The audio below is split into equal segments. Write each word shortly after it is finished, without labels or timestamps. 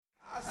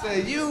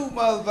said, you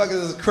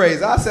motherfuckers is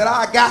crazy. I said,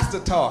 I got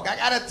to talk. I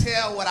got to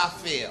tell what I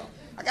feel.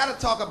 I got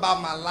to talk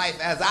about my life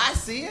as I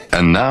see it.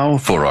 And now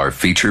for our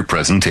feature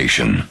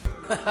presentation.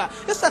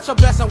 It's such a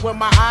blessing when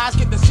my eyes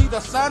get to see the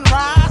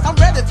sunrise. I'm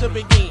ready to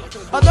begin.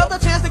 Another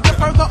chance to get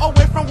further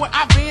away from where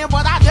I've been,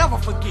 but I never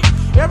forget.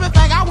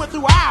 Everything I went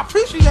through, I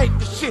appreciate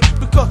the shit.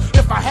 Because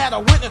if I had a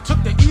wit and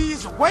took the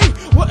ease away,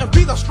 wouldn't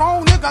be the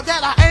strong nigga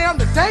that I am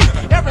today.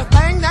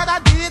 Everything that I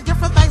did,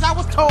 different things I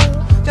was told,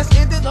 just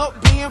ended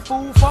up being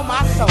food for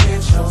my soul.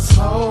 Get your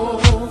soul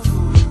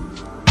food,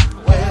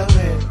 well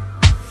lit,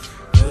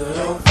 good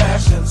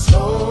old-fashioned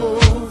soul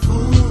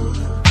food,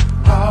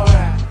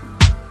 alright.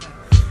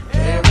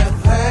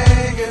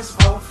 Everything is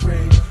for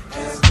free,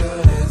 as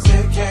good as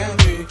it can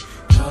be.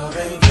 Come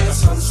and get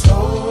some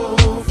soul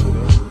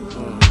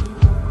food.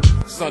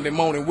 Sunday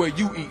morning, where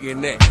you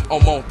eating at?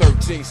 I'm on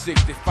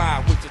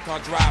 1365, Wichita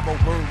Drive, on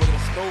Bird with a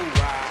stove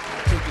ride.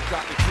 Till you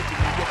drop the ticket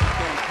and get the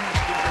thing.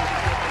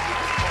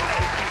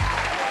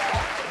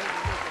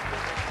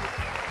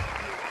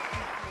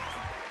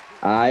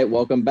 All right,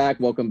 welcome back.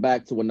 Welcome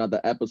back to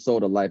another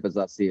episode of Life as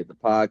I See It, the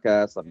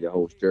podcast. I'm your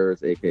host,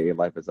 Jers, aka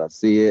Life as I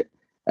See It,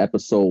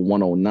 episode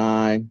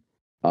 109.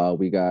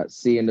 We got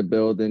C in the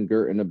building,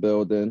 Gert in the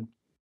building.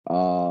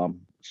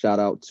 Shout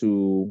out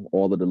to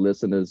all of the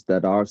listeners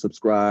that are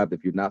subscribed.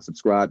 If you're not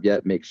subscribed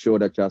yet, make sure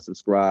that y'all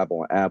subscribe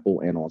on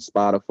Apple and on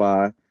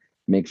Spotify.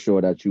 Make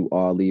sure that you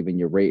are leaving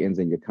your ratings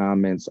and your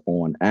comments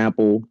on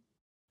Apple.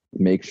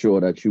 Make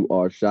sure that you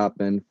are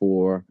shopping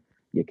for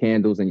your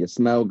candles and your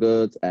smell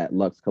goods at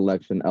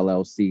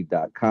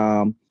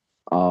luxcollectionllc.com.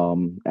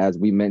 As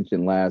we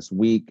mentioned last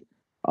week,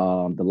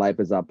 the Life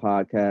as I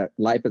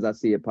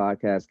See It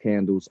podcast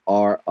candles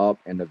are up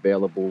and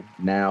available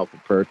now for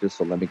purchase.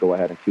 So let me go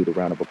ahead and cue the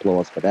round of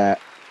applause for that.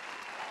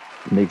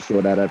 Make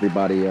sure that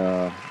everybody,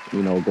 go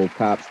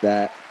cops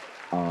that.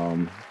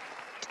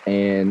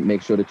 And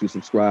make sure that you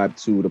subscribe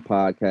to the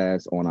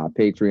podcast on our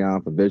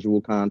Patreon for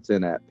visual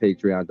content at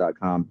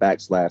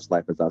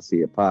patreon.com/Life as I See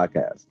It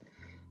podcast.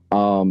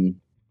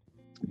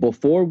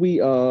 Before we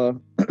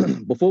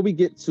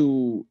get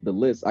to the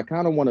list, I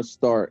kind of want to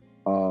start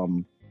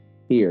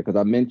here because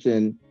I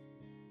mentioned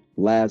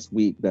last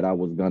week that I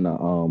was gonna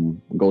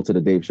go to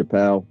the Dave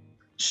Chappelle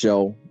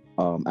show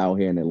out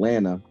here in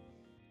Atlanta,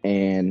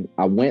 and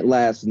I went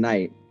last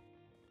night,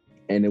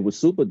 and it was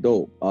super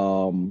dope.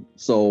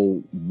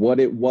 So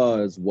what it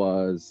was,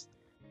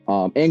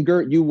 and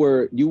Gert, you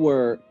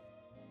were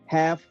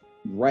half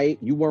right.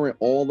 You weren't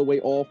all the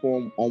way off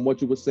on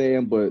what you were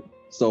saying, but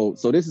so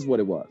this is what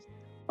it was.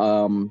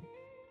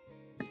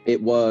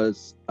 It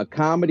was a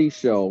comedy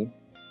show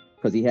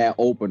because he had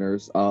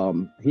openers.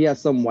 He had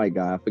some white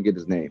guy, I forget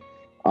his name.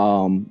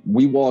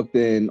 We walked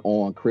in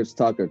on Chris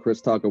Tucker.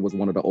 Chris Tucker was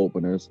one of the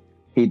openers.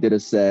 He did a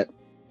set,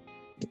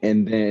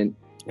 and then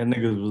that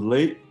niggas was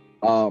late.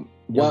 What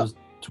was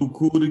too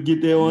cool to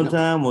get there on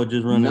time, or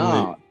just running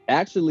late?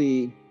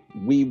 Actually,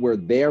 we were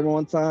there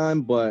on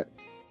time, but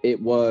it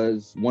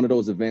was one of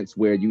those events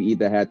where you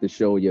either had to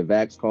show your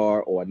vax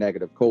card or a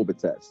negative COVID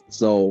test.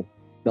 So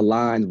the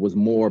lines was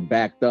more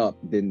backed up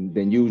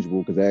than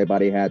usual because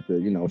everybody had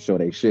to, show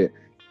their shit.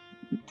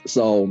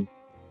 So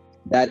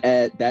that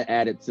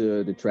added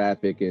to the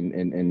traffic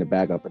and the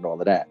backup and all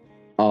of that.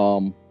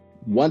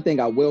 One thing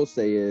I will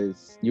say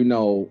is,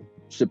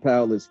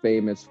 Chappelle is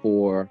famous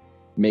for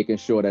making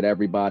sure that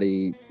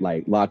everybody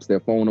locks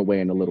their phone away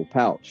in a little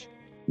pouch.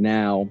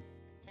 Now,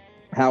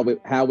 how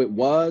it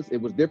was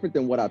different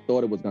than what I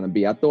thought it was going to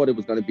be. I thought it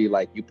was going to be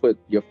like you put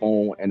your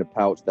phone in a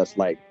pouch that's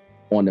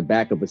on the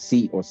back of a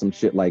seat or some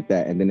shit like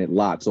that, and then it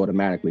locks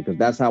automatically, because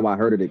that's how I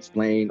heard it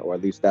explained, or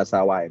at least that's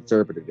how I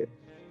interpreted it.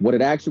 What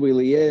it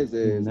actually is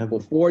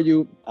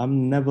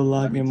I'm never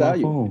locking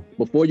my phone.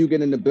 Before you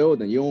get in the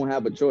building, you don't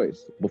have a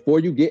choice. Before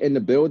you get in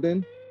the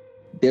building,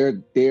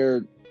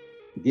 they're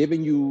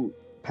giving you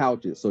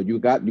pouches. So you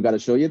got to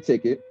show your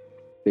ticket.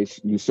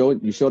 You show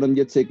them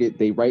your ticket.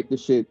 They write the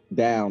shit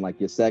down, like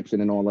your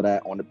section and all of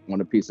that, on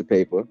a piece of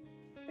paper,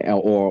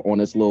 or on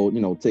this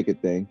little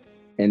ticket thing.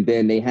 And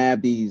then they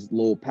have these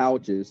little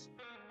pouches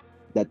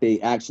that they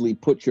actually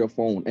put your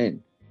phone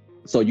in.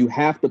 So you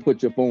have to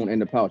put your phone in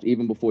the pouch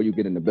even before you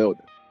get in the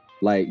building.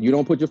 You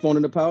don't put your phone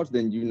in the pouch,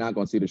 then you're not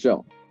going to see the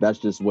show. That's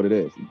just what it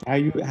is.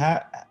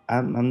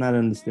 I'm not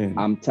understanding.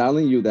 I'm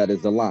telling you that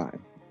is a line.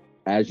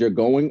 As you're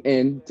going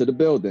into the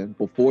building,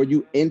 before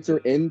you enter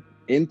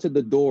into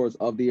the doors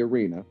of the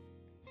arena,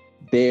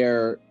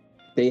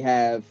 they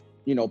have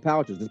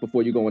pouches just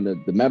before you go into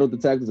the metal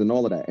detectors and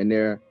all of that, and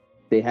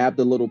they have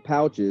the little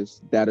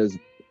pouches that is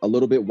a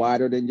little bit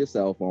wider than your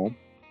cell phone.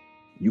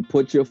 You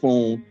put your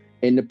phone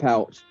in the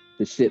pouch,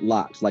 the shit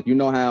locks. Like,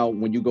 how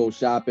when you go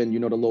shopping, the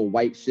little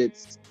white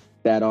shits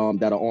that are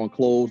on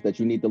clothes that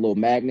you need the little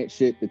magnet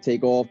shit to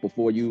take off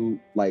before you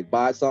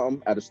buy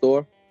something at a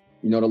store.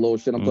 The little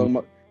shit I'm talking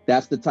about.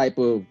 That's the type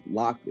of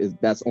lock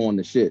that's on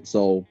the shit.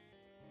 So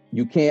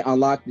you can't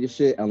unlock this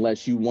shit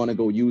unless you want to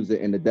go use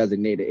it in the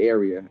designated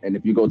area. And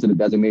if you go to the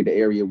designated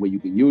area where you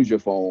can use your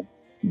phone,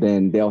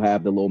 then they'll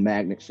have the little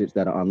magnet shits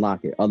that'll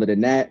unlock it. Other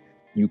than that,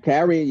 you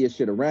carrying your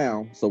shit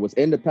around, so it's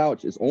in the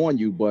pouch, it's on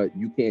you, but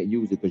you can't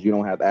use it because you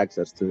don't have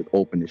access to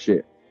open the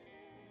shit.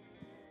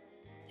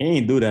 He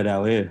ain't do that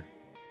out here.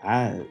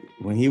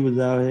 When he was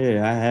out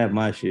here, I had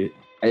my shit.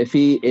 If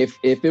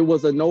it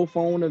was a no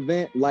phone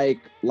event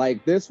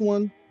like this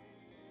one,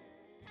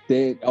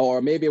 then,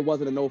 or maybe it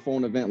wasn't a no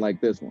phone event like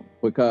this one,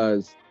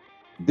 because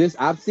this,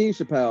 I've seen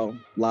Chappelle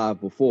live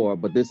before,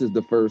 but this is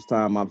the first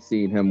time I've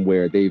seen him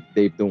where they've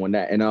doing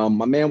that. And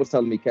my man was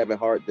telling me Kevin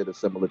Hart did a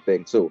similar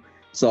thing too.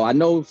 So I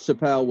know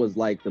Chappelle was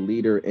like the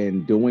leader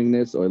in doing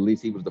this, or at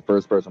least he was the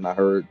first person I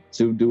heard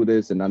to do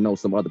this. And I know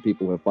some other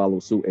people have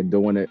followed suit in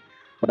doing it.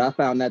 But I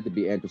found that to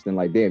be interesting.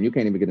 Like, damn, you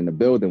can't even get in the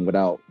building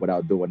without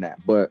doing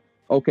that. But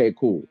okay,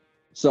 cool.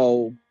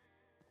 So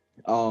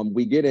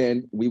we get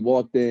in, we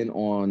walked in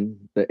on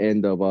the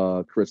end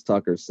of Chris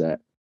Tucker's set.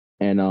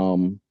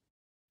 And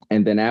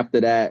then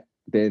after that,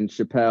 then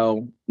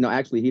Chappelle, no,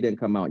 actually he didn't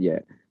come out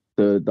yet.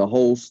 The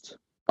host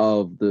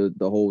of the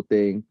whole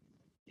thing,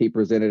 he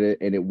presented it,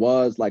 and it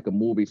was like a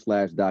movie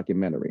 /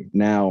 documentary.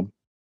 Now,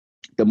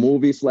 the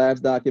movie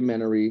 /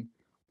 documentary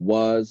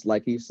was,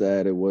 like he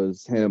said, it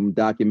was him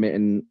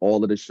documenting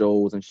all of the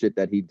shows and shit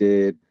that he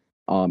did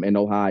in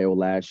Ohio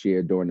last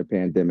year during the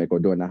pandemic, or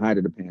during the height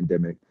of the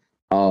pandemic.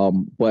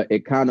 But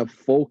it kind of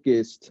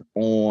focused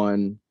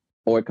on,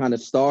 or it kind of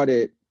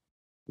started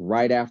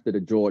right after the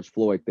George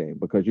Floyd thing,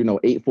 because, you know,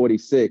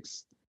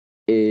 846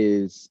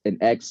 is an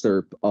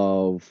excerpt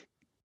of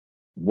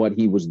what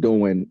he was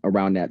doing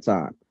around that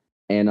time.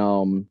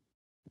 And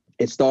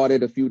it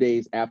started a few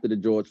days after the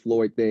George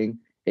Floyd thing.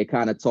 It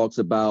kind of talks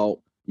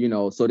about, you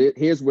know, so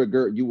here's where,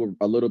 Gert, you were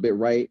a little bit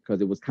right,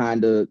 because it was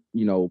kind of,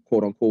 you know,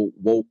 quote unquote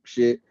woke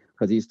shit,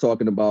 because he's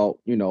talking about,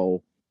 you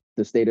know,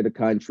 the state of the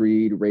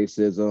country, the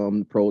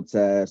racism,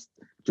 protest,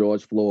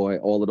 George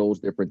Floyd, all of those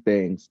different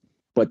things.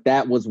 But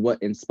that was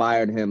what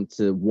inspired him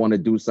to want to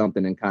do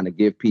something and kind of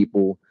give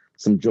people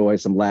some joy,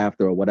 some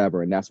laughter or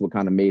whatever. And that's what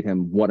kind of made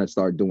him want to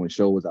start doing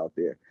shows out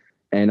there.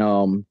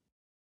 And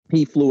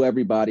he flew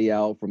everybody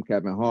out, from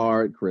Kevin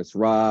Hart, Chris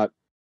Rock.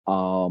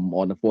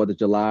 On the 4th of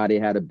July, they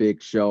had a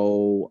big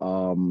show.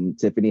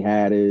 Tiffany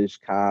Haddish,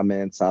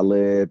 Common,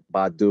 Talib,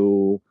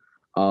 Badu,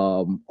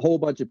 whole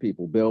bunch of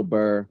people, Bill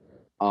Burr.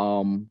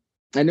 And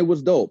it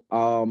was dope.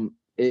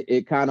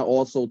 It kind of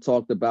also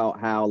talked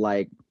about how,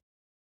 like,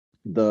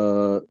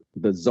 the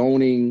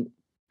zoning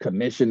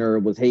commissioner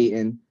was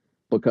hating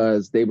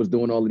because they was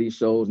doing all of these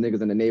shows.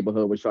 Niggas in the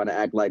neighborhood was trying to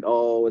act like,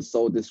 oh, it's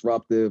so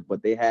disruptive,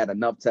 but they had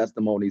enough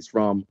testimonies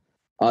from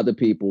other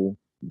people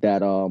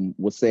that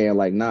was saying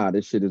like, nah,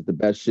 this shit is the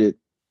best shit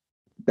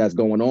that's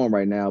going on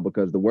right now,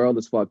 because the world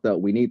is fucked up.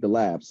 We need to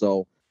laugh.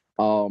 So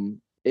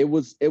it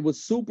was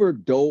super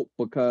dope,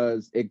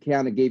 because it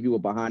kind of gave you a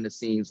behind the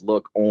scenes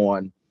look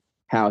on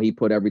how he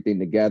put everything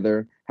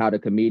together, how the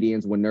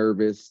comedians were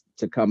nervous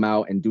to come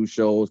out and do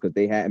shows because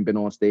they hadn't been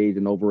on stage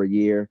in over a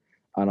year.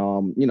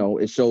 And you know,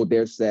 it showed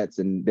their sets,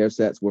 and their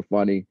sets were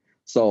funny.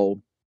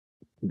 So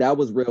that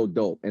was real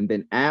dope. And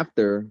then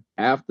after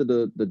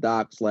the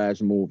doc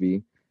 /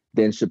 movie,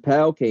 then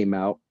Chappelle came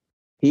out.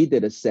 He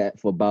did a set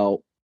for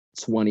about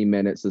 20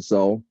 minutes or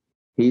so.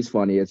 He's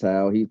funny as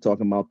hell. He's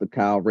talking about the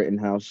Kyle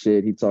Rittenhouse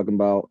shit. He's talking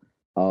about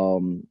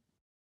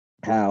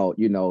how,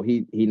 you know,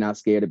 he not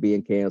scared of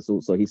being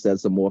canceled. So he said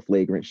some more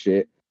flagrant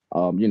shit,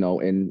 you know,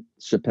 in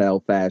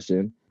Chappelle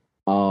fashion.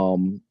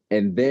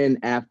 And then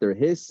after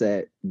his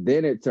set,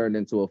 then it turned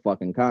into a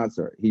fucking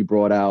concert. He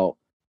brought out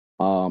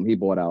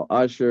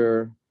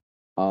Usher,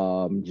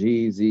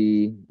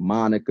 Jeezy,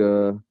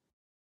 Monica,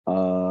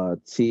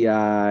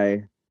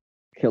 T.I.,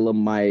 Killer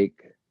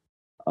Mike,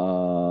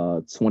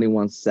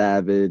 21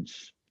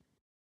 Savage,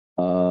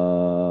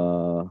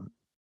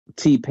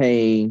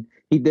 T-Pain.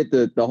 He did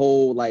the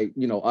whole, like,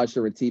 you know,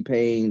 Usher and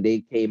T-Pain, they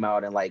came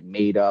out and like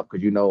made up,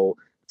 because, you know,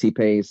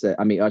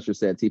 Usher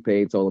said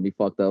T-Pain told him he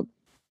fucked up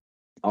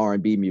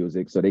R&B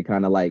music, so they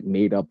kind of like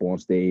made up on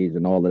stage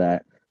and all of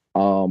that.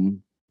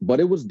 But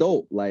it was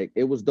dope. Like,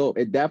 it was dope.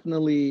 It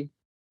definitely,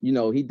 you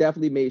know, he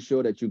definitely made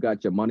sure that you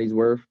got your money's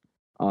worth.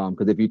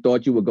 Because if you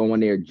thought you were going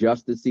there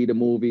just to see the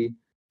movie,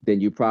 then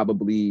you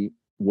probably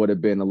would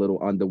have been a little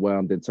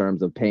underwhelmed in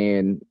terms of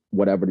paying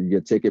whatever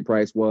your ticket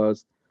price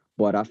was.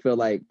 But I feel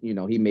like, you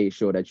know, he made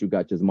sure that you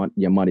got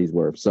your money's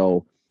worth.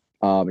 So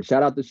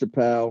shout out to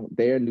Chappelle.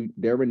 They're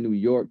in New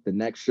York the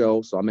next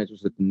show, so I'm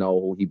interested to know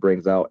who he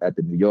brings out at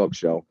the New York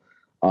show.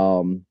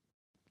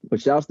 But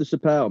shouts to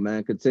Chappelle,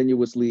 man,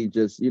 continuously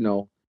just, you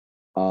know,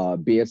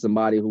 being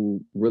somebody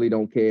who really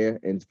don't care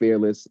and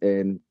fearless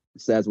and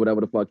says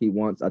whatever the fuck he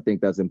wants. I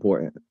think that's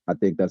important.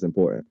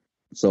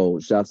 So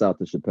shouts out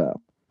to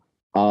Chappelle.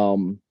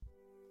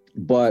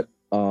 But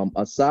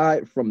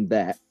aside from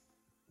that,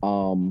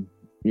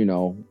 you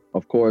know,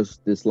 of course,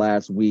 this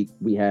last week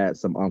we had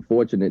some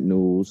unfortunate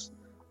news.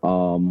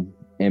 In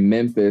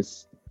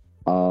Memphis,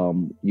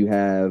 you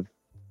have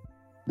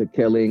the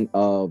killing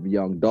of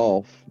Young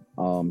Dolph.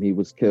 He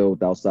was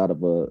killed outside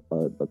of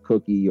a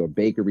cookie or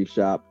bakery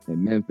shop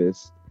in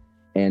Memphis.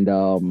 And,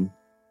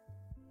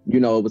 you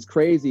know, it was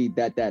crazy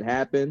that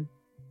happened.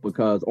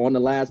 because on the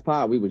last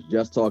pod we was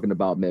just talking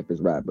about Memphis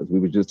rappers. We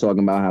was just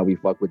talking about how we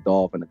fuck with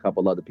Dolph and a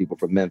couple other people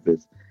from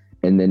Memphis,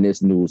 and then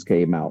this news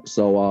came out.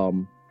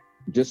 So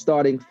just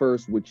starting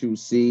first with you,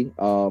 C,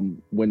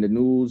 when the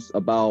news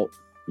about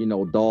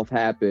Dolph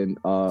happened,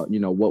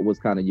 what was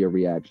kind of your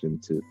reaction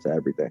to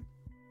everything?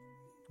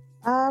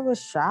 I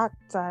was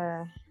shocked.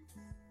 I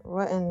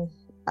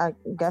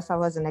guess I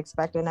wasn't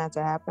expecting that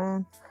to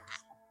happen.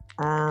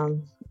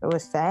 It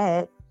was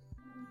sad,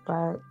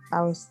 but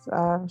I was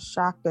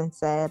shocked and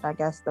sad. I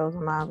guess those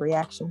are my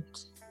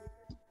reactions.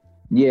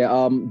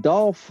 Yeah,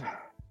 Dolph,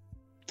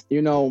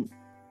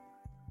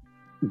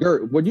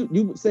 Gert, were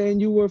you saying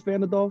you were a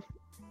fan of Dolph?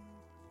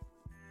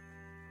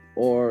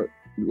 Or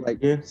like,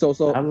 yeah. So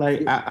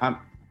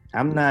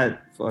I'm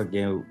not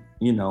fucking,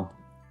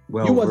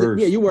 well you wasn't,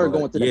 versed, you weren't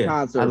going to the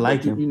concert. I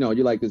like him. You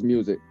like his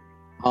music.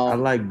 I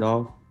like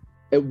Dolph.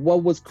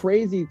 What was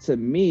crazy to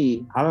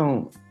me, I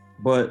don't,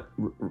 but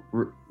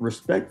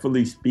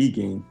respectfully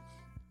speaking,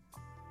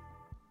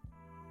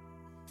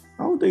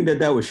 I don't think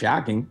that was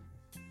shocking.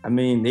 I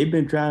mean, they've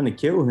been trying to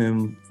kill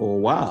him for a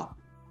while.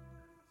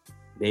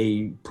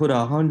 They put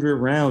 100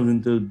 rounds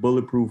into his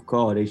bulletproof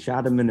car. They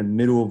shot him in the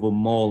middle of a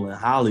mall in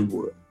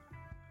Hollywood.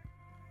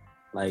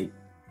 Like,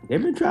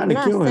 they've been trying to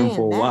kill him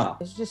for a while.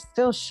 It's just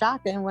still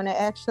shocking when it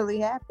actually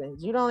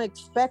happens. You don't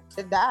expect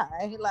to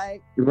die.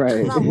 Like,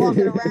 right. I'm not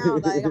walking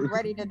around like I'm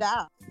ready to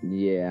die.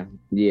 Yeah.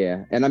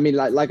 And I mean,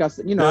 like I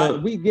said,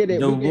 we get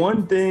it.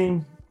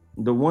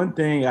 The one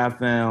thing I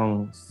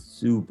found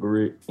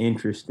super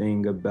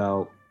interesting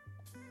about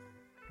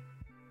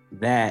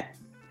that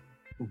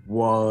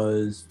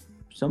was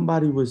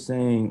somebody was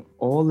saying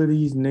all of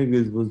these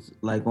niggas was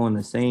like on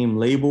the same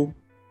label.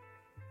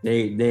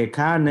 They're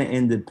kind of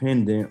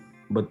independent,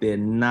 but they're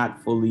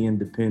not fully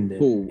independent.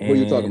 Who are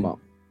you talking about?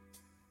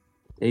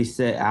 They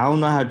said, I don't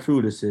know how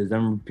true this is.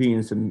 I'm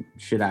repeating some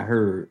shit I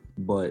heard,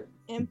 but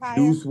Empire?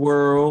 Juice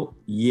WRLD,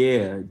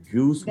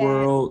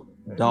 WRLD,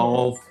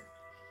 Dolph,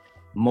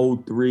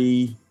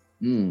 Mo3,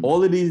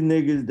 all of these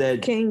niggas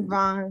that King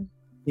Von,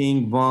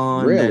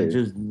 really? That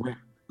just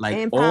like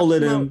and all Pop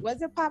of them. Smoke.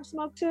 Was it Pop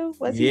Smoke too?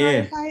 Was he on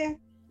Empire?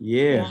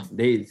 Yeah,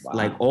 they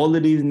like all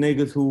of these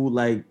niggas who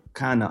like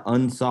kind of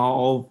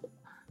unsolved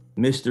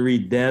mystery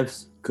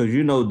deaths, cause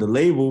the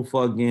label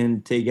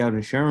fucking take out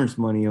insurance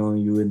money on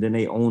you, and then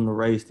they own the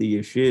rights to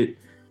your shit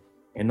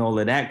and all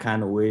of that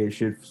kind of weird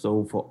shit.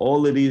 So for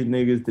all of these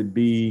niggas to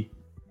be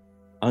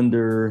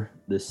under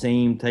the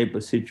same type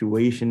of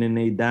situation and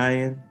they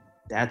dying,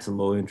 that's a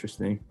little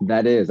interesting.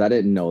 That is. I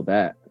didn't know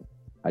that.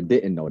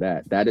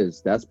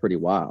 That's pretty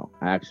wild,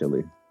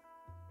 actually.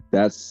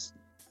 That's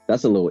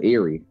a little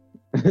eerie.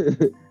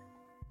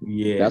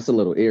 Yeah. That's a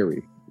little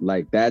eerie.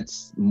 Like,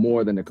 that's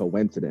more than a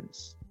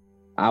coincidence.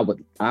 I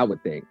would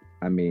think.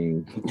 I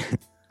mean,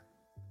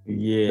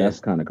 yeah. That's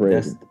kind of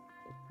crazy.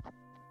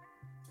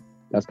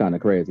 That's kind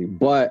of crazy.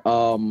 But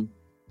the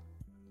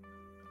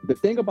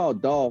thing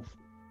about Dolph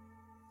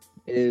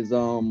is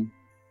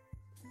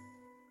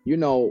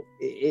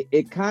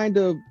it kind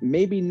of,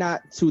 maybe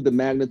not to the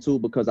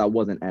magnitude because I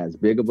wasn't as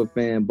big of a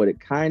fan, but it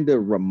kind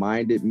of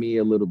reminded me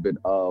a little bit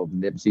of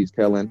Nipsey's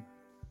killing,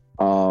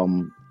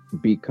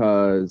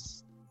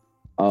 because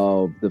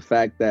of the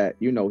fact that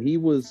he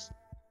was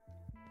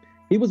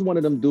one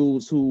of them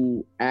dudes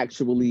who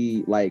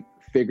actually like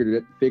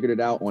figured it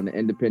out on the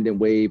independent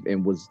wave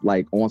and was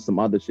like on some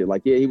other shit.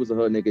 Like, yeah, he was a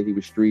hood nigga, he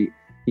was street,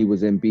 he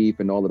was in beef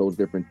and all of those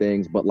different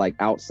things, but like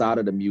outside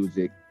of the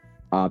music,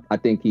 I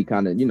think he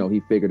kind of, he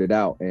figured it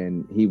out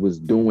and he was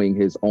doing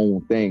his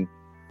own thing,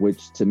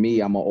 which to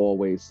me, I'ma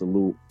always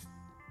salute,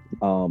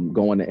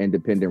 going the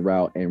independent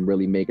route and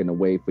really making a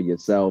way for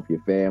yourself,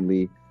 your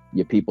family,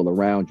 your people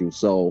around you.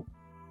 So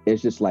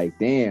it's just like,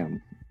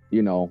 damn,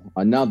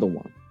 another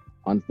one,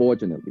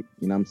 unfortunately,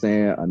 what I'm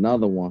saying?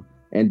 Another one.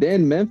 And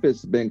then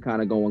Memphis been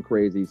kind of going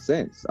crazy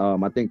since.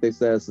 I think they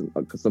said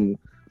some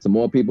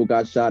more people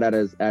got shot at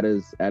his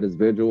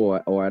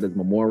vigil or at his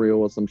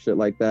memorial or some shit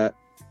like that.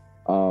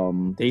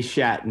 They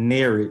shot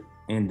near it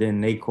and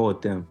then they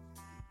caught them.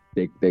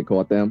 They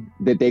caught them.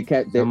 Did they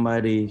catch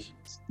somebody?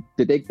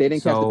 They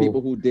didn't catch the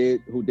people who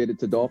did it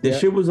to Dolph? The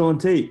shit was on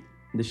tape.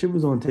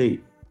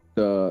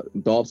 The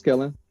Dolph's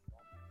killing?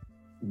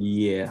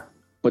 Yeah.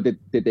 But did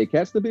they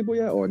catch the people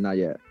yet or not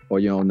yet? Or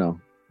you don't know?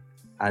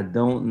 I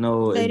don't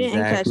know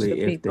exactly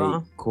if they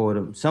caught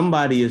him.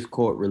 Somebody is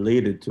caught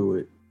related to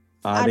it.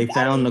 They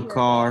found the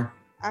car.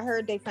 I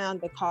heard they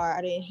found the car.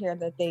 I didn't hear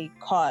that they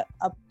caught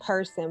a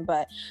person,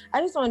 but I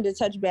just wanted to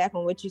touch back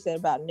on what you said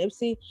about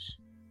Nipsey.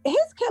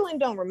 His killing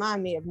don't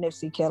remind me of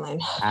Nipsey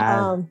killing.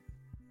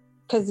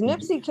 Because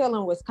Nipsey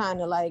killing was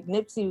kind of like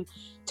Nipsey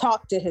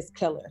talked to his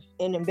killer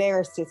and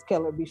embarrassed his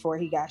killer before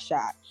he got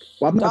shot.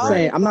 Well,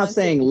 I'm not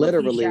saying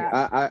literally.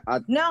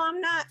 No,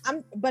 I'm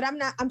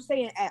not. I'm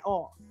saying at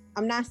all.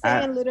 I'm not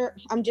saying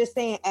I'm just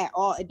saying at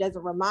all. It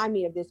doesn't remind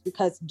me of this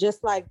because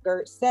just like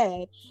Gert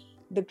said,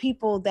 the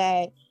people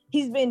that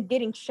he's been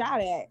getting shot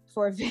at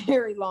for a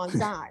very long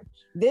time.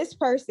 This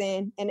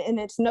person, and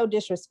it's no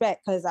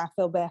disrespect because I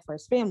feel bad for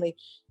his family,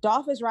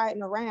 Dolph is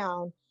riding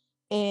around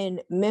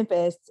in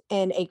Memphis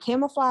in a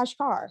camouflage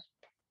car.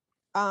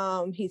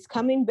 He's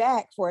coming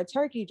back for a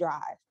turkey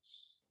drive,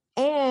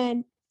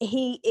 and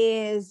he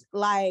is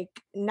like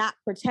not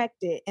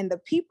protected. And the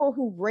people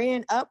who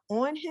ran up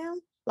on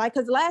him, like,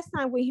 because last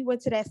time when he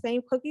went to that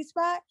same cookie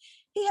spot,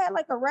 he had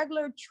like a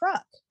regular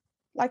truck,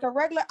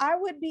 I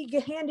would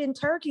be handing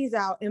turkeys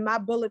out in my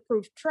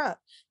bulletproof truck.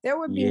 There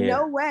would be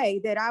no way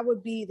that I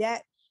would be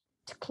that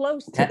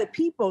close to the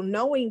people,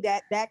 knowing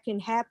that that can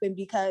happen,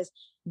 because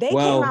they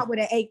came out with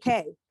an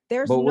AK.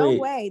 There's no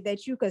way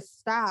that you could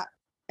stop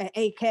an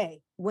AK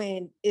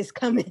when it's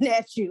coming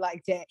at you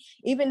like that.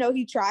 Even though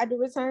he tried to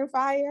return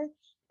fire,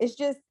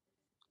 it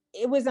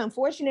was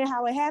unfortunate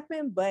how it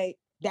happened, but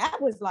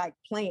that was like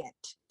planned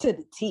to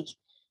the T.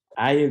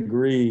 I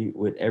agree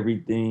with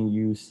everything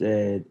you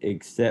said,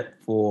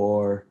 except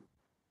for,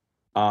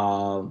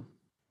 not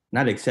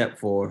except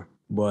for,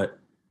 but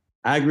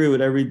I agree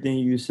with everything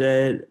you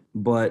said,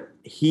 but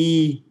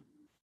he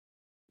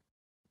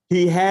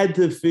had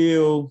to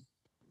feel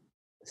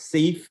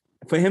safe.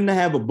 For him to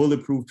have a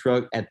bulletproof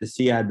truck at the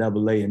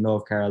CIAA in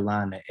North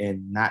Carolina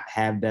and not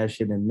have that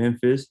shit in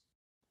Memphis,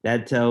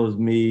 that tells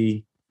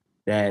me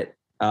that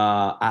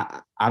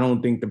I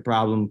don't think the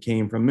problem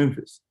came from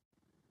Memphis.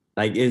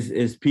 Like,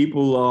 it's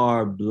people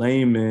are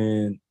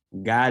blaming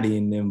Gotti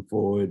and them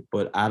for it,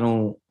 but I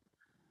don't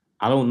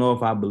know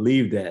if I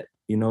believe that.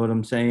 You know what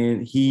I'm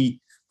saying?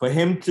 For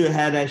him to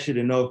have that shit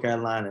in North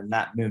Carolina,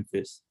 not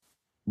Memphis,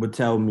 would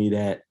tell me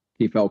that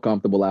he felt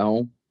comfortable at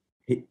home.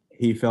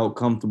 He felt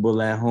comfortable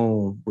at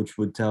home, which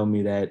would tell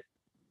me that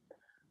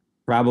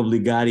probably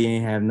Gotti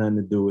ain't have nothing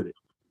to do with it.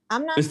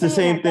 I'm not. It's the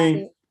same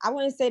thing. I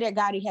wouldn't say that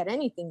Gotti had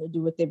anything to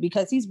do with it,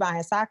 because he's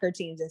buying soccer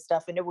teams and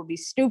stuff, and it would be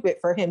stupid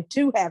for him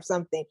to have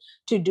something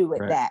to do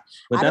with that.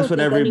 But that's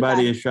what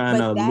everybody is trying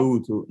to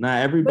allude to. Now,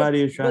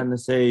 everybody is trying to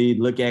say,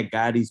 look at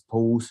Gotti's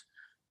post.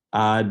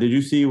 Did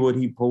you see what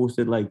he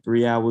posted like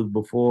 3 hours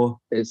before?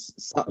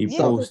 He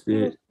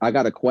posted, I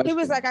got a question. He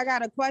was like, I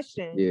got a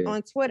question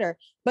on Twitter.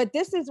 But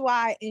this is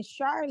why in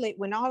Charlotte,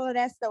 when all of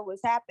that stuff was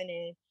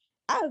happening,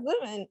 I was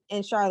living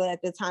in Charlotte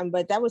at the time,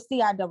 but that was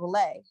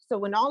CIAA. So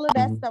when all of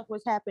that stuff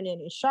was happening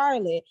in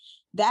Charlotte,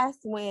 that's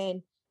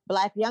when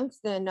Black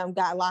Youngster and them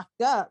got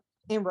locked up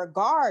in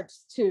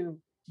regards to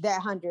that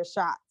 100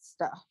 shot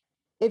stuff.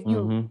 If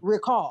you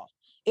recall,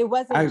 it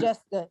wasn't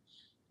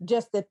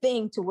just the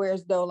thing to where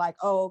as though like,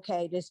 oh,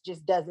 okay, this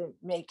just doesn't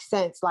make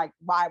sense. Like,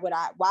 why would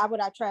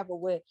I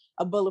travel with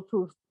a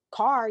bulletproof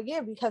car?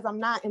 Yeah, because I'm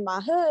not in my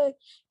hood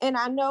and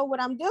I know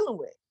what I'm dealing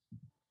with.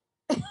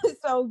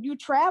 So you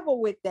travel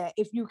with that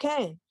if you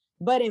can.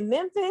 But in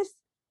Memphis,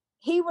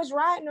 he was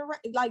riding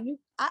around like you.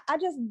 I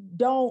just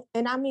don't.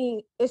 And I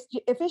mean, if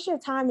it's your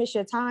time, it's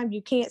your time.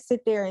 You can't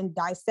sit there and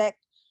dissect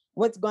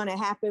what's going to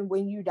happen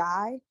when you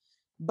die.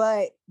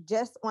 But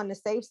just on the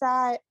safe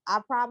side,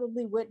 I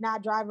probably would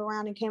not drive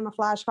around in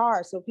camouflage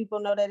cars so people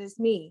know that it's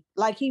me.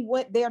 Like, he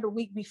went there the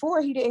week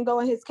before. He didn't go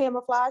in his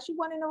camouflage. He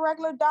went in a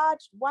regular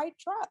Dodge white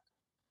truck.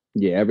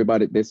 Yeah,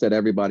 they said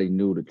everybody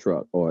knew the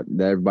truck, or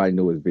that everybody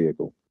knew his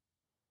vehicle.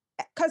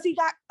 Because he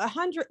got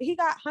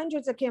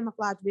hundreds of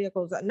camouflage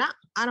vehicles.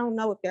 I don't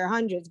know if they're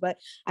hundreds, but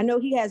I know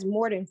he has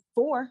more than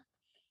 4.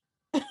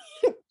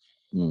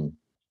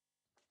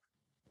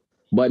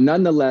 But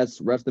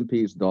nonetheless, rest in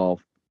peace,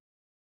 Dolph.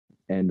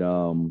 And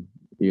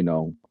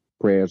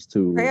prayers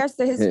to his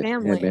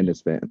family. Him and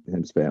his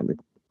family.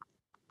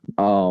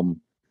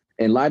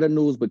 In lighter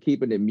news, but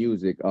keeping it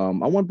music, I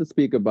wanted to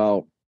speak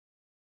about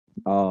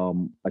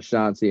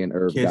Ashanti and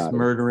Irv Kiss Gotti.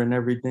 Murder and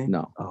everything?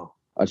 No. Oh.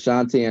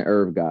 Ashanti and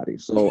Irv Gotti.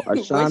 So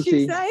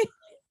Ashanti,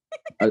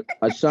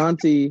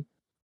 Ashanti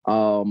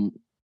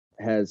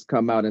has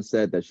come out and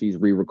said that she's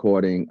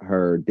re-recording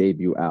her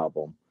debut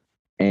album,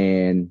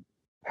 and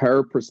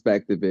her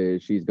perspective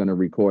is she's going to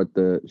re-record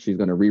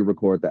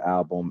the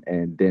album,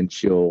 and then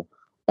she'll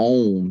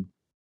own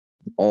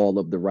all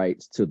of the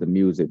rights to the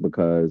music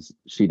because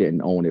she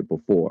didn't own it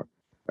before.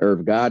 Irv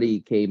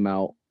Gotti came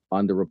out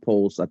under a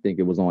post, I think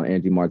it was on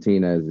Angie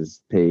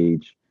Martinez's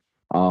page,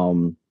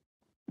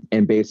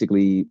 and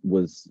basically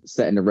was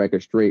setting the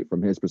record straight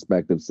from his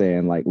perspective,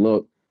 saying like,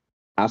 look,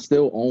 I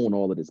still own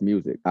all of this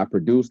music. I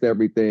produced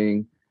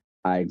everything.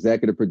 I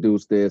executive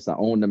produced this. I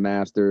own the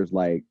masters.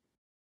 Like,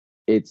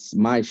 it's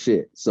my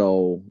shit.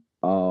 So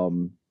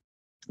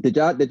did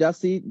y'all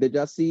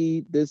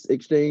see this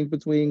exchange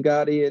between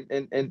Gotti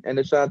and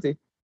Ashanti?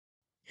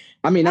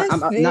 I mean, not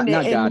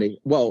Gotti.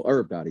 Well,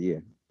 Irv Gotti, yeah.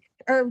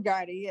 Irv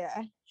Gotti,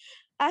 yeah.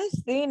 I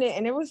seen it,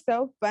 and it was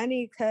so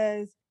funny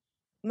because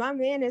my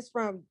man is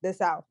from the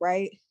South,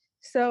 right?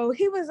 So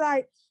he was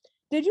like,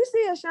 did you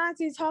see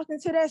Ashanti talking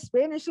to that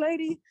Spanish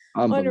lady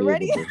on the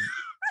radio?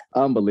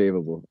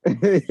 Unbelievable. I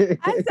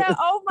said,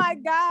 oh my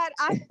God,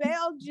 I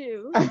failed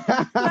you.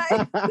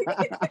 Like,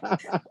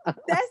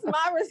 that's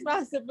my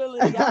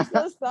responsibility. I'm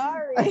so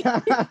sorry.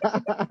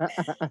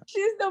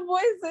 She's the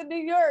voice of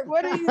New York.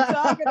 What are you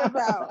talking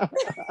about?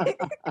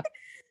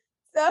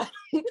 So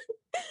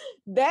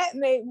that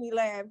made me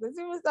laugh because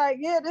he was like,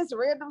 "Yeah, this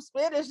random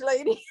Spanish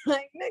lady."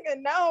 Like, nigga,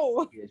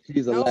 no. Yeah,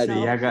 she's a No,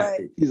 legend. no,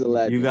 She's a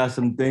legend. You got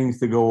some things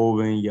to go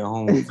over in your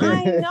home.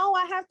 I know.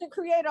 I have to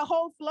create a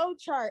whole flow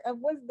chart of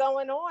what's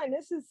going on.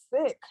 This is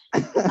sick.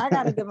 I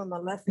gotta give him a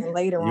lesson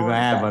later on. You're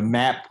gonna have a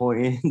map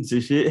pointing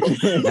to shit.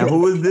 Now,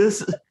 who is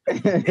this?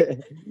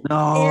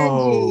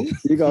 No. Angie.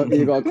 You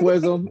gonna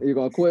quiz him? You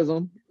gonna quiz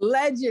him?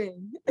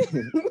 Legend.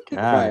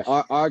 Right.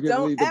 Arguably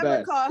Don't the ever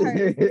best. call her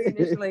the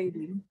Spanish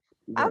lady.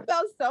 I Right.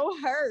 felt so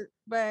hurt,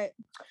 but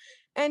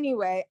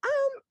anyway,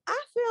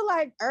 I feel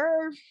like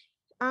Irv,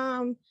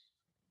 I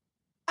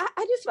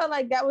just felt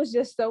like that was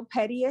just so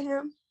petty of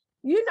him.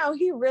 You know,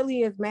 he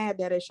really is mad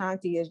that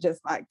Ashanti is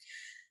just like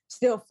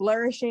still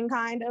flourishing,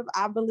 kind of,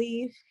 I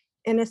believe,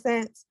 in a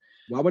sense.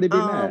 Why would he be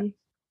mad?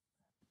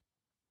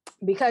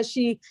 Because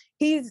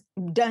he's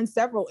done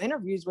several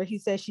interviews where he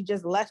says she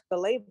just left the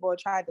label or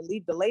tried to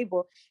leave the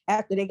label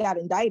after they got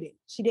indicted.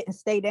 She didn't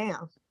stay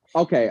down.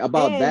 Okay,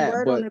 about And that,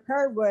 word but on the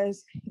curb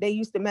was they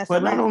used to mess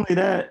But around. not only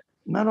that,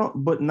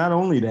 not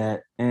only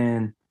that,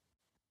 and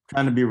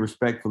trying to be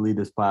respectfully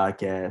this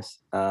podcast.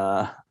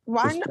 Why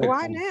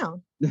respectful.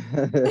 now?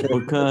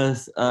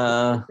 Because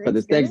for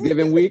this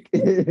Thanksgiving week.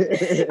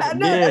 I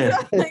know Yeah.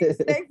 that's like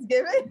it's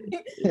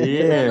Thanksgiving.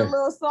 Yeah. A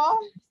little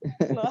soft,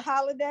 a little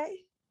holiday.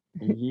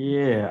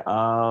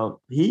 Yeah,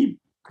 he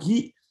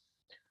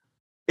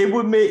it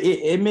would make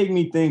it make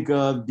me think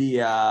of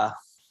the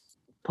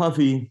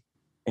Puffy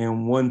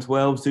and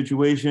 112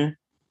 situation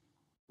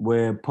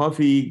where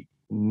Puffy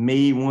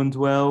made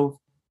 112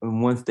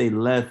 and once they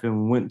left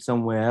and went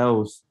somewhere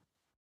else,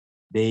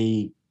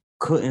 they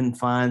couldn't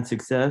find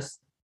success.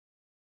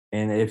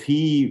 And if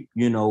he,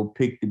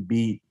 picked the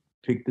beat,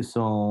 picked the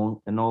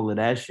song and all of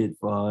that shit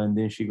for her, and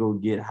then she go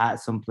get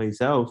hot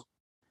someplace else,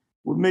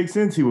 would make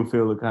sense he would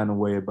feel the kind of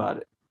way about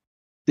it.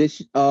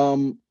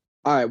 All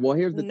right, well,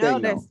 here's the No,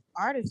 thing, though. that's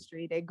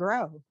artistry. They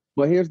grow.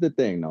 But here's the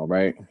thing, though,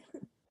 right?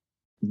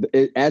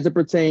 As it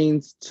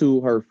pertains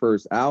to her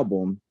first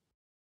album,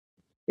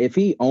 if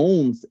he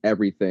owns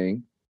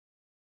everything,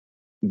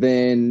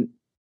 then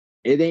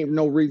it ain't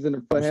no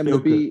reason for him to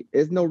be.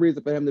 It's no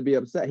reason for him to be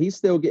upset. He's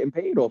still getting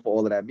paid off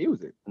all of that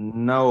music.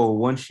 No,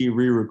 once she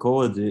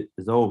re-records it,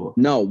 it's over.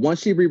 No,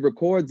 once she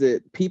re-records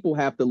it, people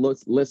have to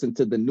listen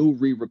to the new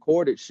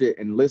re-recorded shit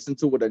and listen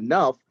to it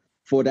enough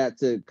for that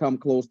to come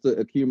close to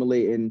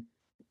accumulating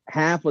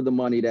half of the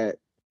money that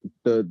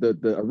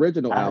the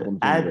original album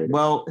generated.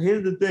 Well,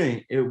 here's the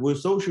thing: with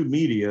social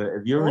media,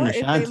 if you're an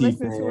Ashanti if they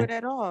listen fan, to it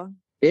at all.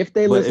 If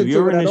they listen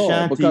to it at all,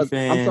 Ashanti because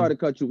fan, I'm sorry to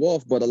cut you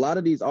off, but a lot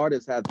of these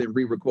artists have been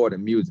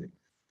re-recording music,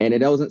 and it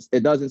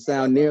doesn't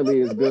sound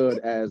nearly as good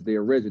as the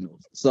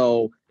originals.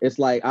 So it's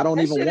like I don't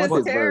That even shit want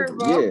is this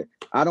terrible. version. Yeah,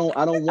 I don't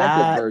want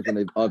this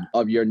version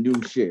of your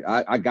new shit.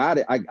 I got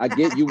it. I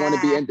get you want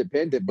to be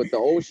independent, but the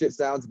old shit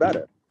sounds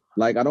better.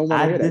 Like I don't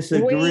want to hear that. I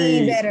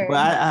disagree,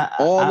 but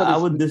I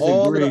would disagree.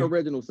 All of the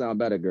originals sound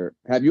better, Gert.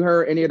 Have you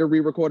heard any of the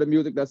re-recorded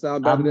music that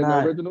sound better than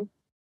the original?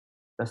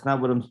 That's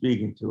not what I'm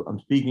speaking to. I'm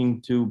speaking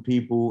to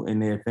people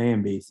and their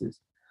fan bases.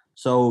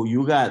 So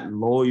you got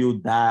loyal,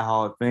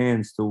 diehard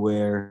fans to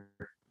where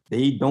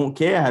they don't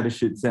care how the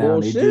shit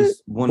sounds. Bullshit. They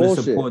just want to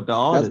support the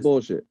artist. That's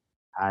bullshit.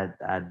 I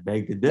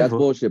beg to differ. That's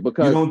bullshit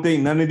because you don't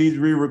think none of these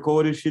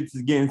re-recorded shits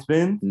is getting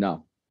spent?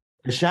 No.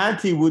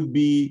 Ashanti would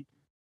be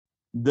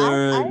the.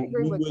 I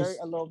agree with Gert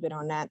a little bit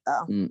on that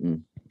though.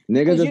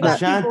 Niggas you got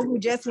people who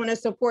just want to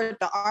support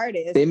the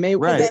artist. They may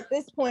at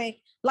this point,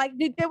 like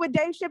they did with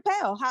Dave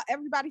Chappelle, how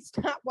everybody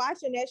stopped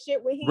watching that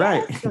shit when he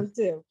asked them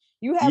to.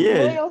 You have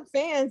loyal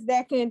fans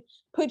that can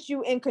put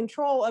you in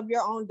control of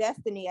your own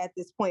destiny at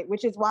this point,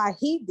 which is why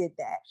he did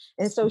that.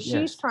 And so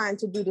she's trying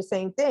to do the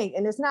same thing.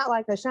 And it's not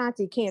like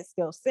Ashanti can't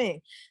still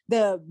sing.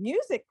 The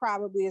music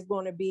probably is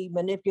going to be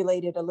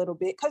manipulated a little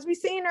bit because we've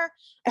seen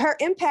her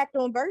impact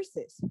on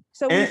verses.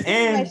 So we've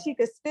seen that she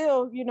could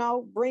still,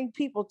 bring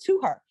people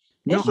to her.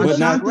 No,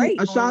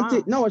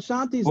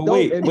 Ashanti's dope.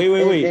 Wait.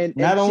 And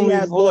not only she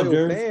has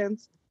loyal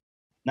fans.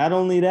 Not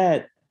only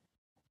that,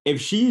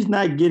 if she's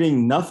not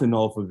getting nothing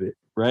off of it,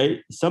 right?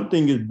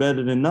 Something is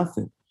better than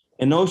nothing.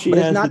 And all she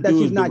has to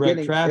do is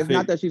direct traffic. It's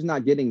not that she's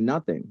not getting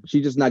nothing.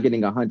 She's just not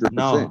getting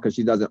 100% because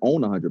she doesn't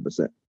own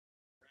 100%.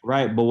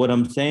 Right, but what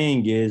I'm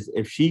saying is,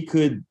 if she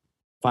could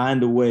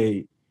find a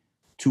way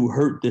to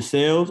hurt the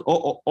sales,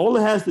 all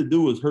it has to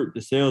do is hurt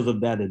the sales of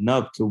that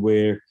enough to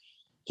where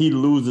he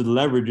loses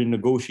leverage in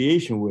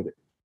negotiation with it.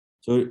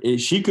 So if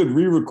she could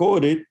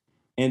re-record it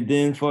and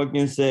then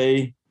fucking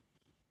say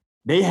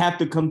they have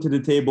to come to the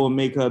table and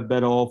make her a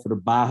better offer to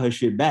buy her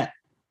shit back.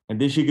 And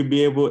then she could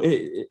be able,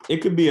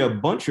 it could be a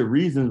bunch of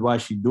reasons why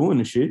she's doing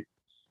the shit.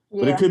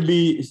 But it could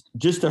be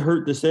just to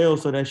hurt the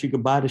sales so that she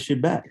could buy the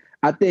shit back.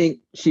 I think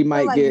she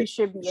might you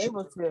should be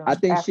able to. I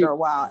think after a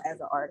while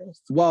as an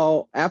artist.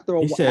 Well, after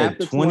a while,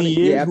 after 20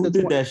 years, after who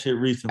did that shit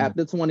recently?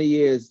 After 20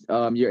 years,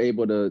 you're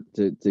able to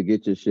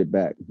get your shit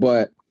back.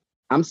 But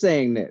I'm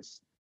saying this: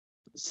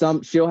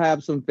 she'll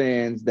have some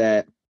fans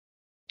that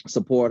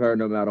support her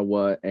no matter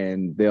what,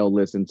 and they'll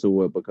listen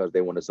to it because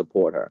they want to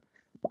support her.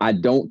 I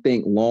don't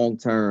think long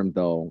term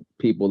though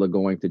people are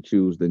going to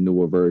choose the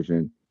newer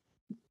version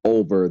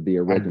over the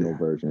original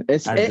version. I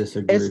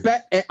disagree.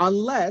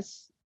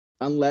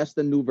 Unless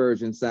the new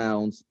version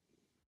sounds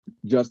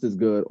just as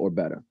good or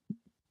better.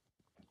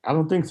 I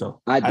don't think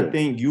so. I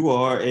think you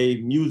are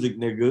a music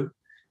nigga,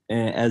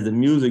 and as a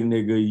music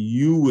nigga,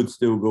 you would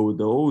still go with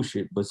the old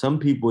shit. But some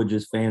people are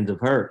just fans of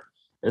her.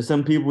 There's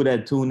some people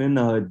that tune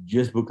into her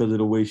just because of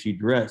the way she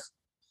dressed.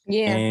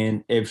 Yeah.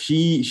 And if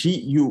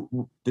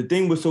the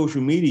thing with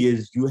social media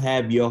is you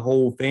have your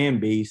whole fan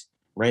base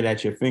right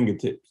at your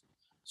fingertips.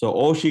 So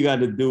all she got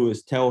to do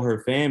is tell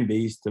her fan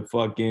base to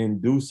fucking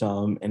do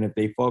something, and if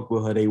they fuck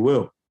with her, they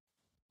will.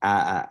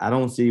 I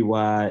don't see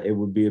why it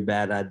would be a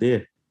bad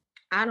idea.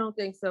 I don't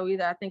think so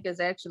either. I think it's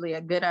actually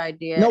a good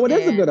idea. No, it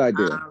is a good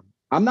idea.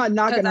 I'm not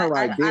knocking her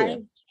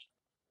idea.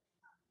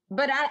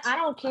 But I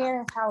don't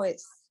care how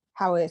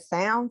it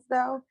sounds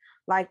though,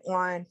 like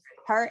on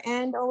her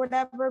end or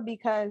whatever,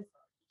 because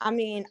I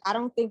mean, I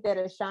don't think that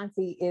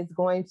Ashanti is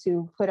going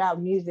to put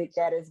out music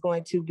that is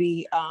going to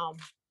be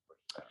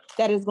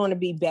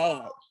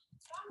bad.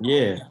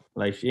 Yeah,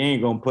 like she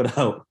ain't gonna put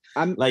out.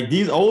 I'm like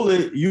these older,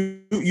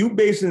 you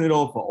basing it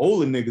off of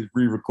older niggas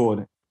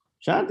re-recording.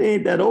 Ashanti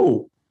ain't that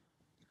old.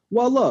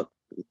 Well, look,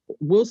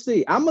 we'll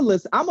see. I'm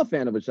a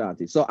fan of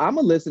Ashanti, so I'm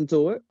gonna listen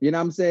to it. You know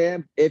what I'm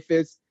saying? If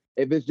it's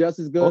just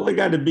as good, all it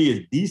got to be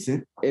is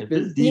decent. If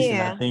it's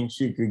decent, I think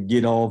she could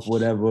get off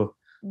whatever.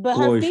 But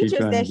her features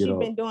that she's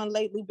been doing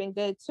lately been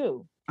good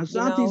too.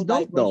 Ashanti's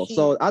dope though,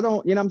 so I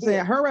don't. You know what I'm saying?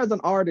 Yeah. Her as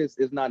an artist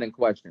is not in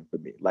question for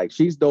me. Like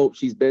she's dope.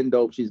 She's been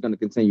dope. She's gonna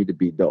continue to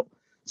be dope.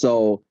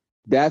 So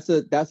that's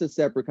a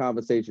separate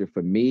conversation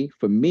for me.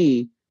 For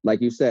me, like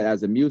you said,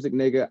 as a music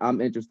nigga,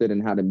 I'm interested in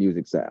how the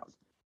music sounds.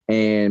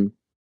 And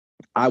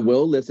I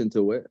will listen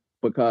to it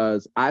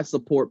because I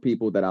support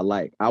people that I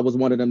like. I was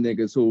one of them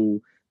niggas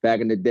who back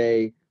in the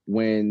day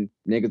when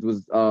niggas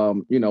was,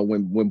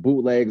 when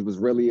bootlegs was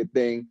really a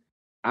thing,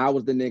 I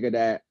was the nigga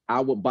that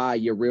I would buy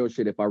your real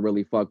shit if I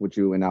really fuck with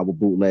you and I would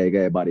bootleg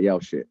everybody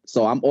else shit.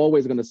 So I'm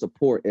always going to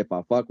support if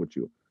I fuck with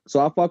you.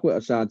 So I fuck with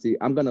Ashanti.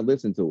 I'm going to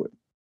listen to it.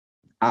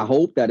 I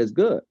hope that it's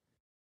good.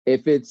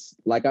 If it's,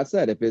 like I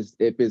said, if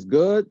it's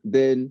good,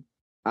 then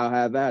I'll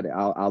have at it.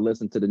 I'll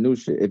listen to the new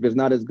shit. If it's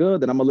not as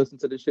good, then I'm gonna listen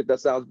to the shit that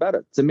sounds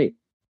better to me.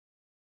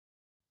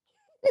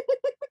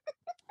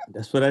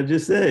 That's what I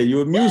just said.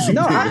 You're a music.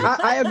 No,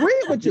 I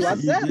agree with you. I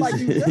said like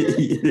you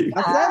said.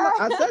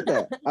 I said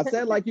that. I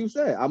said like you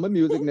said. I'm a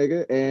music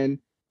nigga, and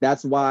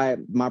that's why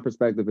my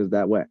perspective is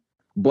that way.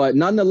 But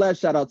nonetheless,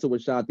 shout out to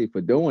Ashanti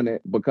for doing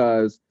it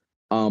because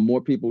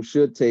more people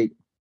should take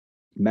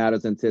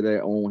matters into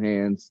their own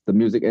hands. The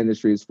music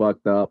industry is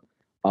fucked up.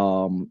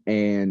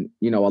 And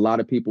a lot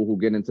of people who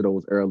get into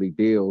those early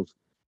deals,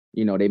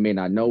 they may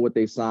not know what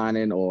they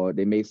signing, or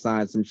they may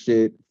sign some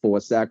shit for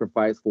a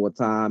sacrifice for a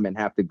time and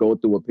have to go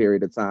through a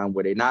period of time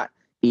where they're not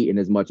eating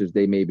as much as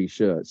they maybe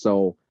should.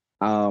 So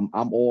I'm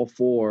all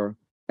for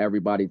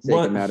everybody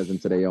taking matters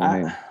into their own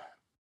hands.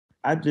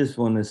 I just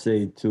want to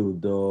say too,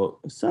 though,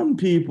 some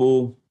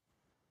people,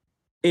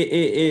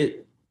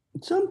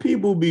 some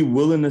people be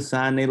willing to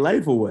sign their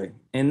life away.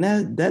 And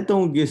that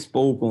don't get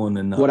spoke on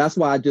enough. Well, that's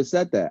why I just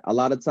said that. A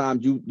lot of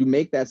times you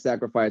make that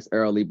sacrifice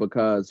early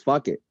because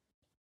fuck it.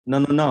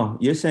 No.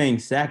 You're saying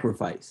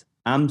sacrifice.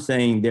 I'm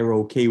saying they're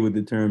okay with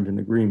the terms and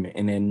agreement,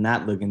 and they're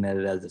not looking at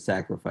it as a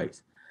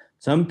sacrifice.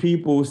 Some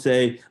people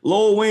say,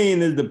 Lil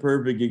Wayne is the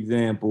perfect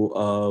example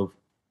of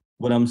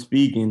what I'm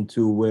speaking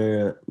to,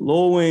 where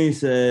Lil Wayne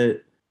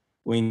said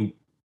when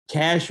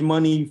Cash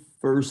Money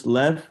first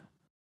left,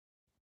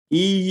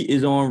 he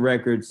is on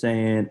record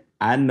saying,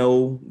 I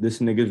know this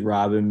nigga's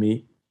robbing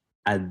me.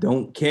 I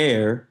don't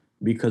care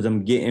because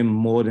I'm getting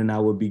more than I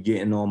would be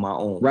getting on my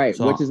own. Right,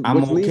 so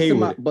I'm okay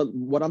with it. But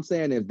what I'm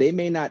saying is they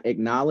may not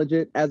acknowledge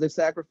it as a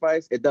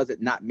sacrifice. It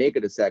doesn't not make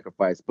it a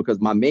sacrifice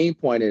because my main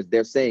point is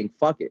they're saying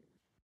fuck it.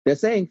 They're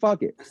saying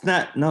fuck it. It's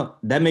not, no,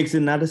 that makes it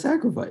not a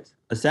sacrifice.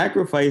 A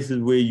sacrifice is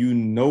where you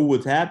know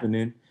what's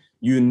happening.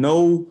 You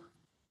know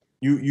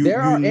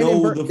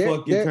the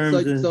fucking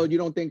terms. So you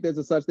don't think there's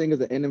a such thing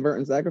as an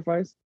inadvertent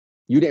sacrifice?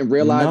 You didn't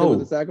realize it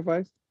was a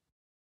sacrifice?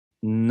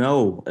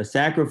 No, a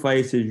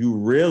sacrifice is you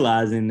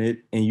realizing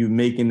it and you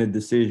making a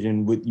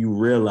decision with you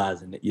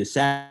realizing it. You're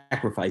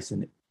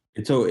sacrificing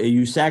it. So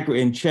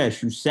in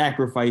chess, you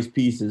sacrifice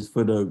pieces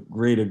for the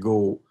greater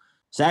goal.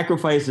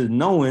 Sacrifice is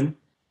knowing,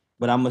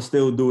 but I'm gonna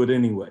still do it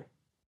anyway.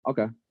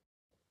 Okay,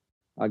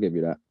 I'll give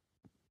you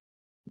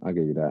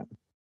that.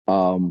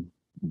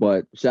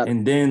 But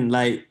and then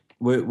like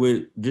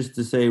with just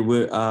to say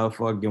with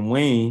fucking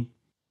Wayne,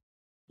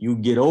 you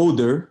get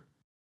older.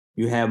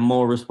 You have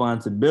more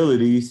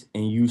responsibilities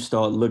and you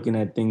start looking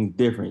at things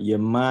different. Your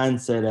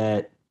mindset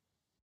at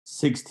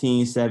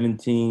 16,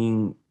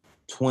 17,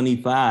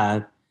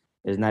 25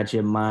 is not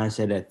your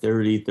mindset at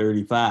 30,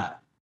 35.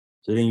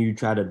 So then you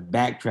try to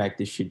backtrack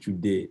the shit you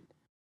did.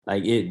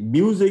 Like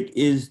music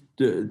is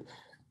the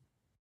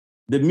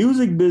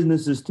music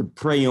business is to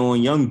prey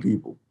on young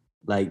people.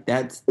 Like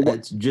that's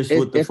just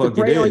what the fuck it is. It's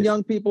to prey on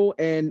young people,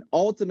 and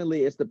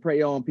ultimately it's to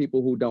prey on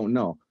people who don't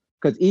know.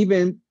 Because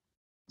even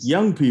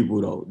young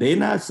people though, they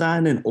not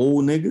signing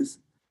old niggas.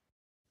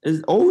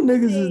 It's old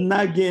niggas is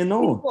not getting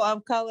on. People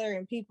of color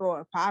and people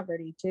of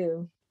poverty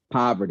too.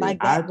 Poverty.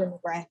 Like that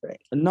demographic.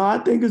 No, I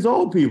think it's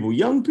old people,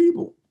 young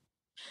people.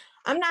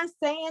 I'm not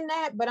saying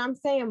that, but I'm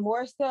saying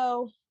more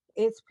so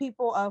it's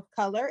people of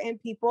color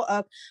and people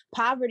of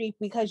poverty,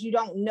 because you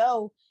don't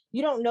know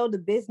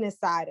the business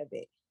side of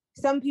it.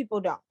 Some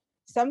people don't.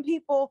 Some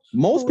people.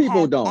 Most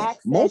people don't.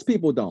 Access, most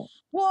people don't.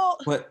 Well,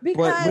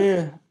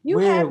 because you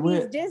have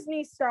these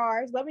Disney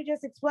stars. Let me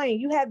just explain.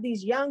 You have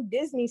these young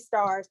Disney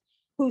stars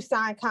who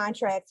sign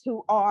contracts,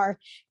 who are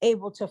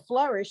able to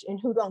flourish and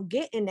who don't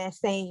get in that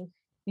same,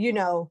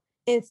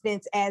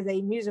 instance as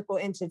a musical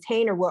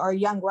entertainer would or a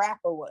young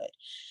rapper would.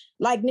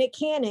 Like Nick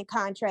Cannon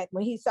contract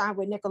when he signed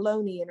with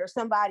Nickelodeon or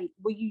somebody,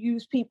 will you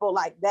use people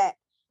like that?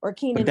 Or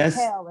Keenan and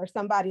Kel or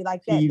somebody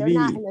like that. TV. They're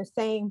not in the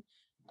same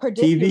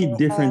predicament. TV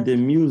different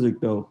than music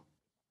though.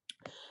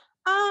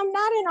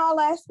 Not in all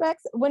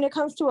aspects when it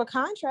comes to a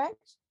contract.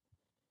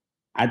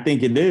 I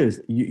think it is.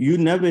 You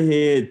never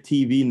hear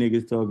TV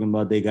niggas talking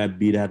about they got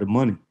beat out of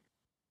money.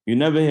 You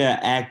never hear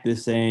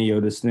actors saying, yo,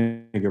 this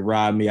nigga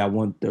robbed me, I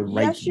want the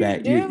rights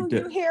back. Yes, you do.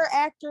 You hear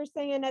actors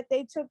saying that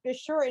they took the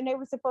short and they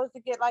were supposed to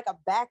get like a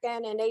back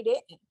end and they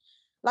didn't.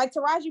 Like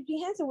Taraji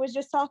P. Henson was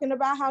just talking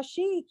about how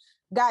she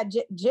got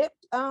gypped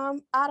out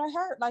of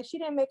her. Like she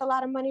didn't make a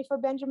lot of money for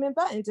Benjamin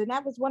Buttons, and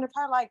that was one of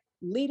her like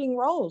leading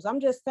roles. I'm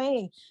just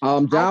saying.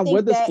 John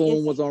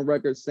Witherspoon was on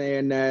record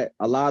saying that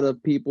a lot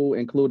of people,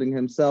 including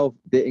himself,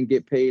 didn't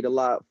get paid a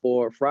lot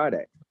for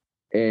Friday,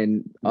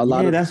 and a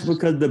lot of that's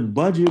because the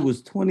budget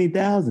was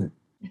 $20,000.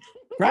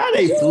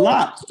 Friday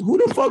flopped. Who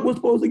the fuck was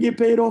supposed to get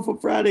paid off for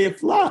Friday? It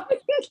flopped.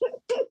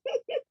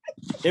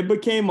 It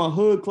became a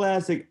hood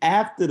classic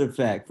after the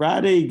fact.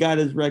 Friday got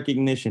his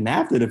recognition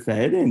after the fact.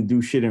 It didn't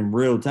do shit in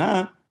real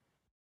time.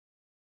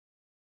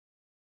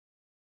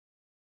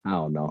 I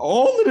don't know.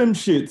 All of them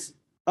shits.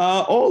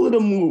 All of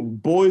them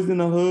Boys in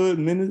the Hood.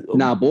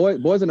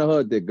 Boys in the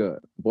Hood did good.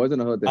 Boys in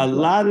the Hood did good. A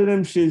lot of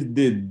them shits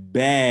did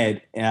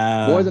bad.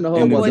 Boys in the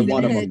Hood wasn't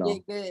one of them, though.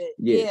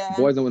 Yeah,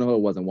 Boys in the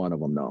Hood wasn't one of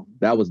them, though.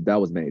 That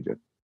was major.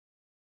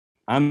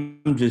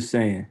 I'm just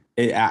saying.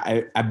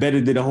 I bet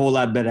it did a whole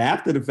lot better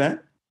after the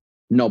fact.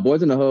 No,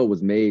 Boys in the Hood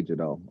was major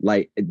though.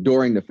 Like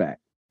during the fact,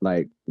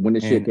 like when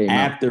the shit came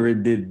out. After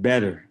it did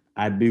better,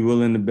 I'd be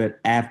willing to bet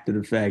after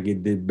the fact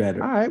it did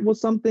better. All right. Well,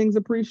 some things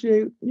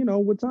appreciate,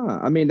 with time.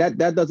 I mean, that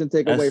doesn't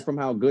take away from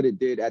how good it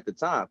did at the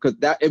time. Because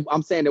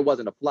I'm saying it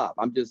wasn't a flop.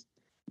 I'm just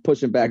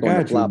pushing back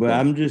on the flop. But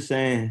I'm just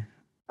saying,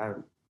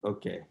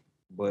 okay.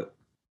 But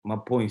my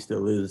point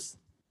still is,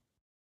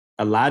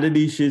 a lot of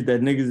these shits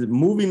that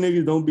movie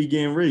niggas don't be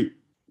getting raped.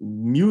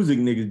 Music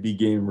niggas be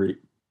getting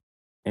raped.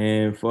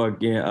 And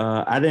fucking,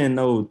 I didn't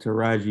know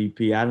Taraji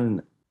P. I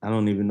don't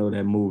even know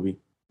that movie.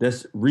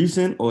 That's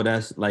recent or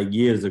that's like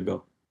years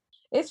ago?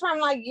 It's from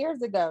like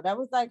years ago. That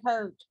was like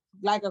her,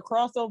 like a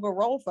crossover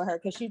role for her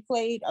because she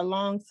played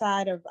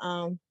alongside of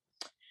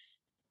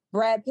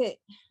Brad Pitt,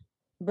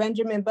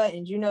 Benjamin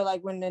Buttons.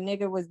 Like when the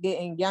nigga was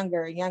getting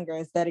younger and younger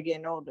instead of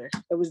getting older.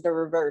 It was the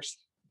reverse.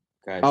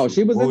 Gotcha. Oh,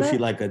 she was in that? Was she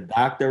like a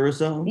doctor or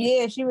something?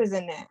 Yeah, she was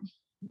in that.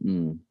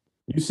 Mm.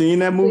 You seen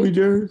that movie,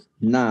 Jerz?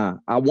 Nah,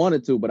 I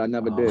wanted to, but I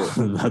never did. I was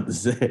about to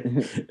say,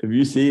 if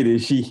you see it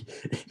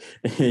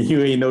and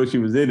you ain't know she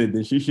was in it,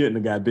 then she shouldn't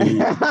have got big.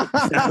 That's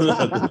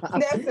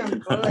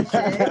some bullshit.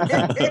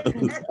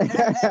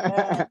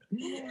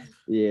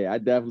 Yeah, I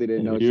definitely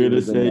didn't know. If you would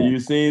have said you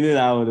seen it,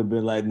 I would have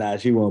been like, nah,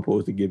 she wasn't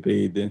supposed to get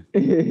paid then.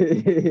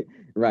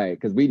 Right,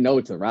 because we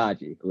know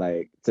Taraji.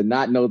 Like, to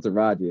not know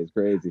Taraji is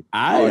crazy.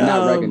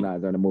 Not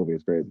recognize her in the movie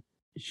is crazy.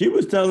 She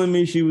was telling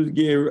me she was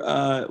getting,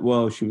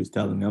 she was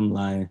telling me, I'm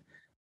lying.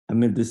 I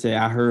meant to say,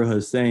 I heard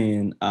her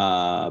saying,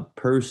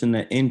 person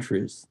of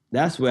interest.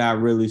 That's where I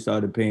really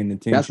started paying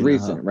attention. That's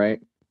recent, right?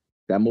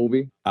 That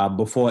movie?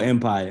 Before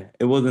Empire.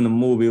 It wasn't a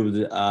movie, it was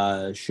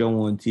a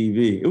show on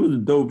TV. It was a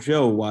dope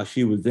show while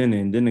she was in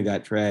it, and then it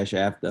got trash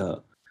after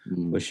her.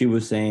 Mm. But she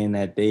was saying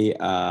that they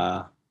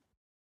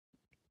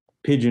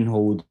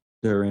pigeonholed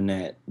her in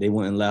that they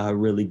wouldn't let her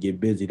really get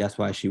busy. That's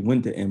why she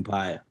went to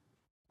Empire.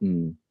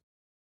 Mm.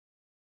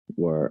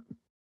 Word.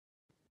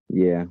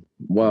 Yeah.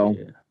 Well,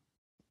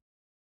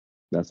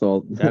 that's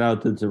all. Shout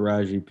out to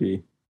Taraji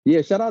P.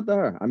 Yeah, shout out to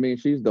her. I mean,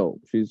 she's dope.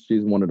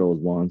 She's one of those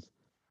ones.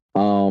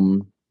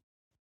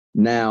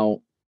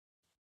 Now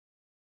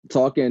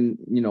talking,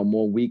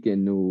 more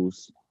weekend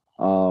news.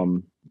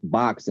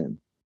 Boxing.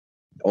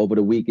 Over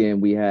the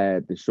weekend, we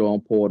had the Sean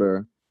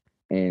Porter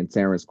and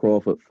Terrence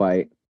Crawford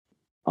fight.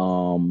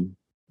 I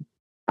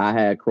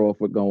had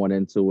Crawford going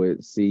into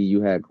it. See,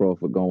 you had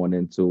Crawford going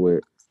into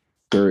it.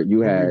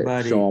 You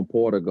had Sean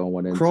Porter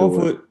going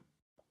into it.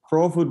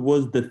 Crawford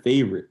was the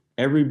favorite.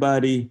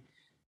 Everybody,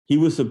 he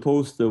was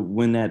supposed to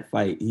win that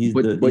fight.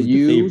 But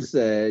you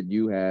said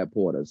you had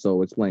Porter,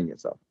 so explain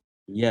yourself.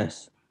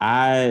 Yes,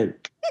 I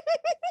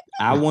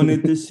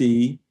wanted to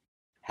see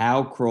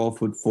how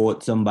Crawford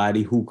fought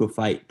somebody who could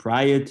fight.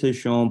 Prior to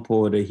Sean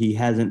Porter, he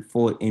hasn't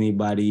fought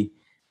anybody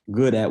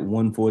good at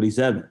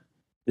 147.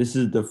 This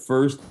is the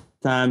first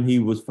time he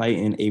was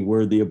fighting a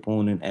worthy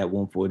opponent at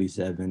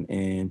 147,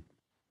 and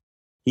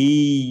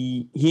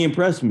he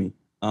impressed me.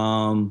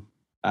 I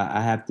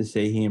have to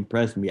say he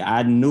impressed me.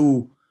 I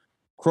knew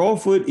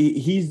Crawford.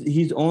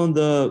 He's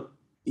arguably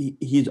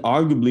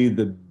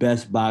the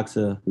best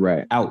boxer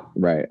out.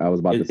 Right. I was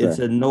about to say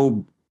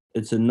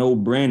it's a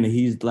no-brainer.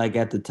 He's like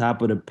at the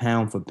top of the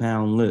pound for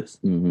pound list.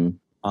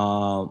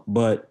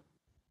 But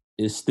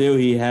it's still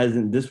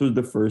this was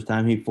the first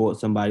time he fought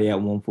somebody at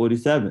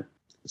 147.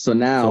 So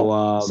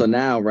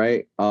now,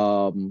 right?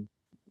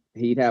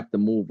 He'd have to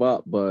move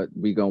up, but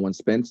we going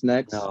Spence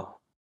next. No,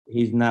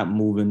 he's not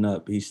moving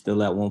up. He's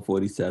still at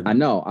 147. I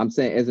know. I'm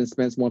saying, isn't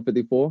Spence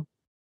 154?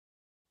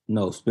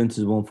 No, Spence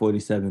is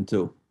 147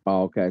 too.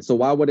 Oh, okay. So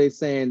why were they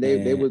saying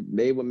they would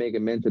make a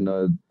mention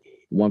of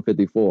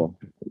 154?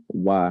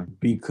 Why?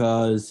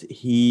 Because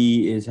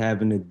he is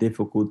having a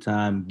difficult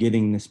time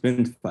getting the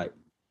Spence fight.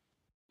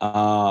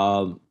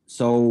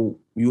 So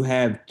you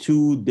have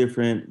two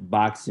different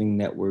boxing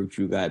networks.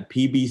 You got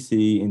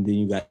PBC and then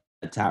you got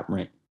Top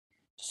Rank.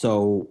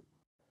 So,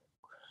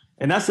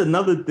 and that's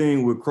another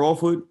thing with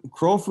Crawford.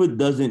 Crawford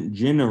doesn't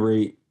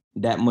generate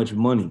that much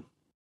money.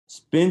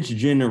 Spence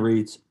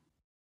generates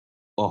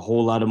a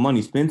whole lot of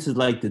money. Spence is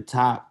like the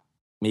top,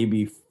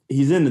 maybe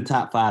he's in the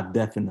top 5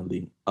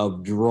 definitely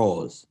of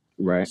draws.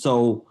 Right.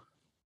 So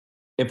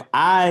if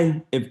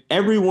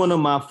every one of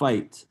my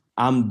fights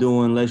I'm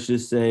doing, let's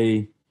just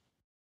say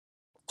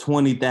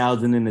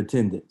 20,000 in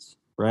attendance,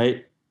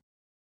 right?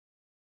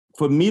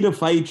 For me to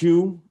fight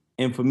you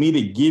and for me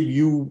to give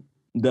you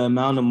the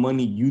amount of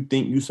money you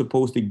think you're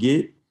supposed to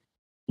get,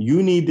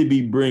 you need to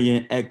be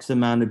bringing X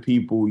amount of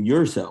people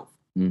yourself.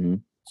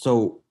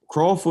 So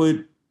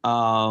Crawford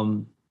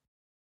doesn't.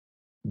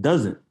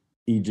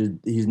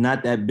 He's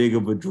not that big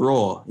of a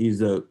draw.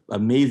 He's a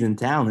amazing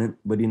talent,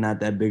 but he's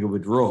not that big of a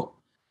draw.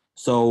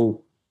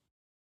 So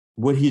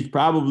what he's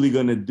probably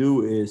gonna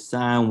do is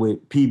sign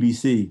with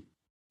PBC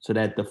so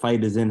that the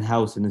fight is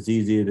in-house and it's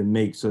easier to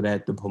make, so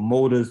that the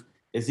promoters,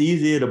 it's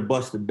easier to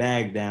bust the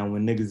bag down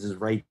when niggas is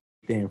right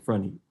there in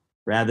front of you,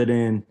 rather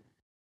than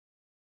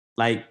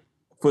like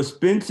for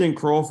Spence and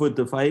Crawford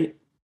to fight,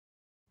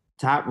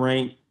 Top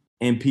Rank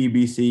and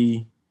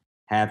PBC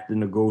have to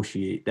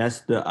negotiate. That's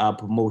the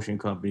promotion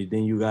company.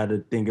 Then you got to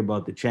think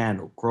about the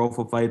channel.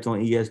 Crawford fights on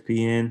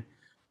ESPN,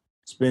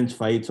 Spence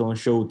fights on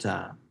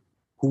Showtime.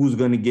 Who's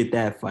going to get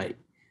that fight?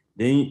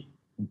 Then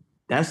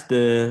that's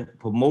the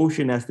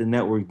promotion, that's the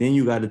network. Then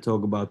you got to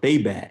talk about they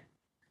bag.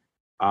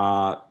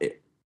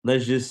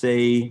 Let's just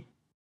say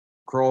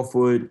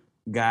Crawford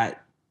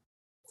got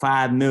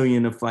 $5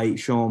 million to fight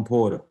Sean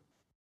Porter.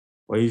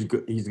 Well, he's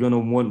going to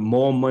want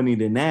more money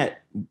than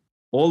that.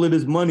 All of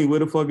this money, where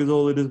the fuck is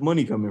all of this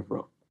money coming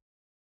from?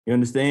 You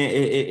understand?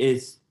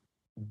 It's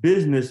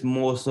business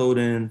more so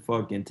than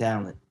fucking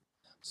talent.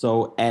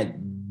 So at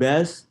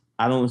best,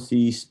 I don't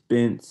see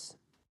Spence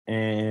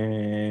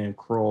and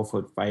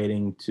Crawford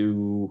fighting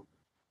to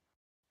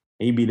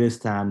maybe this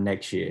time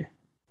next year.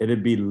 It'll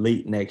be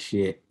late next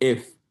year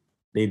if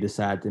they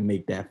decide to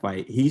make that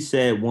fight. He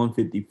said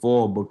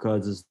 154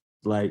 because it's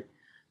like,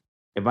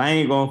 if I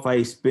ain't gonna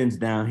fight Spence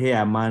down here,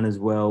 I might as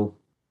well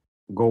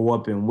go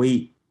up and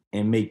wait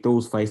and make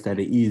those fights that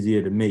are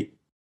easier to make.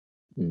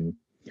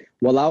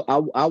 Well,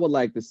 I would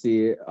like to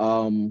see it.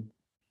 You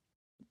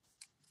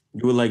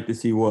would like to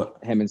see what?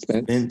 Him and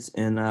Spence? Spence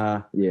and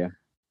yeah.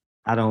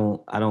 I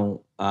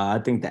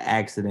think the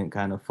accident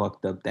kind of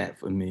fucked up that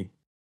for me.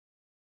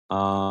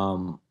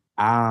 I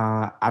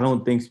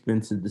don't think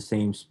Spence is the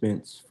same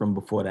Spence from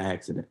before the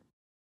accident.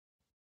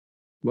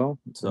 Well,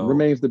 so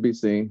remains to be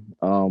seen.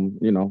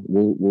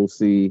 We'll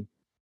see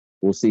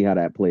how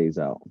that plays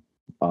out.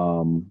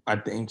 I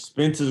think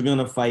Spence is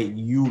gonna fight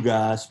you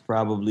guys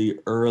probably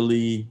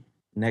early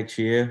next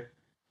year,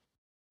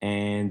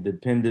 and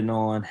depending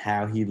on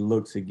how he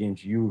looks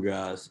against you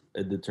guys,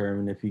 it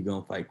determine if he's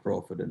gonna fight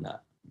Crawford or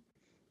not.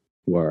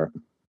 Word.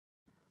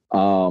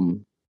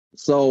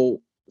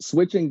 So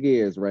switching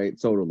gears, right?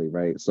 Totally,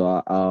 right?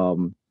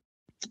 So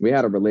we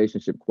had a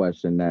relationship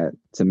question that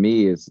to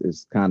me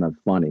is kind of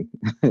funny.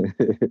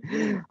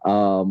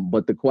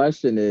 But the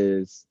question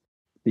is,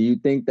 do you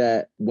think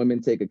that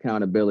women take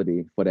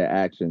accountability for their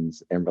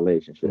actions in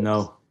relationships?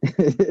 No.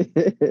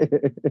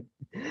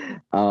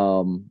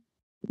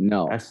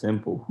 No. That's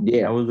simple.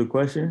 Yeah. That was the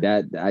question?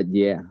 Yeah.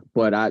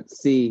 But I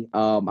see,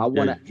 I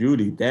want to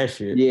Judy, that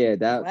shit. Yeah,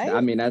 that right?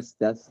 I mean that's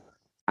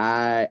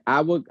I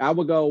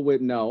would go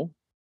with no.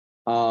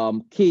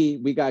 Key,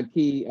 we got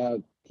Key.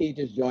 Key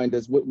just joined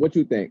us. What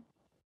you think?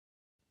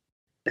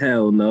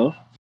 Hell no.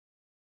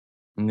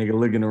 Nigga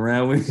looking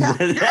around when he said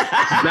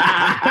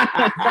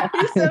that.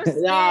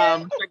 Nah,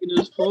 I'm checking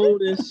his phone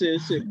and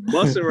shit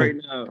busting right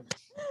now.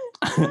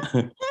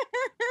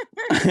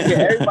 Yeah,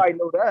 everybody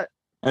know that.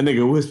 That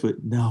nigga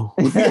whispered, no.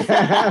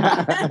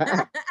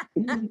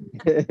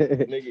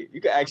 Nigga,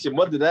 you can ask your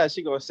mother that.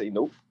 She gonna say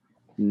nope.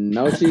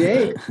 No, she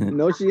ain't.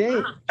 No, she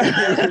ain't.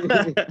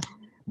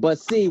 But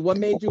see, what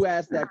made you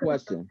ask that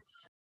question?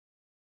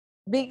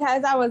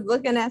 Because I was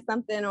looking at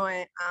something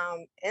on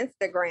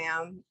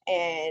Instagram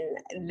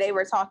and they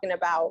were talking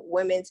about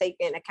women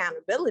taking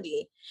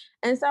accountability.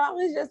 And so I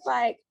was just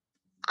like,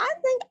 I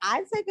think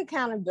I take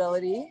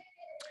accountability.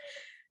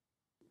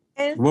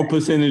 And what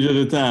percentage of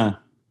the time?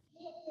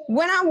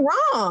 When I'm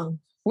wrong,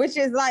 which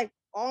is like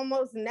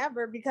almost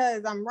never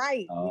because I'm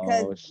right,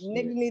 because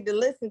niggas need to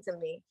listen to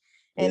me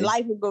and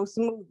life will go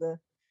smoother.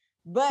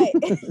 But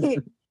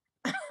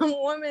I'm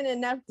woman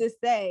enough to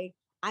say,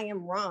 I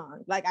am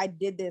wrong. Like I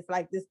did this,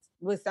 like this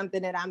was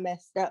something that I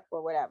messed up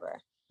or whatever.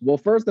 Well,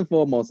 first and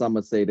foremost, I'm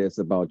gonna say this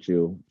about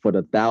you for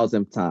the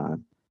 1,000th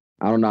time.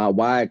 I don't know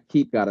why I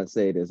keep gotta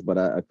say this,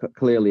 but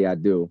clearly I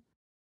do.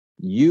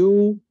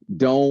 You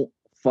don't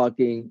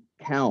fucking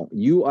count.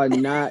 You are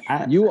not.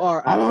 You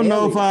are. I don't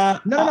know if I.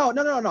 No. I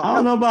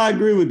don't know if I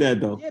agree with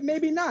that though. Yeah,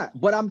 maybe not.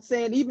 But I'm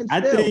saying even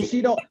still,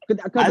 she don't.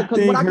 I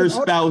think her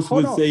spouse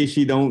would say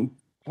she don't.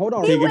 Hold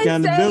on. He take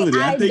accountability.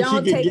 I think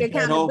don't she could take get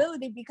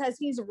accountability because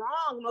he's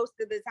wrong most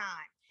of the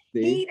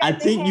time. I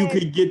think you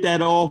could get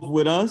that off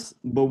with us,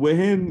 but with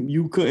him,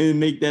 you couldn't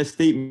make that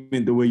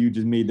statement the way you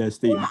just made that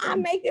statement. Well, I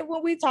make it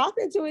when we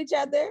talking to each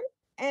other.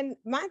 And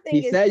my thing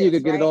is he said you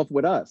could get it off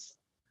with us.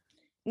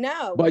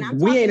 No, but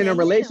we ain't in a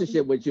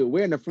relationship with you.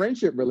 We're in a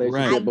friendship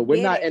relationship, but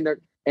we're not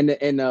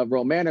in a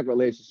romantic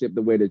relationship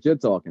the way that you're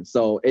talking.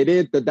 So it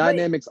is, the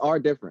dynamics are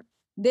different.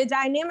 The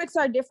dynamics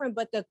are different,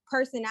 but the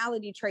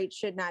personality traits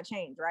should not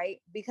change, right?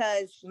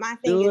 Because my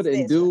thing is this.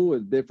 And do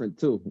is different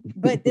too.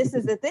 But this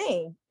is the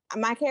thing.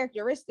 My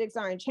characteristics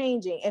aren't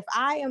changing. If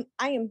I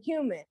am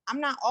human,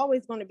 I'm not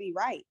always going to be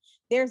right.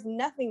 There's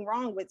nothing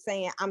wrong with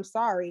saying, I'm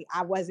sorry,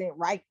 I wasn't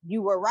right.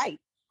 You were right.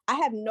 I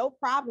have no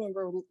problem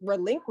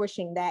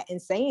relinquishing that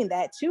and saying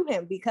that to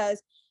him,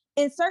 because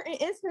in certain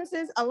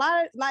instances, a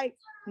lot of, like,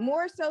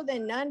 more so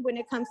than none when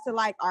it comes to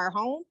like our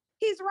home,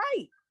 he's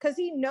right, because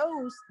he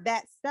knows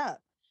that stuff.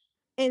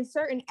 In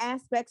certain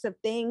aspects of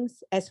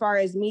things, as far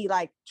as me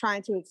like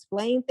trying to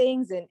explain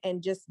things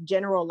and just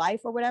general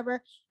life or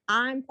whatever,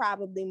 I'm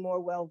probably more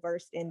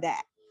well-versed in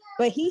that.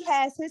 But he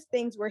has his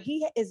things where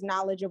he is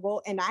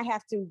knowledgeable and I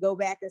have to go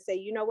back and say,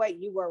 you know what,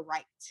 you were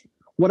right.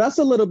 Well, that's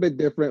a little bit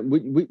different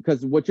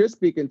because what you're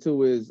speaking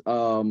to is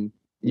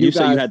you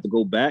say you had to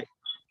go back.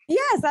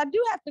 Yes, I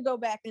do have to go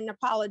back and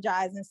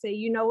apologize and say,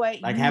 you know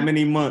what? Like how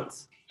many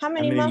months? How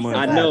many months?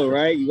 I know,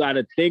 right? You got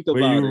to think about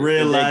it. When you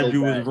realize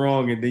you was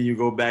wrong and then you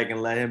go back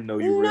and let him know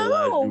you realized you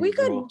was wrong. No, we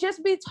could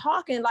just be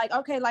talking like,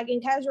 okay, like in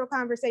casual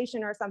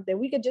conversation or something.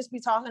 We could just be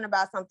talking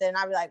about something and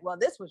I'll be like, well,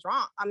 this was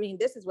wrong. I mean,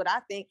 this is what I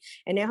think.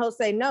 And then he'll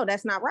say, no,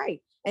 that's not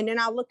right. And then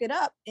I'll look it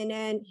up and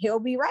then he'll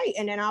be right.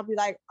 And then I'll be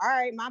like, all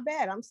right, my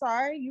bad. I'm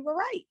sorry. You were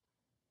right.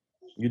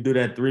 You do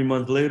that 3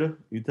 months later,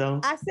 you tell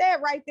him? I said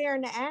right there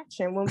in the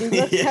action when we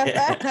looked up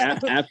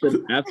after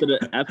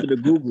the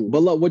Google. But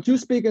look, what you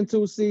speaking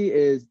to, see,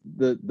 is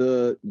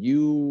the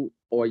you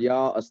or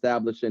y'all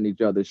establishing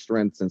each other's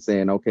strengths and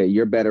saying, okay,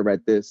 you're better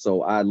at this,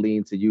 so I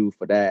lean to you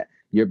for that.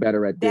 You're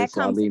better at this,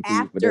 so I lean to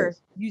you for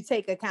this. You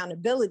take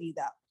accountability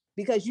though,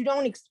 because you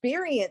don't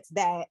experience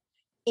that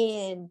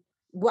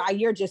while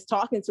you're just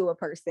talking to a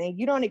person.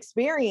 You don't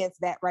experience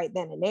that right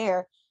then and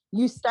there.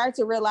 You start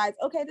to realize,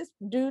 okay, this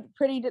dude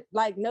pretty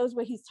like knows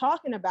what he's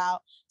talking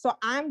about. So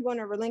I'm going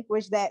to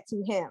relinquish that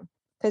to him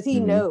because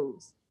he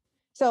knows.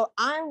 So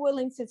I'm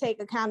willing to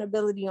take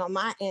accountability on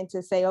my end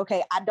to say,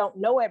 okay, I don't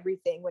know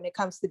everything when it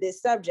comes to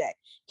this subject.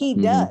 He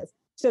does.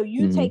 So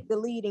you take the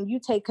lead and you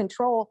take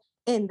control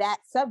in that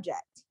subject.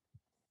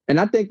 And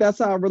I think that's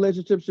how a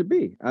relationship should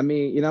be. I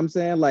mean, you know what I'm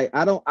saying? Like,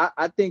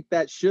 I think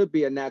that should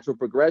be a natural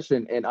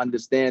progression and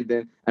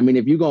understanding. I mean,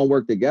 if you're going to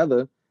work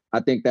together, I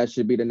think that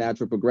should be the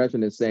natural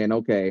progression, is saying,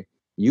 okay,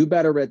 you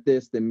better at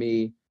this than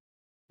me.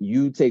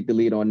 You take the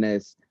lead on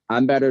this.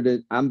 I'm better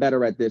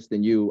at this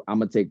than you. I'm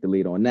gonna take the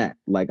lead on that.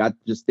 Like, I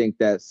just think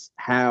that's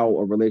how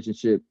a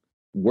relationship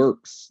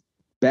works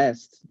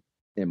best,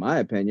 in my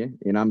opinion.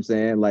 You know what I'm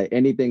saying? Like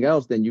anything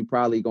else, then you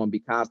probably gonna be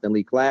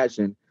constantly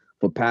clashing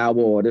for power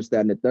or this,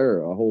 that, and the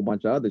third, or a whole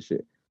bunch of other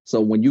shit. So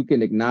when you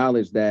can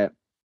acknowledge that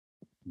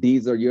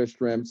these are your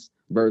strengths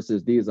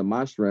versus these are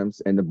my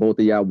strengths, and the both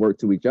of y'all work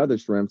to each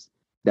other's strengths,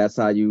 that's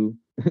how you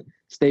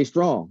stay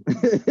strong. You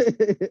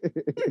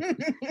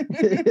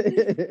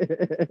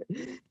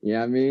know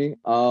what I mean?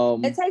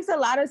 It takes a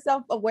lot of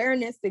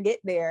self-awareness to get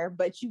there,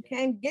 but you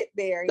can get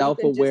there.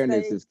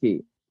 Self-awareness is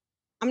key.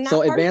 I'm not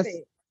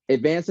perfect.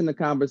 Advancing the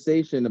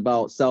conversation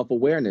about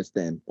self-awareness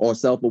then, or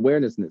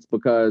self-awarenessness,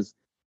 because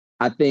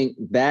I think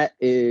that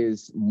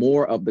is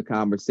more of the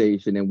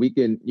conversation, and we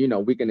can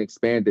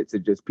expand it to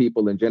just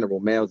people in general,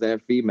 males and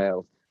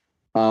females.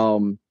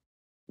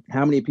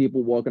 How many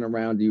people walking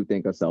around do you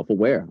think are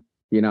self-aware?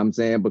 You know what I'm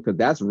saying? Because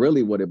that's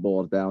really what it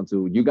boils down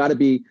to. You got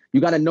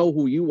to know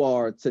who you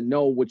are to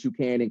know what you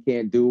can and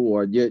can't do,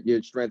 or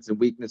your strengths and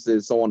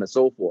weaknesses, so on and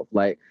so forth.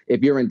 Like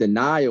if you're in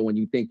denial and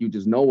you think you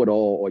just know it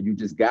all or you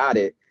just got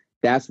it,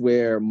 that's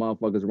where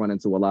motherfuckers run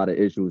into a lot of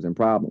issues and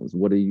problems.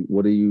 What do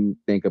you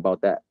think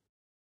about that?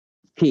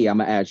 Key, I'm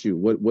gonna ask you,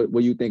 what do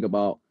you think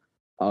about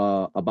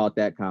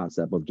that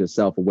concept of just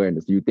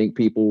self-awareness? Do you think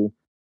people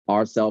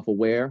are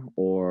self-aware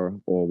or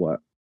what?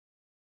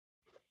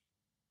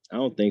 I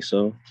don't think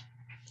so.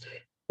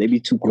 They be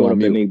too caught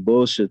up in their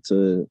bullshit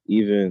to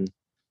even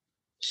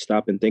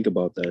stop and think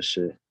about that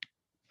shit.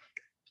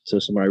 So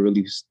somebody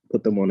really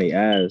put them on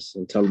their ass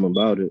and tell them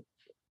about it.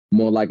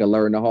 More like a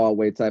learn the hard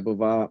way type of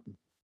vibe.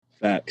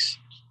 Facts.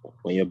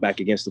 When you're back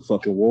against the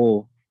fucking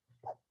wall,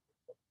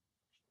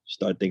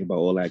 start thinking about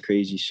all that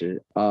crazy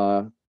shit.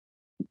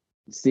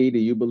 C, do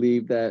you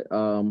believe that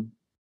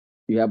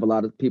you have a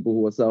lot of people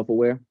who are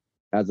self-aware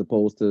as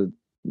opposed to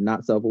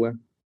not self-aware?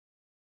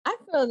 I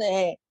feel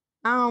that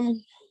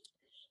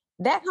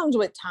that comes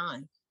with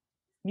time.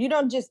 You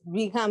don't just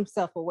become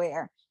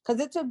self-aware,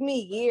 because it took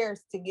me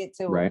years to get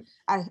to right.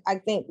 I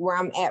think where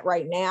I'm at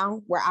right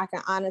now, where I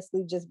can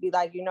honestly just be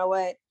like, you know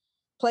what,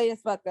 play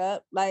this fuck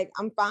up. Like,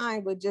 I'm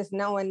fine with just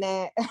knowing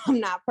that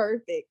I'm not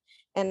perfect.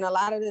 And a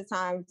lot of the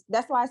times,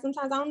 that's why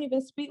sometimes I don't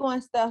even speak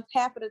on stuff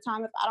half of the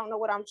time if I don't know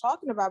what I'm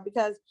talking about,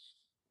 because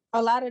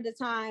a lot of the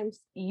times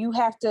you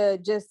have to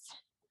just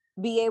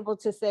be able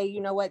to say,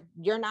 you know what,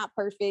 you're not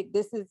perfect.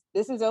 This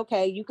is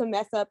okay. You can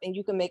mess up and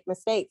you can make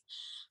mistakes.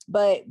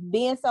 But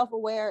being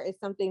self-aware is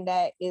something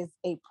that is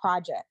a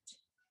project.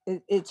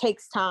 It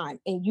takes time,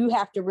 and you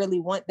have to really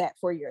want that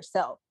for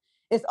yourself.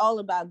 It's all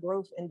about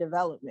growth and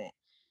development.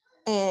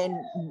 And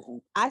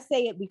I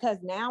say it because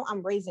now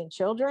I'm raising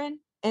children.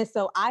 And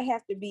so I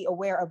have to be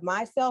aware of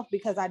myself,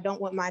 because I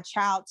don't want my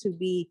child to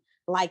be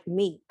like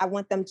me. I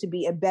want them to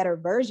be a better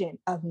version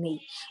of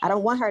me. I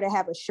don't want her to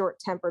have a short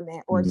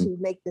temperament or to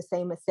make the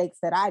same mistakes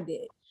that I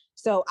did.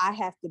 So I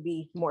have to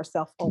be more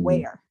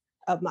self-aware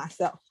of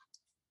myself,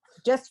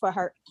 just for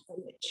her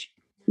image.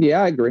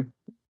 Yeah, I agree.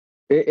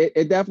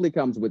 It definitely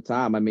comes with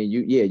time. I mean,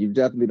 you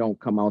definitely don't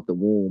come out the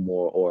womb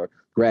or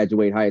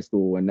graduate high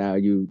school and now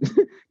you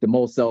the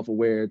most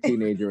self-aware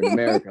teenager in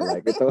America.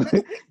 Like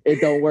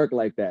it don't work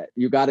like that.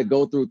 You got to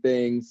go through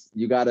things.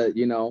 You got to,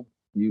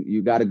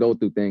 you got to go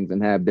through things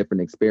and have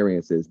different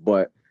experiences.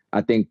 But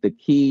I think the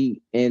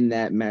key in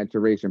that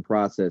maturation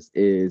process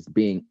is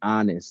being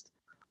honest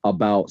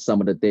about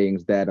some of the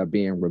things that are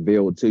being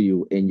revealed to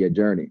you in your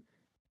journey,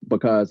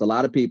 because a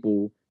lot of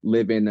people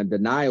live in a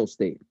denial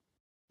state.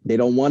 They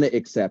don't want to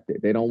accept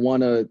it. They don't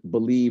want to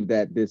believe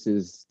that this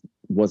is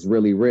what's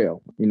really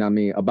real,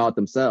 about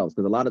themselves.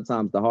 Because a lot of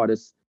times the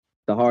hardest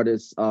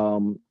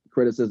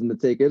criticism to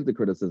take is the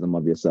criticism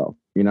of yourself.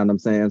 You know what I'm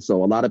saying?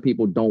 So a lot of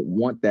people don't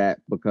want that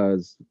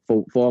because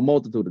for a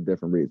multitude of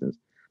different reasons.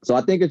 So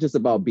I think it's just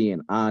about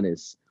being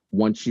honest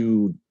once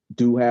you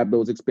do have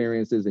those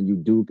experiences and you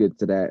do get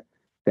to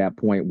that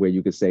point where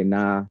you could say,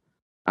 nah,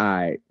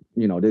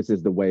 this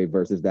is the way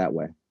versus that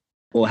way.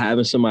 Or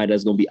having somebody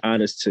that's gonna be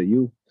honest to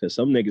you, because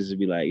some niggas would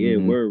be like, yeah,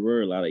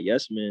 we're a lot of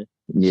yes men.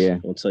 Yeah,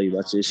 I'll tell you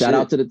about your Shout shit.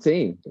 out to the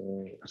team.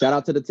 Shout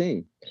out to the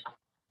team.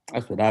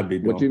 That's what I'd be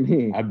doing. What you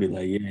mean? I'd be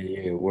like,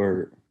 yeah,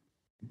 word.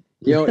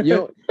 You be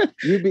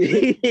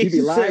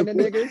lying to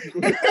niggas.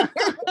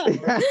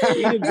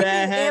 You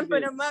bad habit.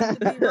 Amping them up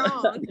to be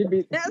wrong.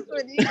 That's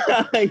what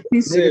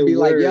he said. Be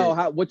word. like,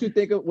 yo, what you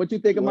think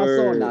of my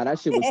song? Nah, that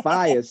shit was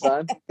fire,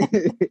 son.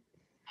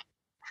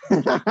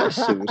 That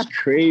shit was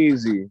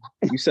crazy.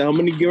 You said how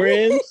many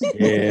grams?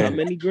 Yeah. How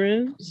many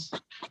grams?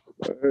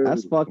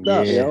 That's fucked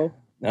up, yo.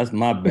 That's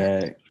my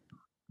bag.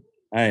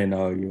 I ain't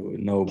arguing with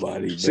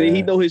nobody. See,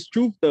 he know his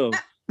truth though.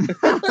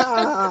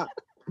 But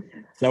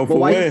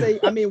why you say?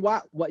 I mean,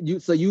 what you?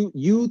 So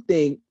you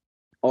think,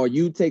 or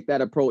you take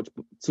that approach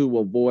to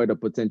avoid a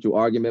potential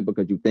argument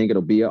because you think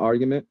it'll be an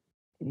argument?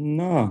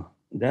 No,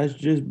 that's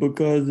just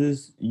because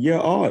it's your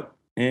art,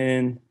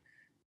 and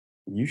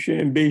you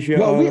shouldn't base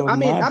your art on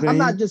my opinion. I'm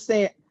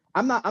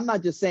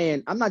not just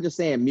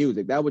saying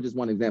music. That was just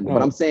one example. No,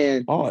 but I'm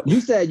saying art. You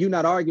said you're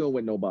not arguing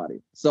with nobody.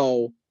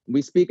 So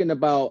we speaking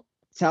about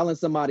telling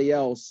somebody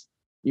else,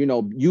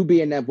 you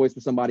being that voice for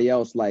somebody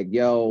else, like,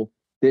 yo,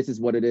 this is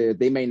what it is.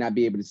 They may not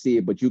be able to see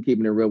it, but you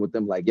keeping it real with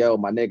them, like, yo,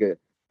 my nigga,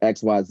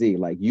 XYZ.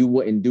 Like, you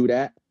wouldn't do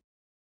that?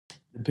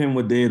 Depend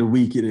what day of the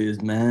week it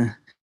is, man.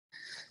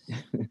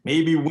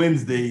 Maybe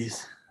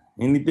Wednesdays.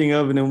 Anything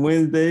other than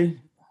Wednesday,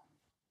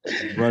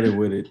 brother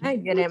with it. I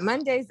get it.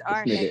 Mondays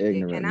are hectic,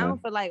 ignorant, and man. I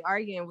don't feel like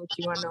arguing with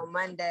you on no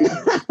Monday.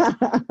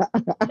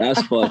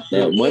 That's fucked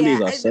up. Mondays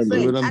are it's just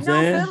Sundays. What I'm I don't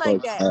saying? feel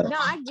like that. No,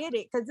 I get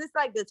it, because it's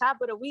like the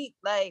top of the week.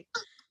 Like,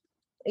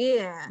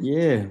 yeah.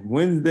 Yeah,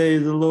 Wednesday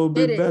is a little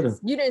bit better.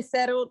 You didn't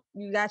settle.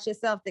 You got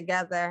yourself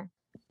together.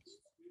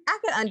 I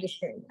could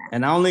understand that.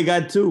 And I only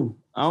got two.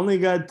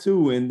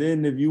 And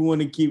then if you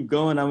want to keep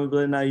going, I'm gonna be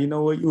like, nah, you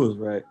know what? You was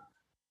right.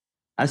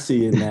 I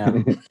see it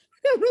now.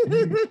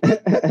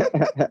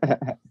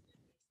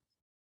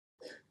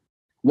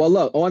 Well,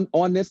 look,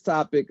 on this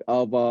topic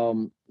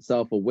of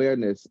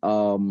self-awareness,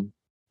 Joe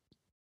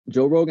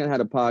Rogan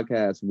had a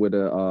podcast with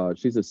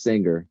she's a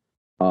singer.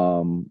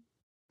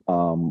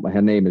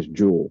 Her name is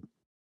Jewel.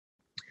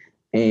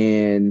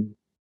 And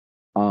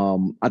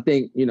I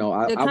think,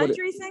 the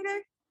country singer?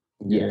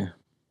 Yeah.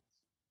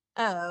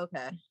 Oh,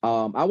 okay.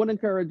 I would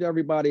encourage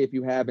everybody, if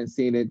you haven't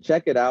seen it,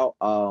 check it out.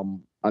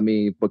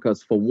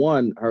 Because for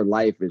one, her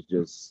life is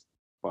just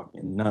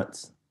Fucking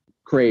nuts.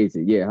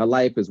 crazy. Yeah, her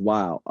life is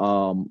wild.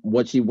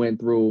 What she went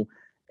through,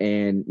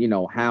 and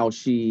how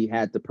she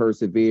had to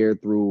persevere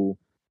through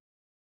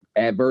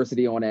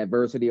adversity on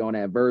adversity on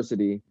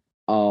adversity,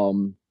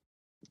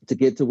 to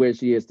get to where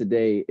she is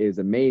today is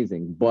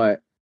amazing.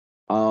 But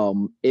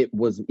it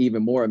was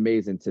even more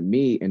amazing to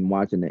me in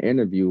watching the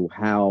interview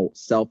how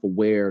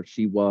self-aware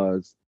she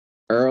was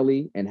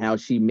early and how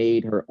she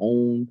made her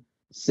own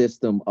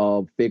system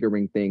of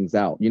figuring things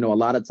out. A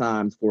lot of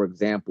times, for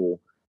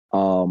example,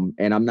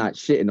 and I'm not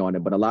shitting on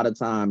it, but a lot of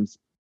times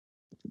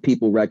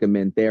people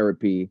recommend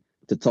therapy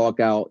to talk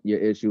out your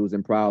issues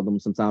and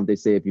problems. Sometimes they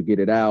say if you get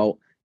it out,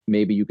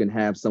 maybe you can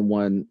have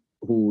someone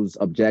who's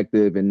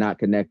objective and not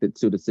connected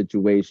to the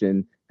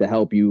situation to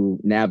help you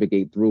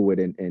navigate through it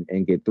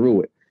and get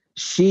through it.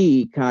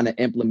 She kind of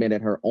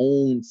implemented her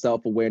own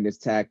self-awareness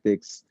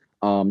tactics.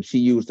 She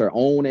used her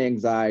own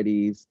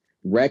anxieties,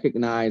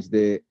 recognized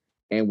it,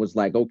 and was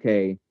like,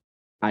 okay,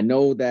 I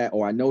know that,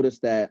 or I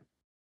noticed that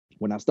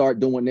when I start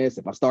doing this,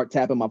 if I start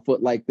tapping my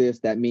foot like this,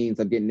 that means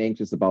I'm getting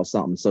anxious about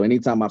something. So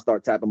anytime I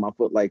start tapping my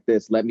foot like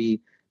this, let me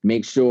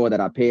make sure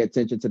that I pay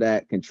attention to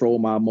that, control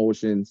my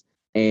emotions,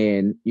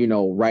 and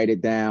write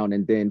it down,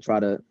 and then try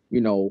to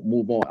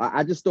move on.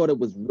 I just thought it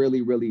was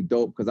really, really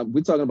dope, because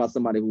we're talking about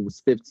somebody who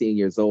was 15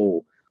 years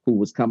old who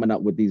was coming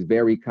up with these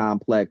very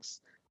complex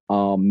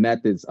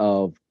methods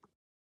of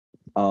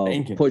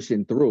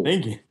pushing through.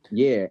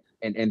 Yeah,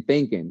 and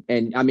thinking.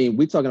 And I mean,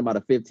 we're talking about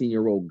a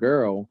 15-year-old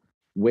girl.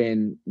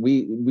 When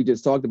we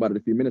just talked about it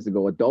a few minutes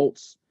ago,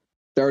 adults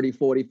 30,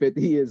 40,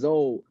 50 years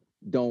old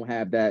don't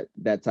have that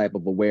type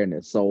of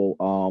awareness.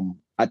 So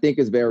I think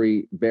it's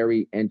very,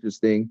 very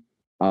interesting.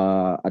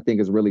 I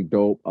think it's really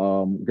dope.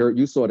 Gert,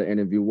 you saw the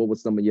interview. What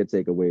was some of your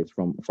takeaways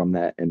from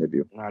that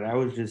interview? No, that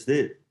was just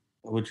it.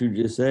 What you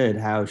just said,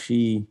 how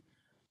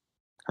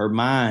her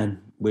mind,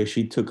 where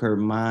she took her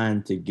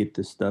mind to get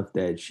the stuff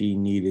that she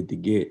needed to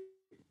get,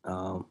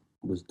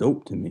 was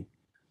dope to me.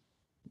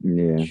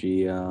 Yeah.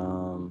 She,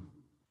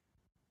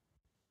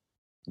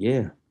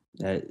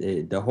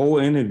 the whole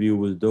interview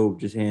was dope.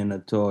 Just hearing her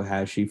talk,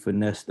 how she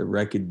finessed the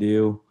record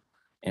deal.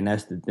 And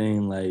that's the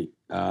thing, like,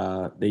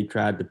 they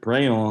tried to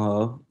prey on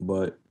her,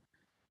 but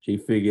she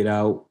figured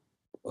out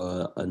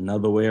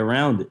another way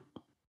around it.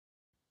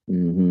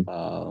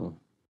 Mm-hmm.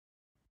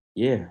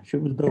 Yeah, she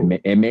was dope.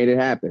 It made it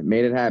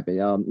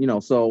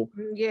happen. So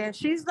yeah,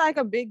 she's like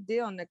a big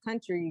deal in the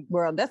country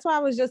world. That's why I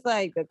was just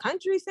like, the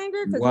country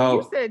singer, because Well,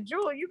 when you said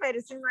Jewel, you made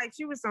it seem like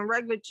she was some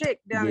regular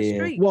chick down the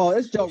street. Well,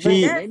 it's Joe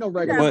Rogan. Ain't no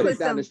regular chick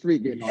down the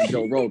street getting on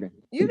Joe Rogan.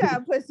 You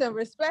gotta put some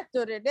respect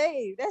on her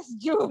name. That's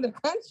Jewel the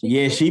country.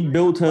 Yeah, she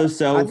built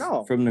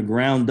herself from the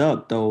ground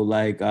up, though.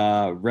 Like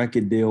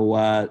record deal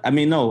wise, I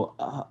mean, no,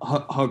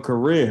 her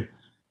career,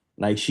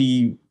 like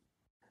she.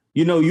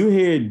 You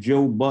hear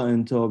Joe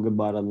Budden talk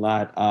about a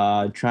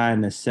lot,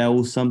 trying to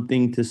sell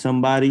something to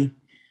somebody.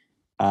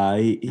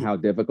 How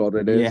difficult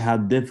it is. Yeah, how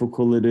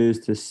difficult it is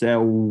to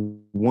sell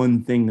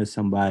one thing to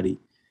somebody.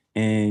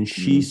 And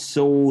she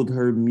sold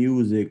her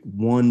music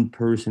one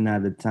person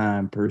at a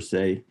time, per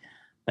se.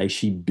 Like,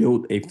 she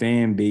built a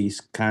fan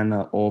base kind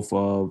of off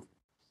of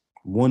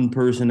one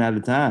person at a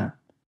time.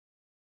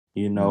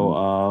 And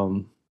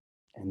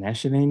that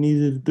shit ain't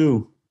easy to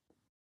do.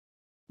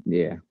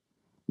 Yeah.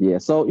 Yeah,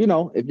 so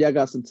if y'all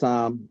got some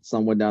time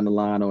somewhere down the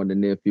line or in the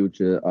near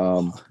future,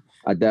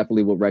 I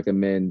definitely would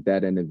recommend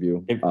that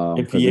interview.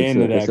 If you're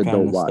into that kind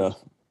of stuff.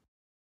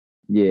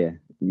 Yeah,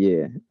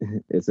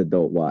 it's a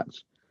dope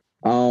watch.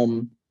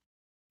 So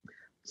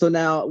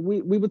now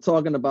we were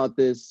talking about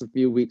this a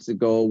few weeks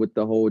ago with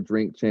the whole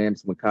Drink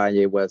Champs, with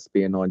Kanye West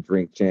being on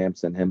Drink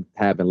Champs and him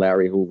having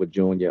Larry Hoover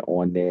Jr.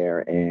 on there,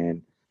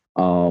 and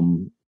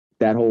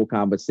that whole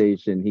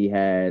conversation he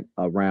had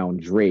around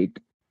Drake.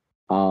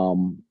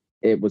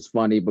 It was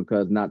funny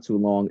because not too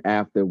long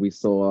after we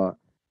saw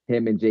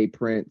him and Jay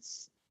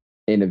Prince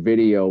in a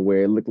video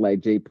where it looked like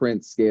Jay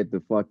Prince scared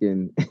the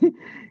fucking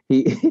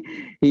he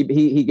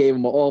gave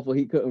him an offer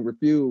he couldn't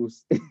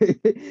refuse.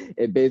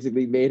 It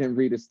basically made him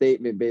read a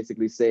statement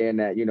basically saying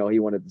that he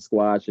wanted to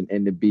squash and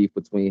end the beef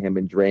between him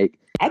and Drake.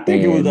 I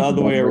think it was the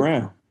other way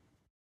around.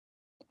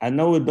 I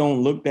know it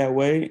don't look that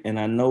way, and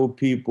I know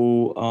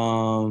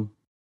people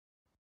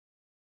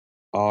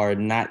are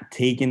not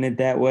taking it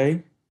that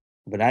way.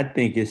 But I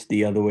think it's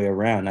the other way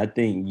around. I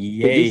think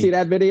Ye. Did you see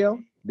that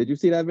video?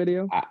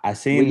 I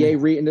seen when Ye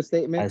reading the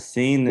statement. I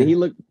seen it. It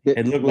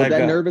looked like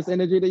that nervous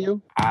energy to you.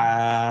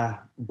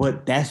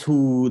 But that's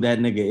who that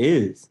nigga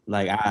is.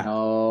 Like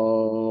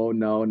No. Hell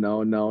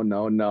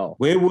no.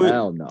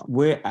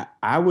 Where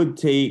I would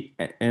take,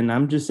 and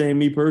I'm just saying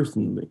me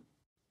personally,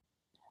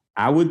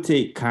 I would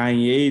take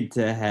Kanye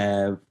to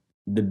have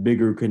the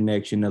bigger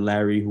connection to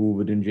Larry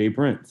Hoover than Jay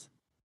Prince.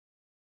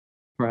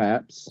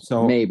 Perhaps.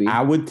 So maybe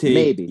I would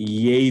take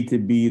Ye to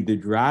be the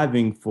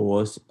driving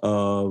force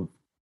of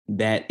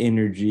that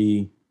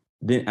energy.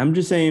 Then I'm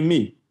just saying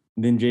me,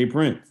 than Jay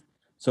Prince.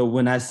 So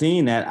when I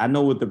seen that, I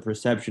know what the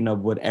perception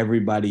of what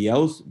everybody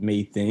else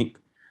may think,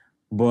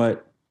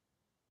 but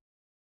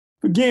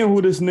forgetting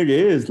who this nigga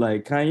is,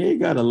 like Kanye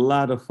got a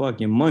lot of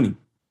fucking money.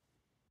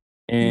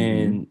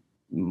 And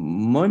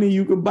money,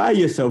 you could buy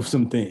yourself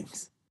some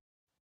things.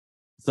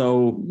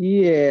 So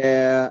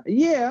yes.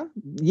 So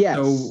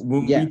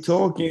when we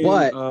talking,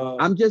 but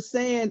I'm just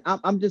saying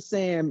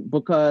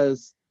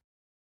because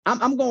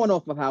I'm going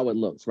off of how it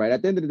looks, right?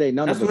 At the end of the day,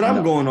 that's what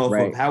I'm going off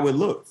of, how it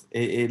looks.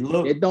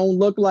 It don't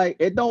look like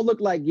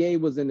Ye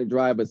was in the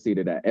driver's seat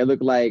of that. It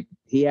looked like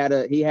he had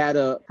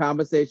a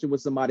conversation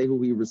with somebody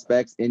who he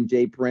respects in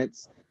Jay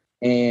Prince,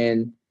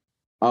 and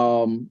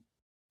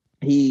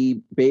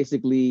Jay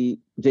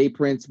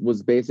Prince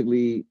was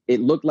basically, it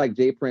looked like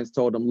Jay Prince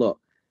told him, look,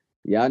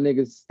 y'all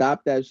niggas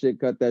stop that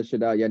shit, cut that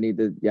shit out. Y'all need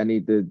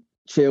to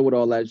chill with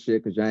all that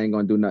shit because y'all ain't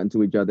gonna do nothing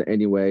to each other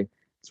anyway.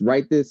 Let's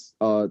write this,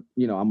 I'm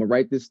gonna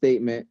write this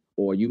statement,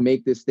 or you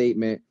make this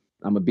statement.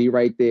 I'm gonna be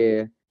right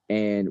there,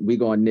 and we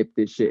gonna nip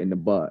this shit in the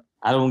bud.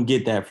 I don't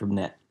get that from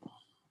that.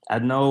 I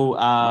know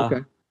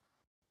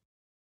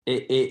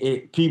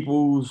okay.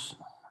 People's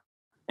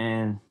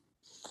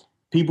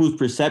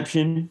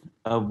perception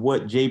of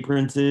what Jay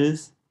Prince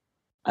is,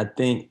 I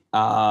think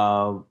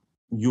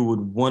you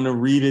would want to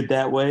read it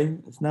that way.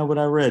 It's not what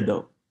I read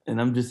though.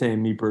 And I'm just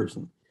saying me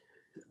personally.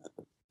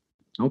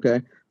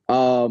 Okay.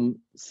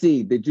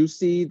 Did you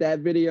see that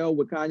video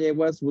where Kanye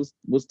West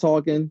was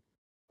talking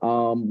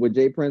with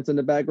Jay Prince in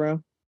the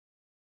background?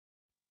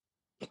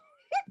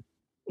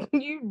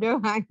 You know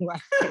I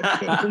watched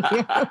that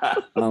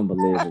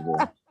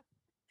video.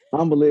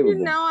 Unbelievable. You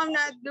know I'm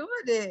not doing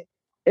it.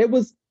 It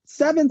was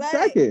 7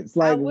 seconds.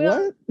 Like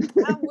what?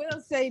 I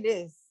will say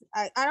this.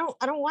 I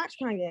don't watch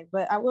Kanye,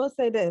 but I will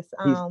say this.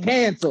 He's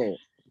canceled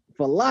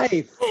for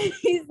life.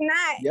 He's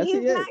not. Yes, he's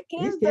he is. not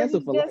canceled. He's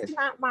canceled for life.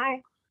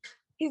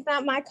 He's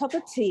not my cup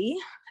of tea,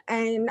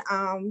 and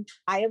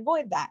I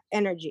avoid that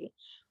energy.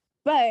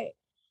 But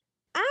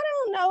I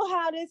don't know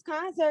how this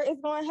concert is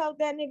going to help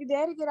that nigga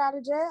daddy get out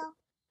of jail,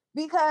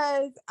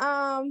 because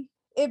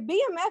if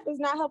BMF is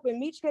not helping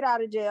Meech get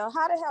out of jail,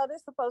 how the hell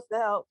this supposed to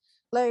help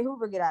Larry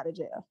Hoover get out of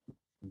jail?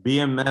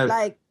 BMF,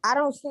 like I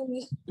don't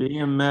see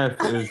BMF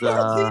is see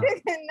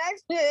the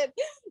connection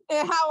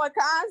and how a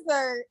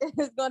concert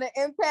is going to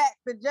impact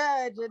the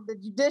judge and the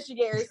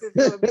judiciary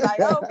system. Be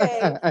like,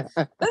 okay,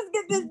 let's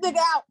get this nigga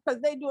out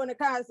because they doing a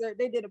concert.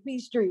 They did a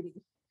peace treaty.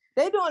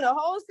 They doing a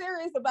whole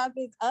series about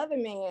this other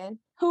man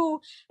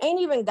who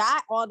ain't even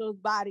got all those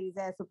bodies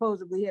that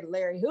supposedly hit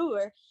Larry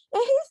Hoover, and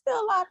he's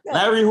still locked up.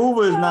 Larry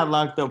Hoover is not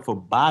locked up for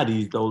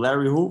bodies though.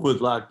 Larry Hoover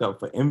is locked up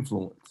for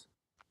influence.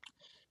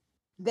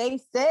 They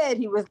said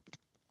he was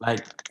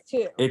like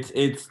too. It's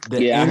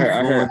the I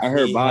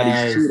heard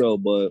bodies too though,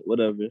 but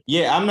whatever.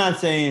 Yeah, I'm not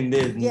saying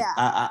this. Yeah,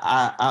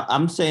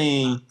 I'm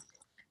saying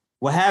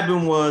what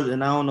happened was,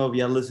 and I don't know if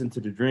y'all listened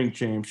to the Drink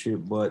Champ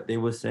shit, but they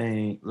were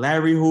saying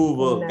Larry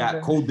Hoover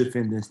got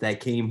co-defendants that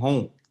came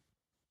home,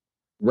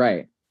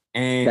 right?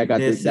 And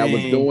that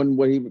was doing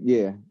what he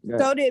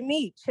So did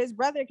Meech. His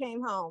brother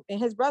came home, and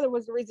his brother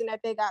was the reason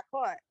that they got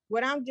caught.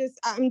 I'm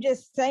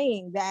just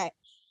saying that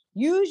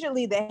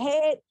usually the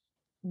head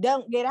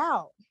don't get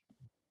out.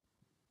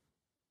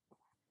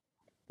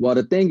 Well,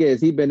 the thing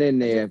is, he's been in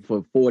there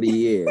for 40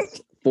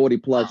 years, 40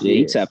 plus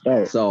years. He tapped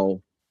out.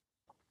 So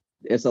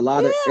it's a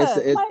lot of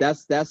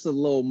that's a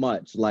little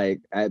much.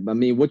 Like I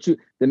mean,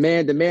 the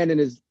man in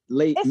his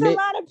late it's a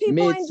lot of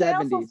people in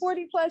jail 70s. for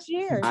 40 plus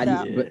years.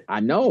 But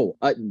I know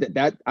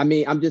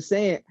I'm just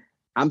saying.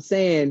 I'm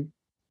saying,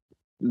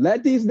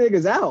 let these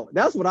niggas out.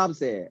 That's what I'm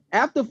saying.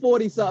 After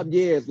 40 something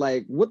years,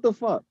 like what the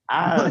fuck?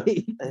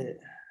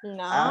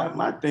 No,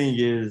 my thing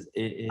is,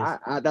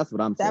 that's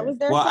what I'm saying. That was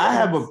their well, I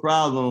have a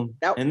problem,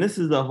 and this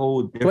is a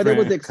whole different but it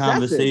was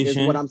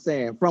conversation. Is what I'm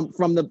saying from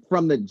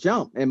the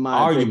jump. In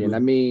my opinion, I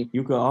mean,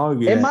 you could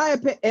argue. In my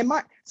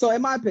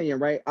opinion,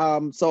 right?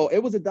 So it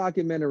was a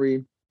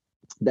documentary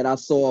that I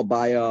saw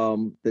by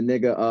the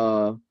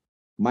nigga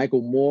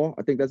Michael Moore.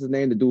 I think that's his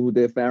name, the dude who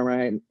did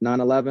Fahrenheit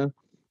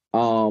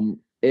 9/11.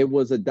 It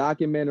was a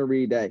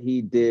documentary that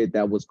he did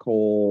that was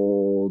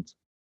called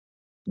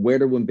Where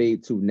to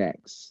Invade To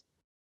Next.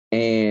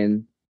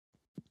 And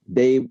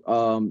they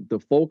the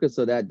focus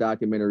of that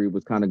documentary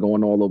was kind of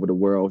going all over the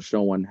world,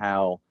 showing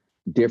how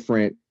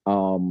different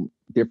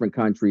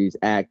countries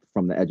act,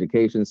 from the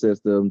education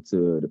system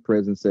to the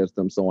prison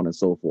system, so on and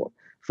so forth.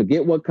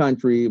 Forget what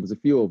country, it was a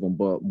few of them,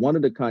 but one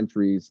of the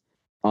countries,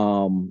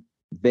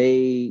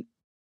 their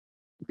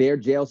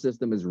jail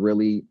system is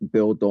really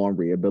built on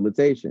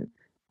rehabilitation.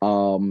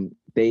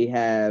 They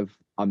have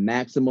a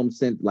maximum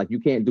sentence, like you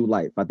can't do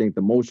life. I think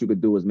the most you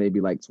could do is maybe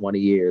like 20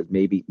 years,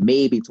 maybe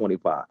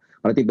 25.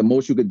 But I think the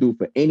most you could do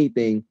for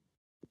anything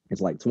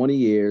is like 20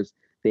 years.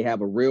 They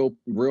have a real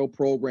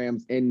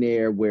programs in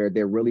there where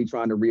they're really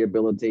trying to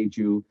rehabilitate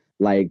you.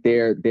 Like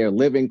their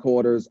living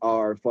quarters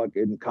are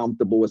fucking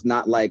comfortable. It's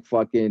not like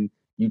fucking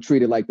you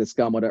treated like the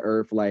scum of the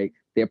earth. Like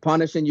they're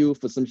punishing you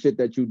for some shit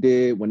that you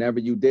did whenever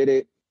you did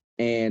it.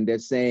 And they're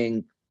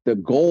saying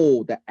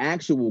the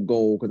actual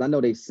goal, because I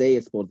know they say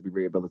it's supposed to be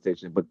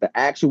rehabilitation, but the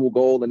actual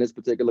goal in this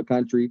particular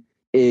country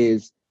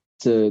is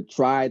to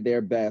try their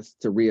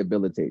best to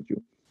rehabilitate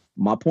you.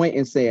 My point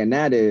in saying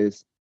that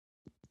is,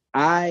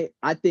 I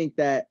think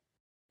that,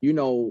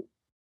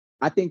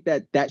 I think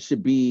that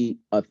should be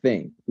a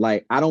thing.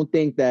 Like, I don't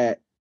think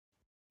that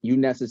you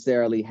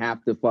necessarily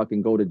have to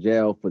fucking go to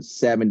jail for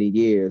 70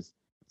 years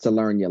to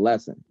learn your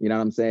lesson. You know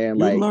what I'm saying?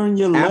 You like, learn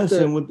your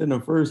lesson within the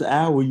first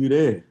hour you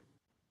there.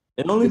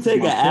 It only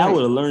take an hour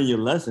to learn your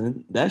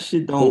lesson. That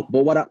shit don't.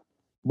 But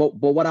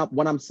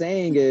what I'm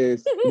saying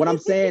is,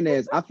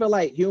 I feel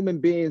like human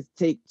beings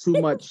take too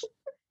much.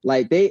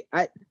 Like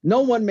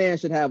no one man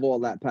should have all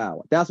that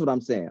power. That's what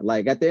I'm saying.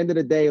 Like, at the end of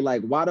the day,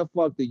 like, why the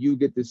fuck do you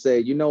get to say,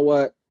 you know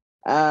what?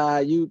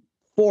 You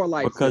 4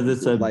 life because sentences.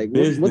 It's a like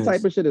business. What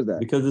type of shit is that?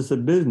 Because it's a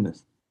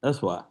business.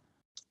 That's why.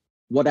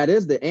 Well, that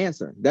is the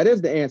answer.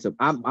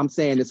 I'm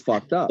saying it's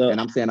fucked up,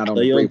 and I'm saying I don't.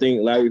 So you don't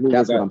think Larry Hoover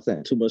That's got what I'm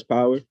saying. too much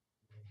power?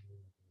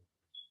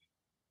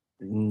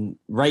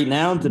 Right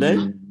now,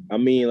 today? I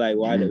mean, like,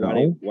 why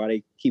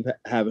they keep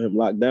having him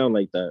locked down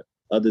like that?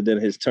 Other than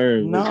his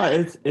term? No,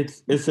 it's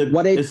a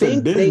what they it's think.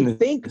 A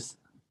business.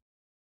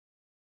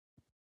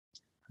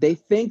 They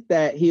think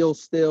that he'll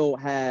still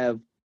have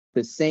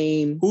the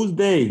same. Who's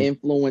they?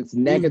 Influence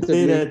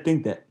negatively. Who's they that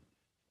think that?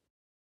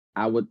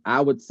 I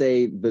would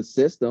say the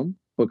system,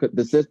 because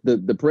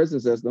the prison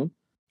system.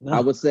 No.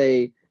 I would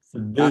say it's a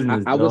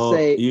business. I would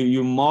say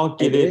you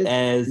market it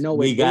as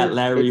we got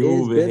Larry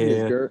Hoover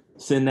here. Gert.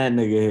 Send that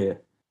nigga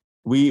here.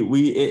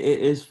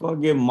 It's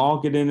fucking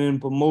marketing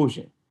and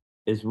promotion.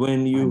 It's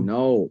when you.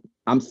 No,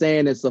 I'm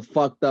saying it's a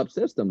fucked up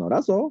system, though.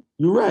 That's all.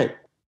 You're right,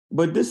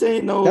 but this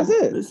ain't no. That's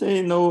it. This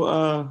ain't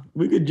no.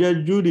 We could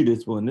Judge Judy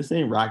this one. This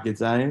ain't rocket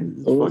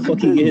science. Oh,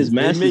 fucking get his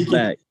masters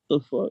back. The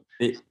fuck.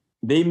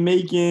 They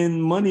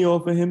making money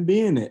off of him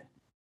being there.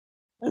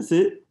 That's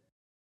it.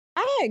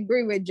 I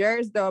agree with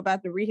Jers though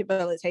about the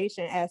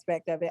rehabilitation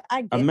aspect of it.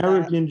 I get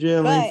American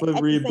jail ain't for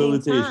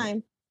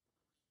rehabilitation.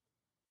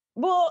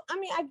 Well, I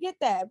mean, I get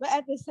that, but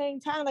at the same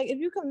time, like, if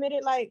you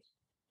committed, like,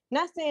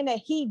 not saying that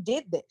he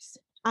did this,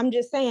 I'm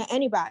just saying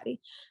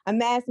anybody, a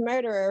mass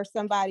murderer or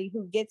somebody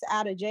who gets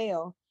out of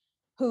jail,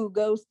 who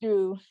goes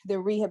through the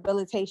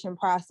rehabilitation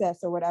process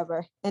or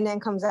whatever, and then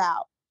comes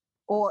out,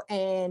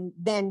 and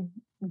then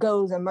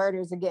goes and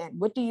murders again.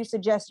 What do you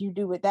suggest you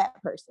do with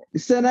that person?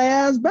 Send their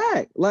ass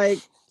back, like.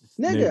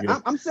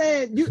 Nigga, I'm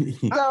saying you.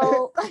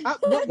 So,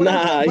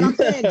 I'm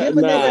saying, give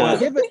a nigga,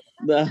 give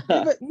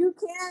it. You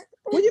can't.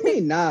 What do you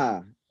mean,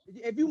 nah?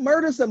 If you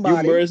murder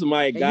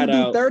somebody, got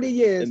out 30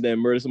 years, and then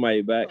murder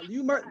somebody back.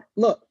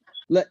 Look,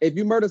 if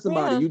you murder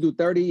somebody, you do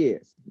 30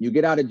 years, you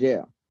get out of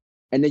jail,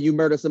 and then you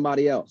murder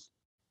somebody else.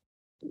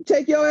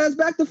 Take your ass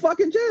back to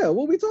fucking jail.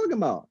 What are we talking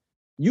about?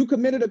 You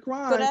committed a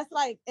crime. So that's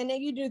like, and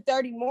then you do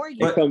 30 more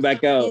years, come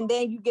back out, and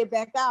then you get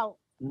back out.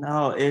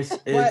 No, it's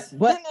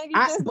but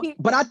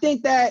I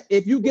think that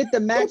if you get the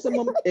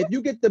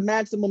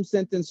maximum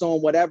sentence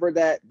on whatever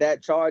that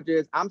charge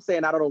is, I'm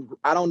saying I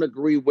don't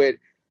agree with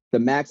the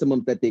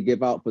maximums that they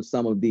give out for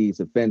some of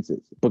these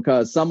offenses,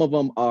 because some of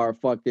them are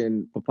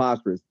fucking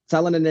preposterous.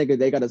 Telling a nigga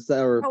they gotta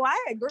serve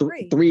I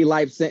agree. 3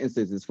 life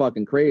sentences is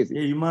fucking crazy.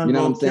 Yeah, you know what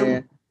I'm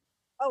saying?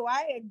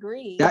 I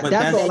agree.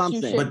 That's all I'm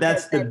saying. But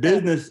that's the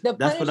business.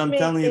 That's what I'm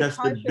telling you. That's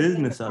the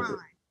business of it.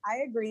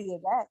 I agree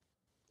with that.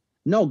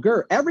 No,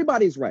 Gert,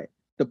 everybody's right.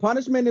 The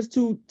punishment is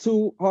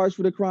too harsh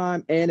for the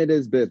crime, and it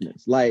is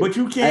business. Like, but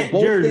you can't,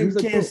 Jerry, you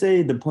can't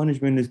say the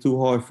punishment is too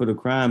harsh for the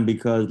crime,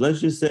 because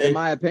let's just say, in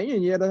my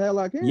opinion, yeah, the hell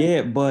I can.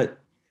 Yeah, but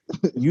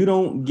you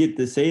don't get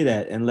to say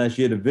that unless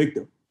you're the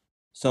victim.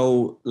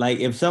 So, like,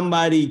 if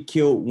somebody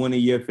killed one of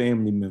your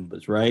family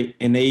members, right,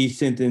 and they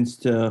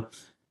sentenced to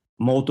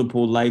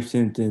multiple life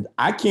sentence,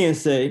 I can't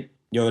say,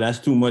 yo, that's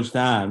too much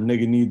time.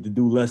 Nigga need to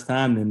do less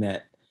time than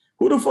that.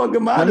 Who the fuck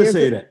am I to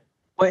say that?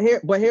 But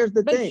here's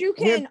the thing. But you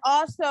can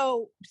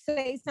also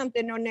say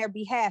something on their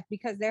behalf,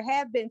 because there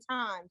have been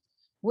times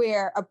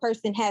where a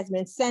person has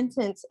been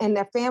sentenced and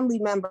their family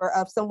member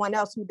of someone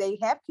else who they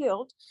have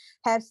killed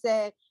have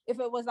said,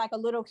 if it was like a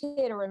little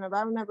kid, or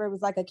I remember it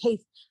was like a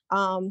case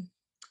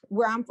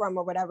where I'm from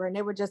or whatever, and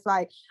they were just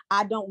like,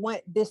 I don't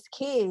want this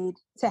kid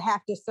to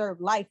have to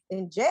serve life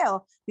in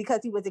jail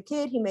because he was a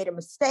kid, he made a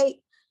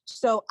mistake.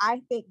 So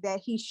I think that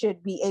he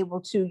should be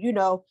able to,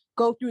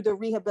 go through the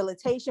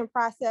rehabilitation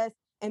process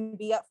and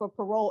be up for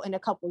parole in a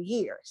couple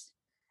years.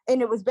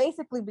 And it was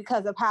basically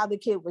because of how the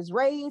kid was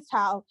raised,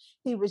 how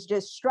he was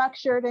just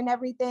structured and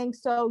everything.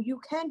 So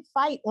you can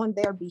fight on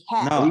their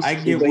behalf. No, I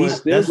get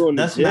what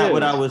that's not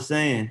what I was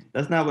saying.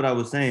 That's not what I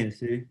was saying,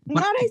 see.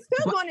 No, they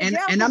still going to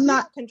jail.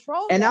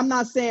 And I'm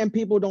not saying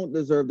people don't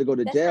deserve to go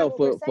to jail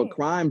for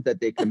crimes that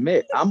they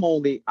commit. I'm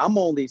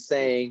only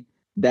saying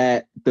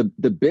that the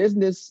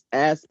business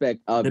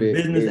aspect of the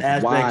business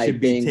aspect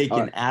should be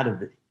taken out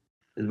of it,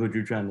 is what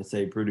you're trying to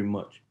say, pretty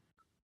much.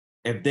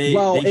 If they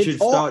should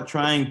start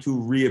trying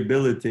to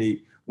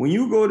rehabilitate. When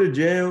you go to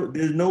jail,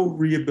 there's no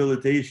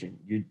rehabilitation.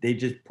 They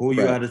just pull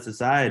you out of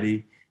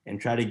society and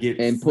try to get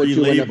and free put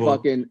you labor in a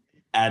fucking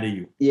out of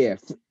you. Yeah,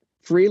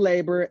 free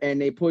labor, and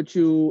they put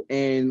you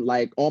in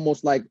like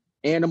almost like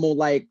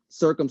animal-like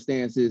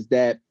circumstances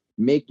that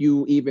make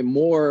you even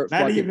more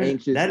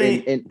anxious. That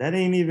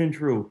ain't even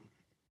true.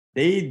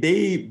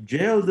 They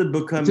jails are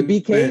becoming to be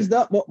caged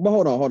up. But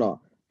hold on.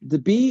 To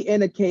be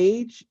in a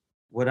cage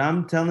What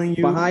I'm telling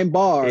you behind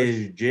bars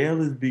is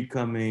jail is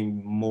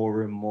becoming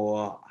more and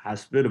more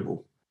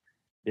hospitable.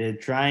 They're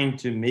trying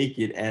to make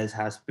it as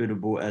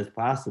hospitable as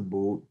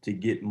possible to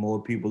get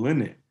more people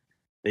in it.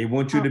 They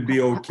want you to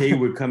be okay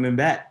with coming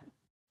back.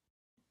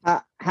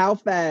 How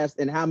fast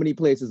and how many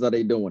places are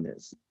they doing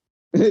this?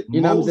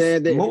 You know what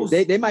I'm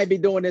saying? They might be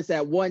doing this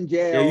at one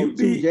jail,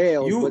 two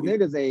jails, but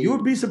niggas ain't. You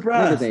would be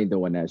surprised. Niggas ain't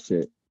doing that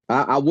shit.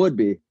 I would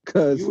be,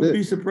 because you would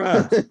be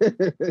surprised.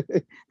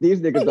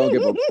 These niggas don't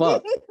give a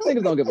fuck.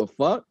 Niggas don't give a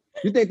fuck.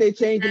 You think they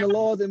changing the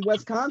laws in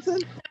Wisconsin?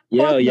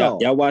 Yeah,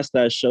 y'all watch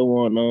that show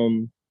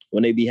on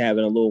when they be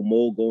having a little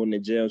mole going to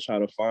jail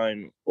trying to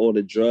find all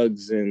the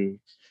drugs and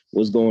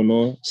what's going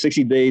on.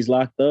 60 days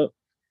locked up,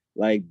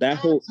 like that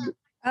whole.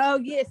 Oh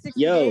yeah,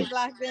 60 days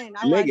locked in.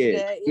 I watched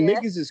that. Yeah.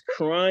 Niggas is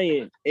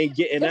crying and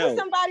getting out. There was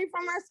somebody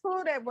from our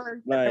school that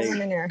worked that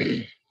went in there.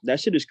 That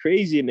shit is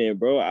crazy in there,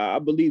 bro. I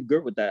believe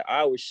Gert with that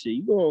hour shit.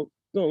 You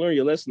gonna learn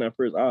your lesson that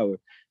first hour.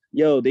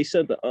 Yo, they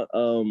sent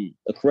a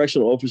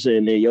correctional officer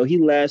in there. Yo, he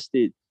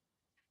lasted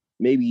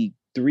maybe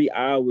 3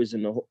 hours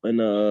in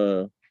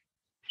the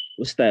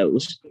what's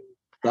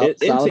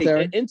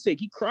that? Intake.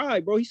 He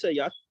cried, bro. He said,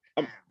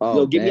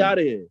 "Yo, get me out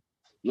of here."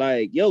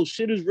 Like, yo,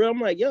 shit is real.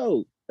 I'm like,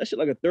 yo, that shit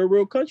like a third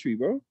world country,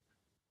 bro.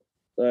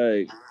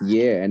 Like,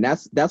 yeah, and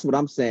that's what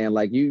I'm saying.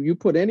 Like, you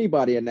put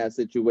anybody in that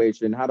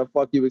situation, how the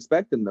fuck you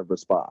expect them to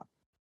respond?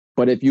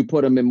 But if you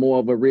put them in more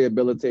of a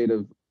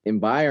rehabilitative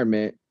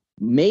environment,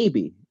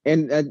 maybe.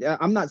 And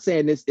I'm not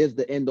saying this is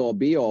the end all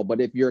be all,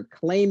 but if you're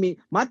claiming,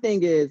 my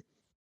thing is,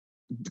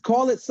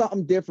 call it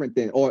something different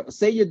then, or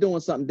say you're doing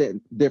something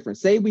different.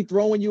 Say we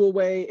throwing you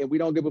away and we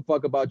don't give a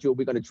fuck about you.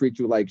 We're going to treat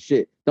you like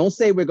shit. Don't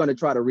say we're going to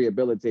try to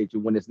rehabilitate you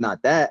when it's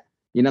not that.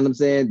 You know what I'm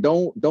saying?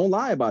 Don't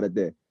lie about it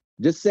there.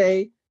 Just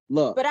say,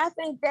 look. But I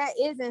think that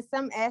is in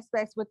some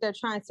aspects what they're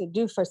trying to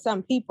do for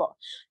some people.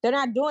 They're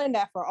not doing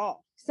that for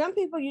all. Some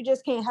people you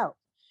just can't help.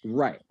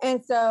 Right.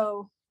 And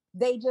so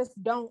they just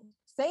don't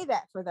say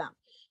that for them.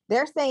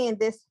 They're saying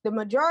this, the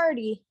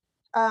majority,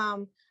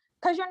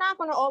 because you're not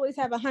going to always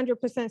have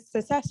 100%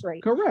 success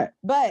rate. Correct.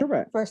 But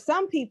for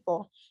some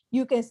people,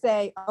 you can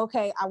say,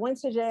 okay, I went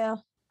to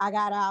jail, I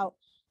got out,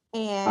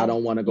 and I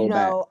don't want to go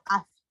back.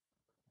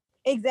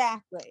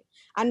 Exactly.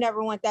 I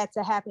never want that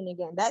to happen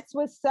again. That's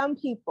with some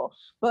people,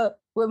 but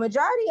with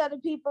majority of the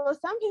people,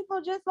 some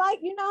people just like,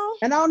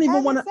 And I don't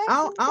even want to.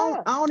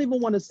 I don't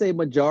even want to say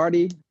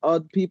majority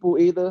of people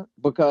either,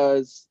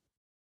 because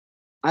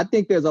I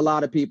think there's a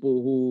lot of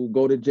people who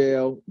go to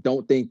jail,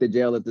 don't think the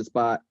jail is the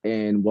spot,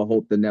 and will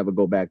hope to never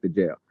go back to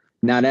jail.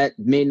 Now that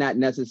may not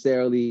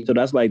necessarily. So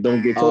that's like,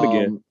 don't get caught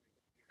again.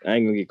 I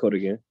ain't gonna get caught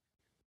again.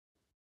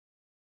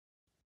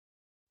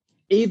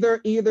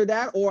 Either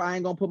that, or I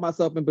ain't gonna put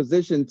myself in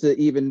position to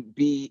even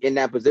be in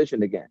that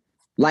position again.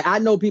 Like, I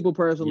know people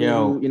personally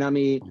who, you know what I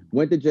mean,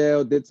 went to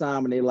jail, did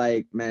time, and they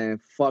like, man,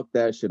 fuck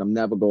that shit. I'm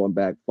never going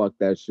back. Fuck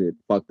that shit.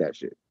 Fuck that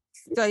shit.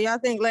 So y'all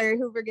think Larry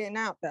Hoover getting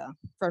out though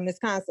from this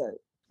concert?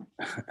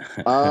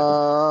 Depending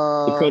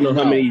on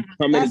how many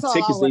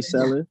tickets they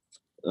selling.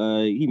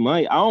 He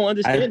might. I don't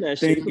understand that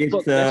shit.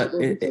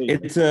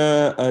 It's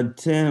a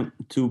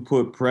attempt to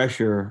put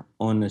pressure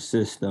on the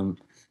system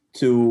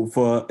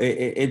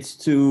it's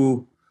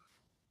to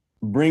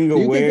bring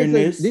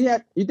awareness.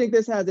 You think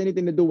this has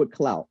anything to do with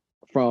clout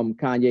from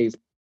Kanye's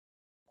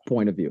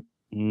point of view?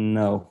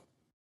 No.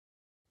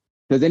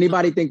 Does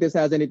anybody think this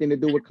has anything to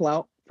do with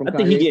clout from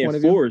Kanye's point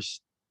of view? I think he getting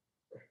forced.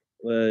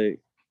 Like, I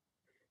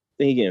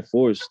think he getting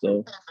forced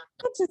though.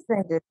 I just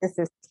think that this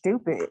is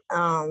stupid.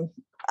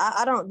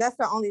 I don't. That's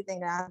the only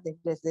thing that I think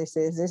this is.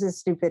 This is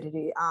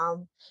stupidity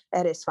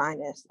at its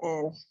finest,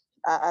 and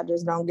I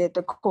just don't get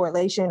the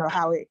correlation or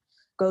how it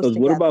goes together.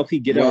 What about if he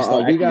get out and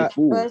start acting a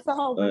fool? But it's a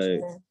whole bunch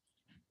of things.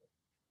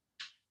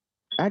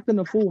 Acting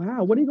a fool?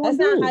 How? What are you gonna do?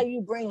 That's not how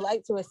you bring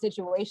light to a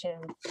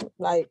situation.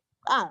 Like,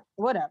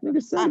 whatever.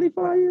 Nigga,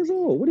 75 years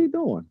old. What are you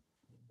doing?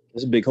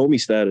 It's a big homie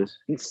status.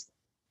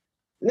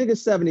 Nigga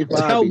 75.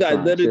 That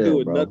got nothing to do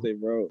with nothing,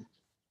 bro.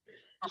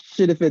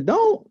 Shit, if it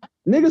don't,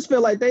 niggas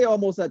feel like they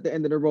almost at the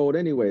end of the road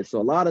anyway. So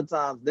a lot of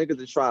times niggas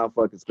is trying to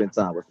fucking spend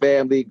time with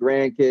family,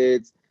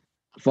 grandkids,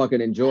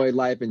 fucking enjoy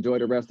life, enjoy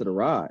the rest of the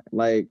ride.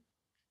 Like,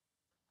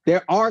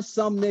 there are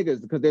some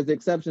niggas, because there's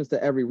exceptions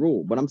to every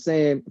rule. But I'm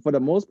saying, for the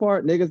most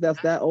part, niggas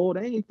that's that old,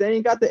 they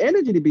ain't got the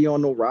energy to be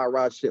on no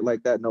rah-rah shit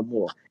like that no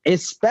more.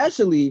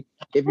 Especially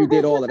if you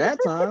did all of that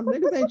time.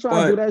 Niggas ain't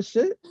trying to do that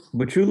shit.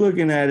 But you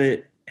looking at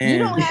it, and you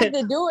don't have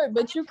to do it,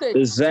 but you could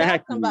tell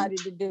somebody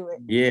to do it.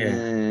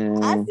 Yeah.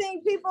 I've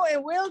seen people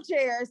in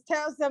wheelchairs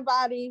tell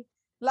somebody,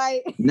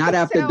 like, not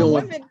after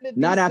doing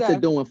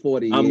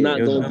 40 years. I'm not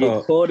gonna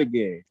get caught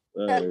again.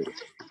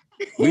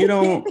 We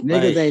don't.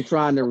 Niggas ain't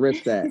trying to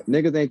risk that.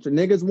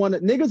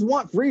 Niggas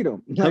want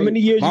freedom. How many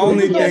years? My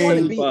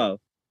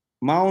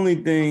only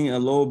thing, a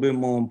little bit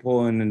more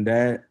important than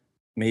that,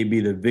 may be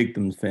the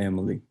victim's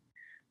family.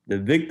 The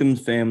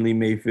victim's family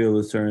may feel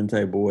a certain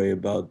type of way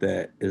about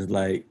that. It's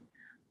like,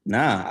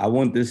 nah, I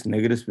want this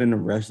nigga to spend the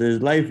rest of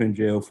his life in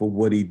jail for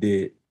what he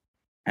did.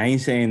 I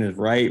ain't saying it's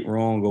right,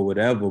 wrong, or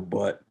whatever,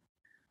 but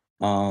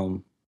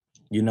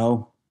You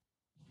know,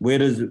 where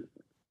does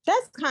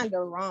That's kind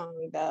of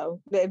wrong, though.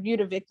 If you're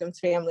the victim's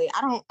family,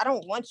 I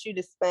don't want you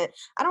to spend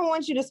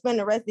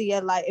the rest of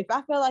your life. If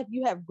I feel like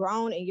you have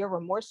grown and you're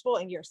remorseful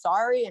and you're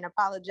sorry and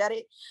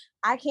apologetic,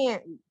 I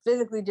can't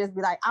physically just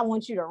be like, I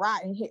want you to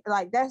rot and hit.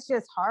 Like, that's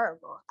just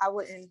horrible. I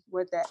wouldn't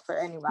with that for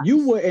anybody.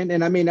 You wouldn't,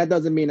 and I mean that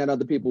doesn't mean that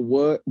other people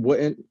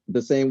wouldn't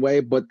the same way.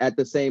 But at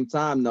the same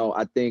time, though,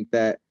 I think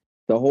that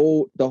the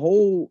whole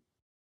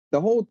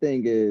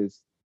thing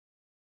is,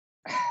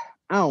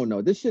 I don't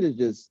know. This shit is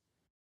just.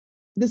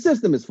 The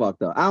system is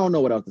fucked up. I don't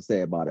know what else to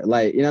say about it.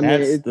 Like, you know what I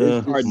mean? It's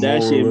the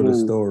moral of the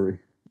story.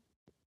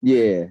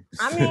 Yeah.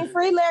 I mean,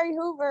 free Larry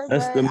Hoover.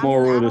 That's the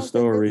moral of the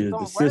story. Is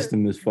the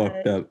system is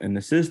fucked up, and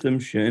the system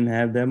shouldn't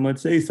have that much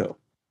say so.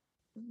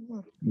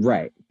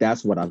 Right.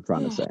 That's what I'm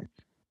trying to say.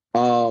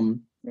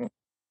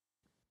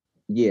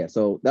 Yeah.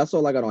 So that's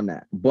all I got on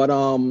that. But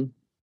I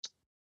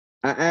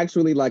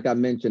actually, like I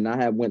mentioned, I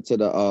had went to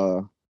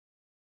the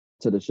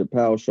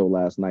Chappelle show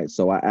last night.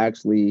 So I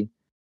actually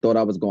thought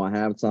I was going to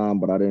have time,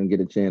 but I didn't get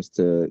a chance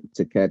to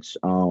catch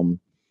the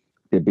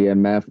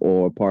BMF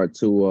or part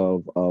 2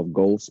 of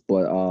Ghost.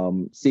 But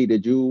C,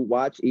 did you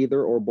watch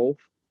either or both?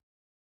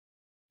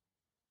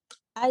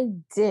 I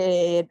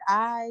did.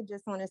 I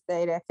just want to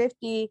say that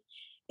 50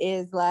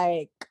 is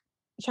like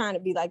trying to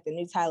be like the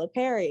new Tyler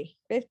Perry.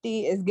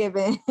 50 is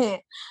giving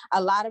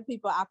a lot of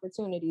people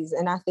opportunities,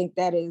 and I think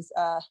that is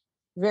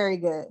very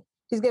good.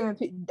 He's giving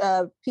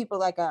people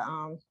like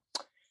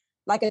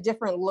a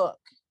different look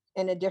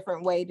in a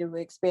different way to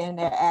expand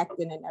their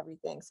acting and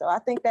everything. So I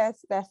think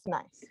that's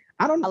nice.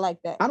 I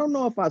like that. I don't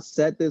know if I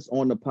said this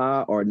on the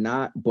pod or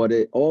not, but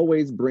it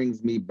always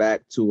brings me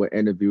back to an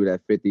interview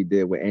that 50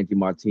 did with Angie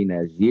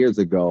Martinez years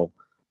ago,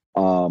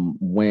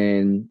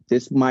 when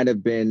this might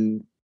have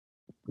been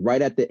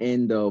right at the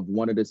end of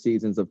one of the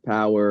seasons of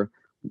Power,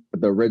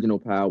 the original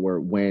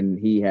Power, when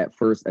he had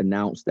first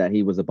announced that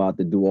he was about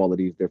to do all of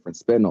these different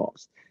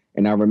spinoffs.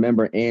 And I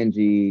remember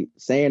Angie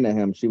saying to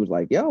him, she was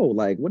like, yo,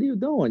 like, what are you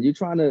doing? You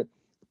trying to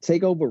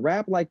take over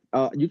rap? Like,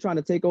 you trying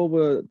to take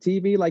over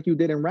TV like you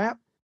did in rap?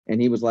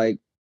 And he was like,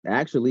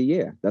 actually,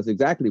 yeah, that's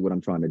exactly what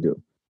I'm trying to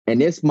do. And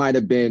this might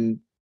have been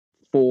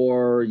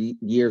 4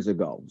 years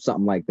ago,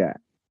 something like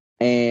that.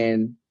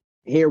 And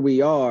here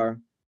we are,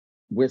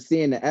 we're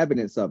seeing the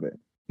evidence of it.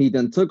 He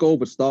done took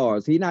over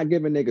Stars. He not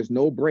giving niggas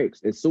no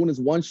breaks. As soon as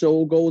one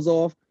show goes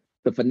off,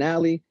 the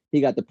finale,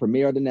 he got the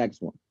premiere of the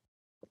next one.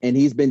 And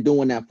he's been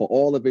doing that for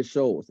all of his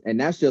shows. And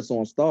that's just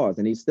on Stars.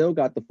 And he still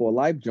got the For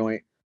Life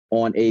joint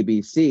on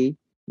ABC.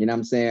 You know what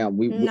I'm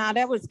saying?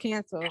 That was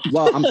canceled.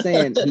 Well, I'm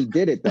saying he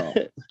did it, though.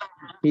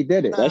 He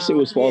did it. That shit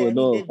was falling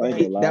off. I ain't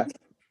gonna lie.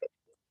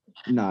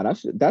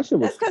 That shit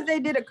was... That's because they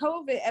did a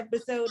COVID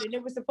episode and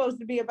it was supposed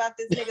to be about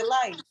this nigga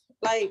life.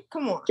 Like,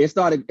 come on. It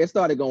started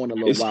going a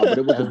little while, but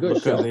it was a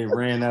good show. They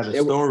ran out of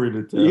story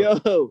to tell.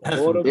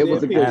 It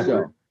was a good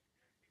show.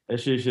 That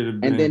shit should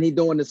have been. And then he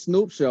doing the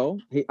Snoop show.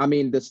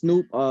 The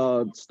Snoop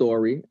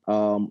story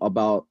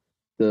about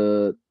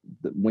the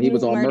when he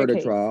was on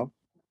murder trial.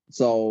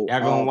 So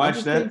y'all gonna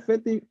watch that?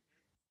 50.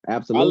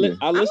 Absolutely.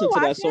 I listened to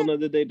that song the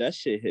other day. That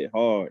shit hit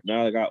hard.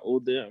 Now I got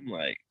older. I'm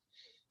like,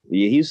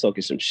 yeah, he's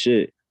talking some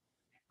shit.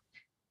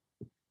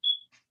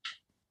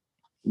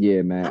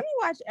 Yeah, man. Let me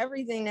watch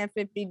everything that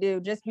 50 do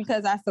just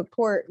because I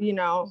support,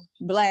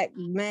 Black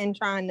men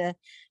trying to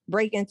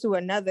break into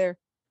another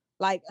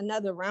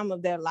realm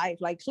of their life.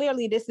 Like,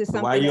 clearly this is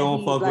something. Why you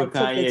don't fuck with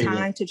Kanye? Took the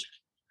time to,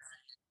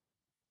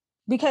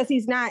 because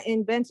he's not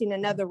inventing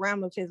another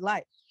realm of his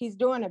life. He's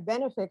doing a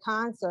benefit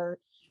concert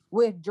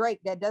with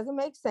Drake that doesn't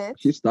make sense.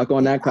 She's stuck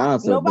on that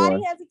concert.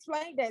 Nobody has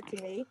explained that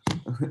to me.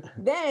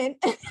 Then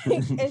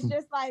it's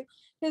just like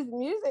his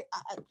music.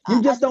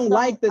 You just don't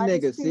like the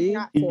nigga, see?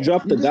 He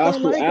dropped the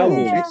gospel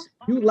album. Yeah.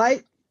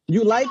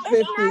 You like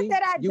 50.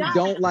 You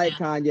don't like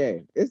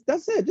Kanye.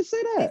 That's it. Just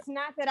say that. It's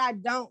not that I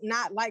don't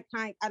not like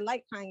Kanye. I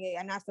like Kanye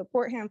and I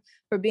support him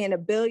for being a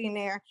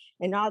billionaire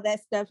and all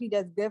that stuff. He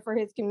does good for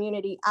his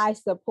community. I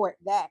support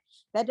that.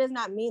 That does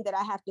not mean that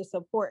I have to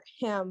support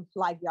him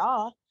like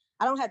y'all.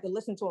 I don't have to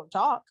listen to him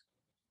talk.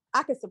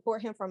 I can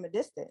support him from a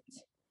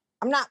distance.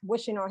 I'm not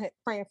wishing on him,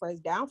 praying for his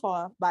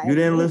downfall. You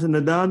didn't listen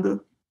to Donda?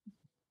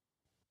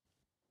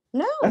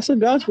 No. That's a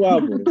gospel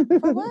album.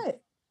 For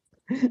what?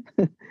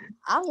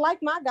 I like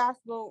my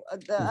gospel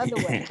the other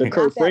way. The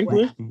Kirk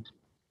Franklin?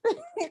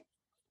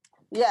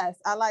 Yes,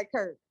 I like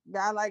Kirk.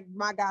 I like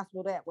my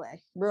gospel that way.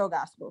 Real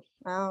gospel.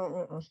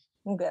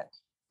 I'm good.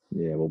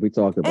 Yeah, well, we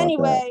talked about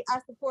anyway, I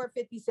support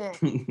 50 Cent.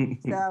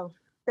 So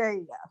there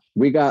you go.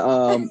 We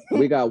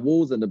got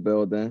Wolves in the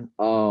building.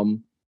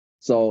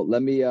 So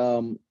let me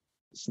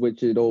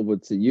switch it over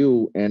to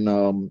you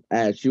and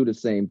ask you the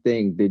same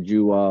thing. Did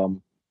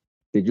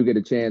you get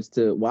a chance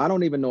to? Well, I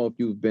don't even know if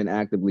you've been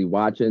actively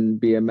watching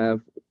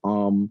BMF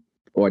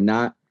or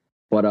not.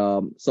 But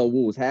so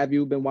Wolves, have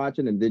you been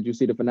watching and did you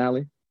see the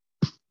finale?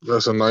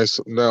 That's a nice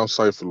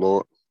downside for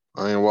Lord.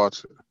 I ain't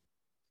watching.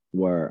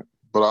 Word.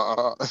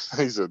 But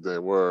he said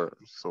that word.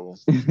 So, all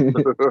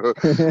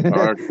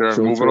right,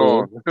 Karen, moving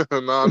on.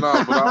 Nah. But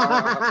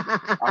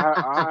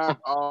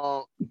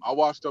I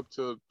watched up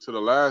to the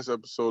last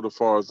episode as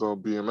far as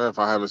BMF.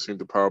 I haven't seen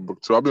the Power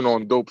Book 2. I've been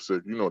on Dope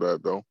Sick. You know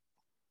that though.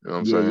 You know what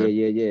I'm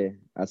saying? Yeah.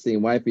 I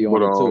seen Wifey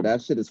on it too.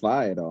 That shit is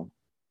fire though.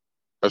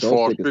 As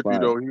far as 50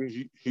 though,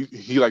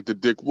 he like the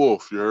Dick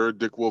Wolf. You heard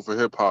Dick Wolf of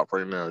hip hop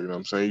right now. You know what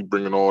I'm saying? He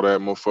bringing all that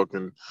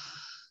motherfucking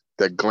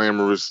that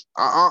glamorous.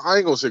 I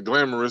ain't gonna say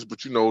glamorous,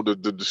 but you know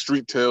the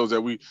street tales that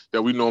we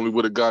normally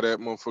would have got at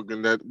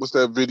motherfucking that. What's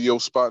that video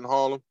spot in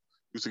Harlem?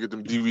 Used to get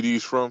them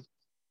DVDs from.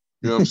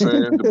 You know what I'm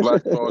saying? The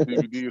Black Star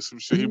DVD or some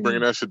shit. He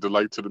bringing that shit to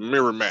like to the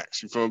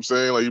Miramax. You feel what I'm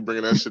saying? Like he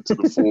bringing that shit to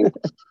the full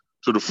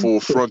to the full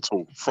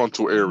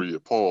frontal area.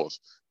 Pause.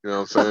 You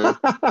know what I'm saying?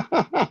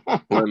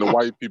 Letting the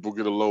white people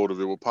get a load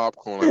of it with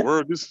popcorn. Like,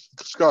 word, this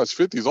guy's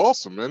 50 is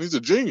awesome, man. He's a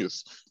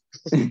genius.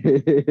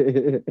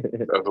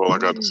 That's all I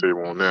got to say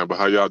on that. But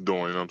how y'all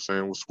doing? You know what I'm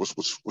saying?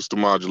 What's the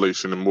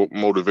modulation and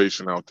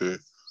motivation out there?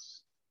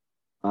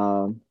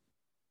 I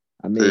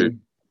mean,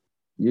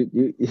 you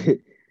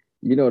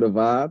know the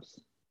vibes.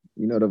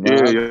 You know the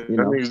vibes. Yeah. You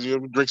know? Niggas,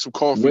 you drink some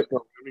coffee. Let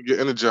me get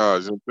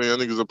energized. You know what I'm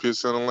saying? Niggas up here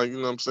sounding like, you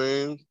know what I'm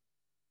saying?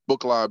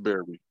 Book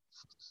library.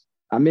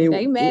 I mean,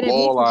 they mad at me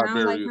all because I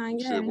don't like library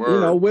Kanye. shit. You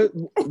know,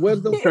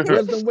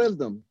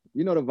 wisdom.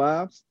 You know the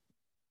vibes.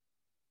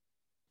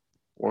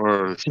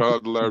 Word. Shout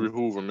out to Larry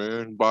Hoover,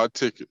 man. Buy a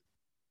ticket.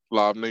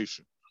 Live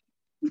Nation.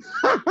 You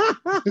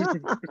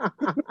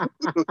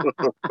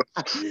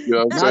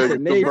know what I'm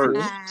saying?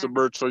 Get the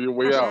merch on your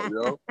way out,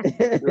 yo. You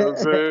know what I'm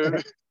saying?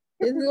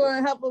 This is going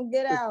to help him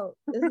get out.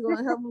 This is going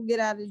to help him get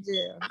out of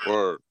jail.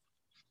 Word.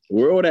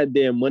 Where all that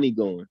damn money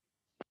going?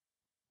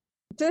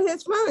 To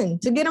his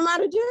fund, to get him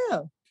out of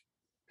jail.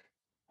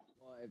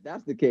 Well, if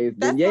that's the case,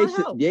 then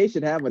Ye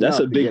should have enough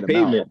to get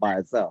him out by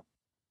itself.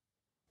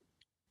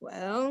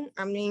 Well,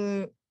 I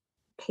mean,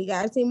 he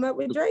got to team up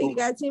with Drake. He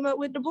got to team up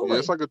with the boy. Yeah,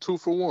 it's like a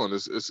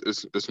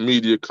 2-for-1. It's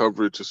media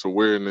coverage, it's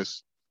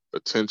awareness,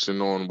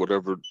 attention on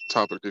whatever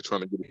topic they're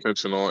trying to get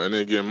attention on, and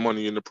then get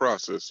money in the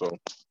process. So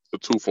it's a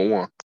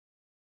 2-for-1.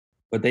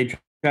 But they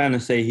trying to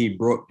say he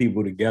brought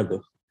people together,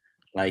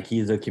 like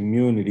he's a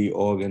community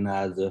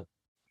organizer,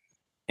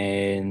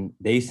 and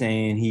they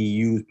saying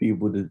he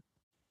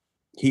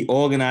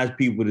organized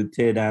people to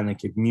tear down the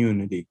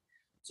community.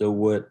 So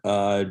what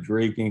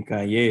Drake and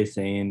Kanye is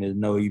saying is,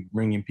 no, he's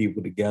bringing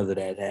people together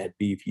that had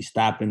beef. He's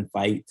stopping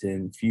fights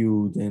and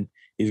feuds, and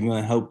he's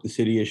going to help the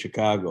city of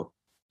Chicago.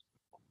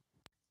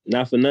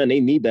 Not for nothing, they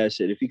need that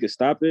shit. If he could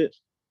stop it,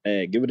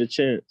 hey, give it a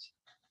chance.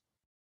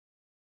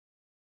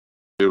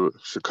 Yeah, but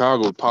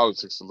Chicago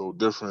politics a little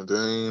different. They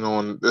ain't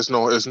on. It's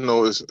no how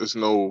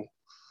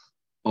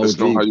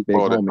you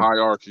call it,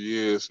 hierarchy.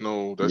 Yeah, it's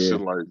no that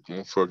shit like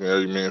fucking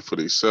every man for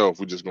themselves.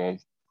 We just gonna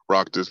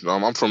rock this.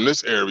 I'm from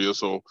this area,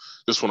 so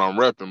this one I'm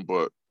repping.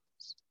 But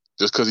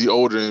just because he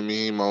older than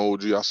me, he my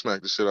OG, I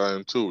smack the shit out of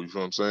him too. You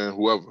feel what I'm saying?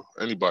 Whoever,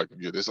 anybody can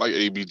get it. It's like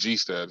ABG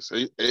status.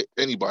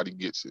 Anybody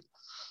gets it.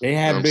 They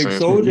have Big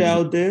Soldier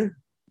out there.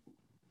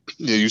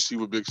 Yeah, you see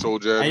what Big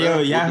Soldier at now.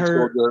 Yo, y'all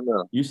heard?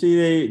 You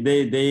see,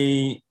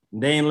 they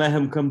ain't let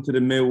him come to the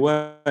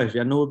Midwest.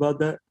 Y'all know about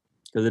that?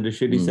 Because of the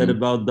shit he said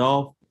about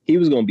Dolph. He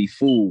was gonna be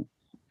fooled.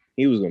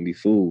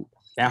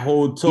 That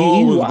whole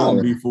tour was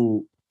gonna be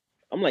fooled.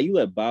 I'm like, you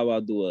let Bow Wow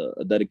do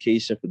a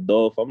dedication for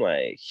Dolph. I'm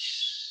like,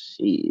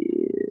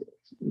 shit.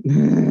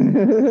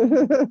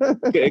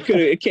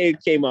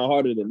 it came out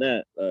harder than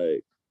that.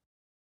 Like,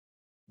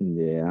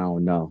 yeah, I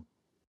don't know.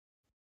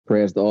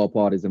 Prayers to all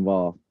parties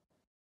involved.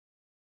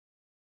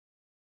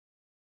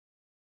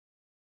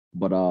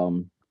 But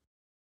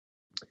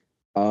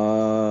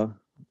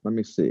let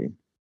me see.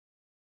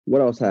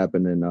 What else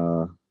happened in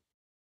the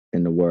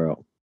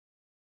world?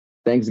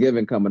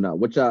 Thanksgiving coming up.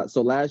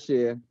 So last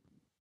year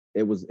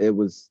we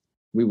was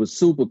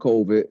super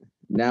COVID.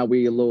 Now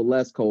we a little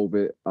less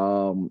COVID.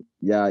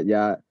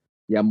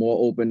 Y'all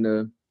more open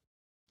to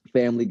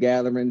family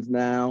gatherings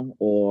now,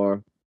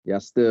 or y'all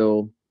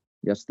still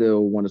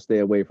want to stay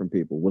away from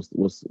people? What's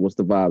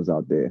the vibes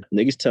out there?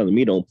 Niggas telling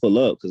me don't pull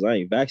up because I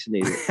ain't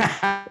vaccinated.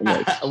 I'm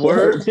like,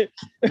 word.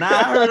 Nah,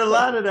 I heard a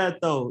lot of that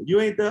though.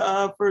 You ain't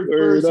the first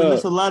person.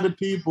 There's a lot of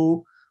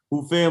people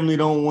who family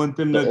don't want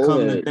them to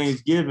come to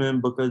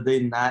Thanksgiving because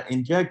they're not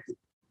injected.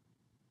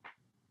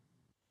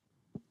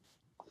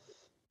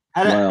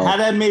 How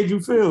that made you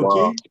feel,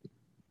 Key?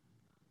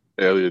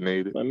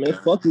 Alienated. I mean,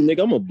 fuck you,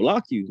 nigga. I'm gonna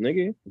block you,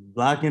 nigga.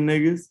 Blocking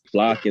niggas?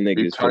 Blocking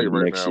niggas. You tight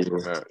right now from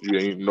that. You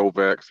ain't no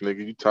vax,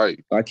 nigga. You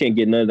tight. I can't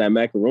get none of that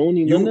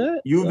macaroni, none of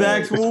that. You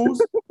vax,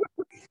 fools?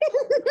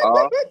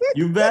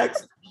 You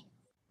vax?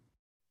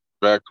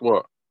 Vax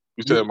what?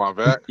 You said my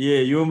vax? Yeah,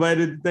 you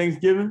invited to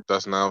Thanksgiving?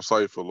 That's now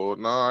Cypher, Lord.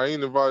 Nah, I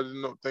ain't invited to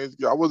no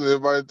Thanksgiving. I wasn't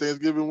invited to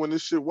Thanksgiving when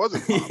this shit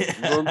wasn't. You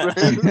know what I'm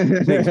saying?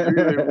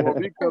 Niggas ain't want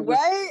me coming.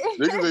 Right?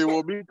 Niggas ain't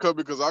want me coming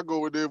because I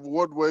go in there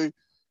one way.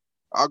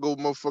 I go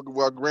motherfucker with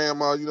my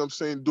grandma, you know what I'm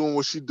saying, doing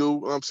what she do. You know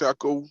what I'm saying? I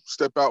go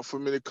step out for a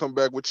minute, come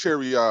back with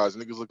cherry eyes.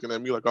 Niggas looking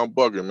at me like I'm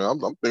bugging, man. I'm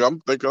living.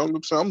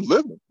 You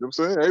know what I'm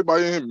saying?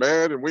 Everybody in here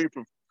mad and waiting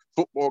for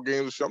football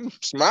games and shit. I'm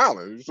smiling.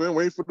 You know what I'm saying?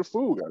 Waiting for the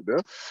food,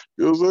 goddamn.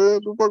 You know what I'm saying?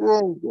 What the fuck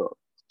wrong with y'all?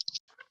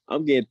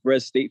 I'm getting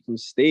threats state from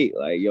state,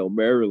 like yo,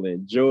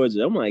 Maryland,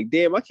 Georgia. I'm like,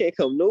 damn, I can't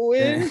come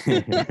nowhere.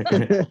 Damn, they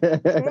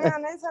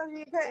told you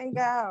you couldn't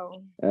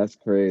go. That's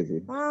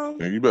crazy.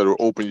 Man, you better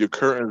open your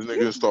curtains,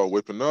 nigga, and start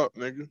whipping up,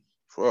 nigga.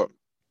 Fuck.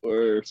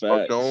 Word,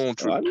 Start your own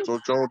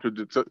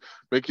to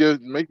make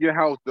your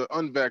house the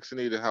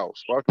unvaccinated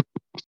house. Fuck.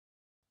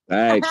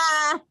 Facts.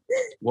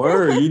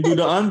 Word, you do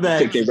the unvax.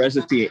 Take the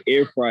recipe and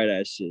air fry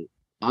that shit.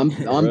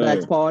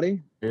 Unvax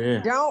party.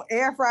 Yeah. Don't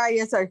air fry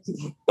your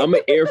turkey. I'm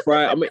an air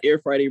fry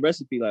the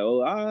recipe. Like,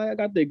 oh, I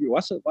got the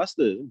watch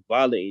the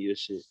violating your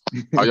shit.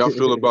 How y'all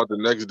feel about the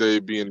next day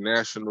being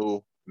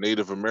National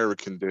Native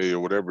American Day or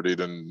whatever they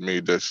done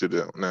made that shit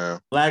out now?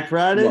 Black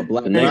Friday?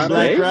 What,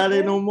 Black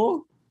Friday no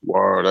more?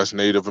 Wow, that's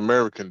Native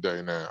American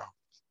Day now.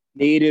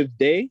 Native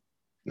Day?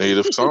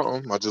 Native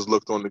something. I just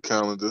looked on the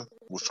calendar.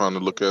 Was trying to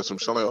look at some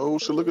shit. Like, oh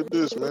shit, look at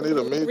this, man. They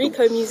done made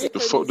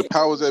the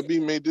powers that be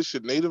made this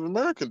shit Native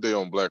American Day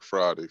on Black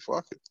Friday.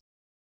 Fuck it.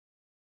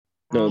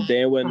 No,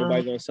 damn well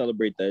nobody gonna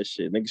celebrate that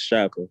shit. Nigga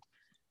shopping.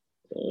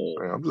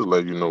 Man, I'm just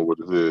letting you know what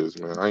it is,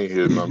 man. I ain't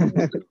here nothing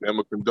condemn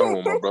or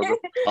condone, my brother.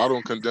 I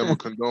don't condemn or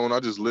condone.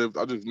 I just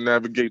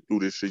navigate through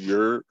this shit, you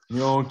heard? You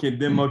don't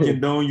condemn or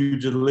condone, you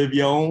just live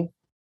your own?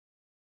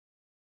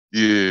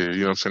 Yeah, you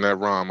know what I'm saying? That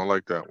rhyme, I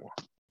like that one.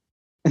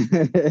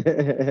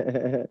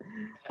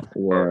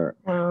 Word.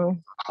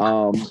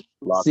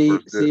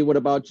 See, what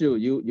about you?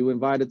 You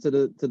invited to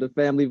the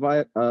family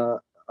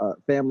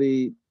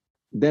family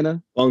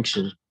dinner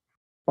function?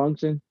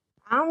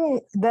 I'm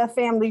the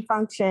family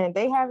function.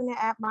 They having it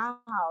at my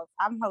house.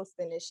 I'm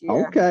hosting this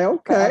year. Okay.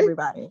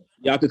 Everybody.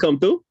 Y'all could come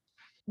through?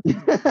 Yeah,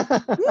 if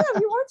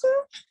you want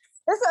to.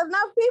 There's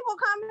enough people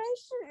coming.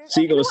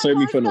 She gonna serve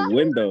me from the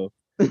window.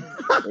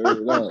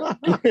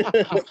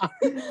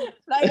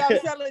 Like I'm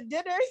selling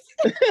dinners.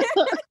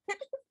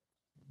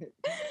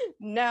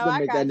 No, I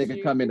make got that nigga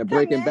you. come in a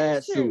Breaking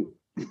Bad suit.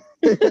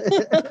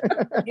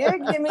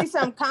 You'll give me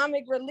some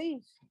comic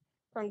relief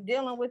from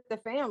dealing with the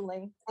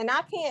family. And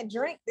I can't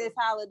drink this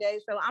holiday,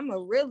 so I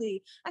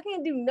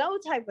can't do no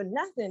type of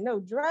nothing, no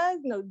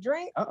drugs, no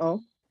drink. I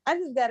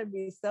just gotta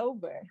be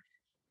sober.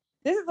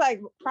 This is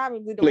like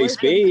probably the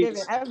worst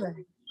Thanksgiving ever.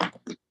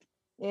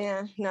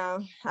 Yeah,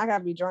 no, I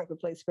gotta be drunk to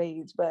play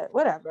spades, but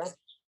whatever.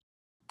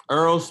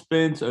 Earl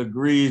Spence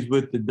agrees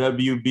with the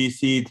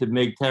WBC to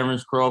make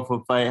Terrence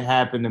Crawford fight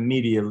happen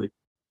immediately.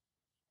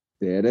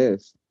 There it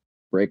is.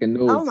 Breaking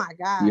news. Oh my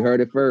God. You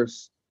heard it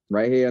first.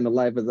 Right here on the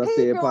Life As I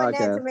See It podcast.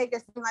 That to make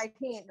it seem like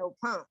he ain't no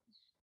punk.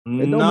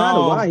 It don't matter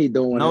why he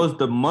doing it. No, it's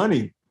the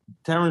money.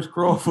 Terrence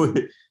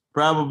Crawford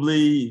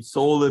probably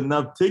sold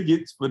enough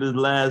tickets for this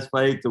last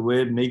fight to where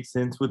it makes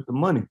sense with the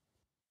money.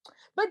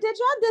 But did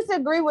y'all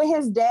disagree with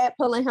his dad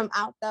pulling him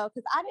out though?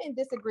 Because I didn't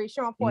disagree.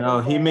 Sean Porter. No,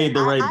 he made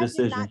the right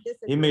decision.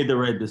 He made the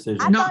right decision.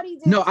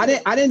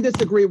 I didn't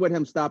disagree with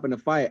him stopping the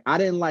fight. I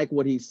didn't like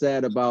what he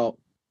said about,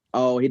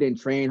 he didn't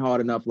train hard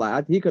enough.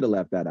 Like he could have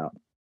left that out.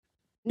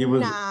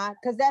 Nah,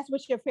 because that's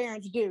what your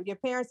parents do. Your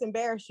parents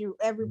embarrass you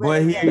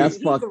everywhere. That's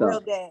fucked up.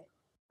 Real dad.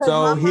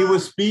 So he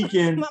was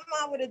speaking. My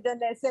mom would have done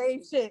that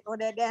same shit or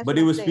that. But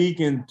he was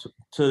speaking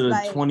to the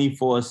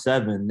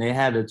 24/7. They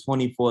had a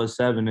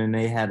 24/7, and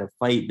they had a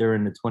fight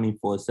during the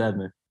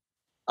 24/7.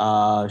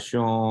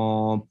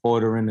 Sean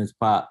Porter and his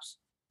pops,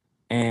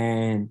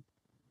 and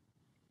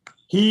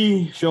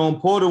Sean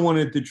Porter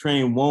wanted to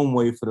train one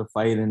way for the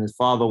fight, and his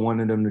father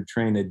wanted him to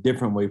train a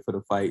different way for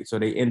the fight. So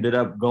they ended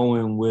up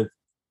going with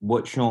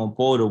what Sean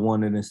Porter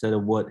wanted instead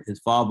of what his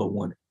father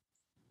wanted.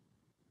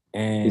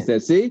 And he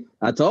said, "See,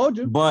 I told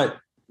you." But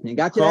you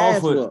got your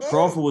ass whooped.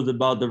 Crawford was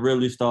about to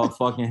really start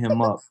fucking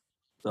him up.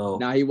 So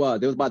now he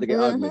was. It was about to get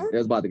ugly. It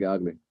was about to get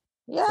ugly.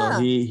 Yeah. So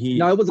he.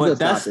 No, it was a good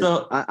that's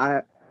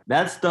stoppage.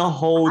 That's the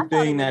whole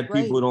thing that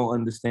people don't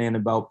understand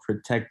about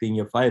protecting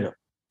your fighter.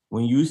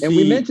 When you see, and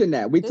we mentioned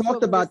that. We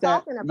talked about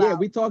that. Yeah,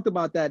 we talked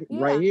about that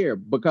right here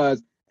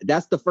because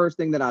that's the first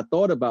thing that I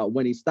thought about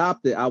when he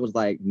stopped it. I was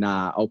like,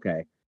 nah,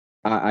 okay.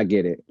 I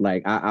get it.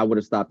 Like I would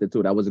have stopped it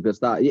too. That was a good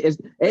stop.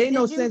 Ain't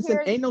no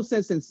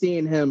sense in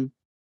seeing him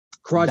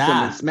crush him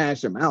and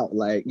smash him out.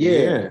 Like, you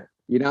know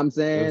what I'm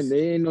saying?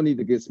 There ain't no need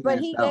to get smashed out.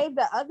 But he gave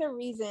the other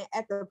reason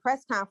at the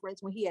press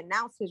conference when he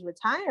announced his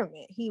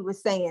retirement. He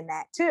was saying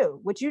that too,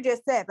 what you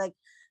just said. Like,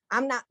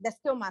 that's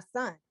still my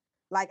son.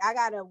 Like, I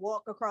gotta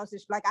walk across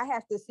this. Like, I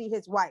have to see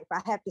his wife.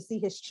 I have to see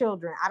his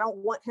children. I don't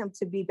want him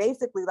to be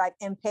basically like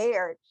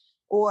impaired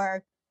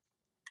or.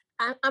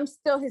 I'm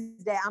still his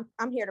dad.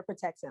 I'm here to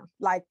protect him.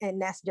 Like, and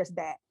that's just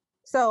that.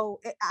 So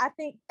I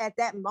think at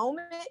that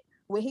moment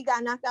when he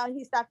got knocked out,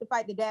 he stopped the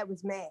fight. The dad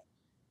was mad.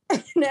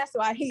 That's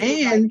why he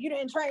was like, you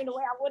didn't train the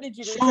way I wanted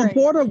you to train. Sean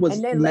Porter was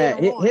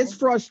mad. His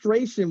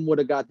frustration would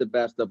have got the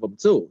best of him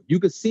too. You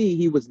could see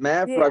he was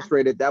mad,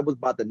 frustrated. That was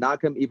about to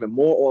knock him even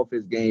more off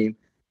his game.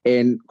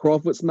 And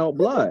Crawford smelled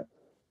blood.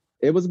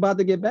 It was about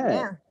to get bad.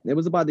 Yeah. It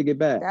was about to get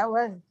bad. That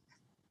was.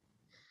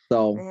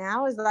 So man, I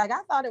was like, I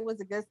thought it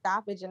was a good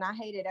stoppage, and I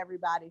hated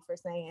everybody for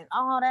saying,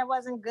 "Oh, that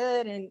wasn't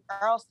good." And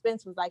Earl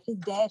Spence was like, his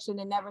dad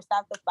shouldn't have never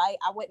stopped the fight.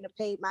 I wouldn't have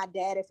paid my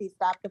dad if he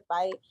stopped the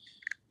fight.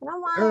 And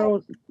I'm like,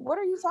 Earl, what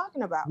are you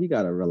talking about? You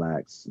gotta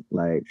relax.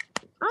 Like,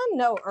 I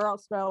know Earl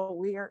spelled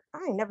weird.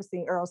 I ain't never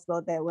seen Earl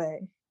spelled that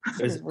way.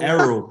 It's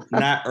Errol,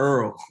 not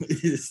Earl.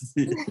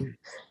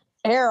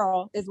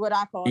 Errol is what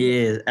I call him.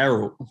 Yeah,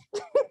 Errol.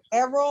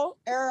 Errol.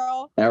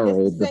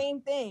 It's the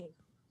same thing.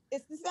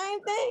 It's the same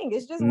thing.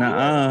 It's just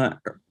weird.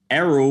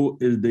 Errol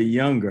is the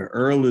younger.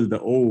 Earl is the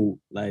old.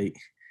 Like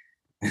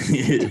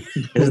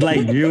it's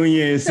like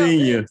junior and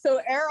senior.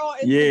 So Errol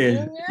is the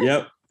junior?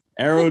 Yep.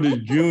 Errol is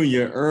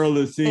junior. Earl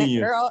is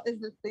senior. And Earl is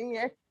the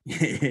senior.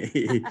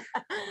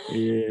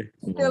 Yeah.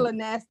 Still a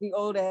nasty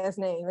old ass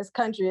name. It's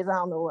country as I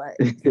don't know what.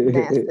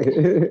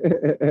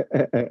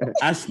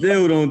 I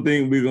still don't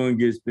think we're gonna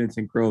get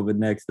Spencer Crawford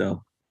next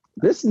though.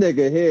 This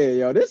nigga here,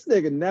 yo. This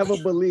nigga never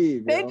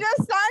believed. They just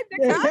signed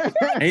the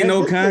contract. Ain't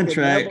no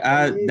contract.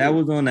 That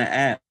was on the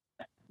app.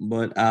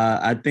 But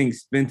I think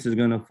Spencer's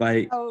gonna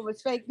fight. Oh, it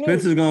was fake news.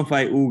 Spencer's gonna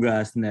fight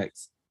Ugas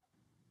next.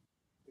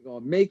 He's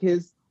gonna make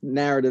his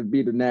narrative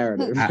be the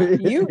narrative.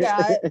 You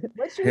got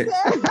what you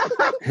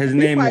said? His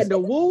name is the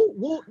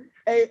Woo.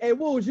 Hey,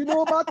 Woos, you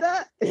know about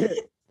that?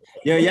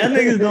 Yo, y'all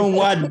niggas don't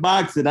watch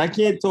boxing. I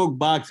can't talk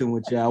boxing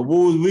with y'all.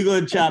 Woos, we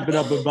gonna chop it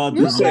up about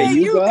this.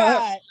 You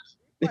got.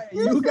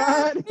 You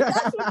got.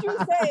 That's what you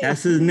say.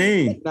 That's his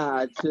name.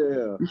 Nah,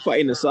 chill. You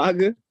fighting the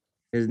saga?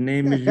 His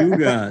name is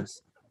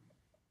Ugas.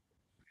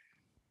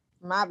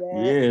 My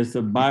bad. Yeah,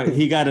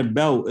 he got a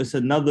belt. It's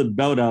another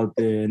belt out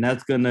there, and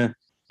that's gonna.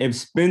 If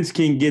Spence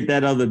can get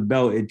that other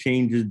belt, it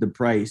changes the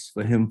price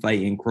for him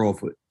fighting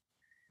Crawford.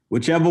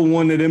 Whichever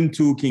one of them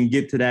two can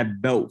get to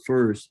that belt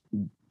first,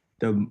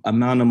 the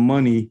amount of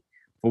money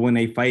for when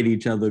they fight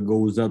each other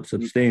goes up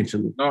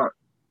substantially. All right.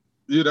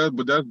 Yeah,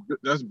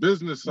 that's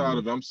business side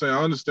of it. I'm saying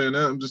I understand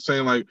that. I'm just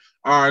saying, like,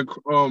 all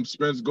right,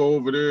 Spence go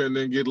over there and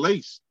then get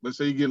laced. Let's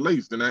say you get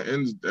laced, then that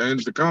ends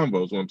the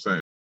combo. Is what I'm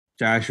saying.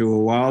 Joshua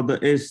Wilder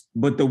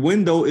but the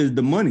window is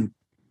the money.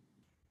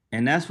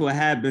 And that's what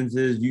happens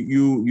is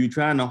you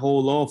trying to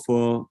hold off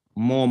for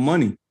more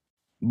money.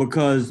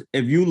 Because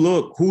if you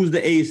look, who's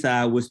the A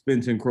side with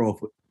Spence and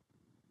Crawford?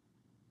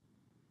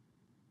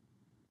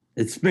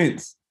 It's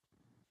Spence.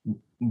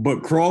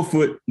 But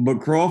Crawford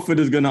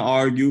is gonna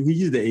argue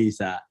he's the A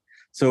side.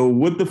 So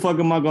what the fuck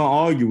am I gonna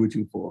argue with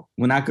you for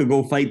when I could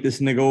go fight this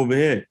nigga over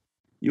here?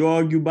 You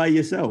argue by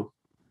yourself.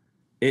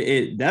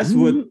 That's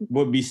what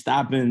would be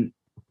stopping,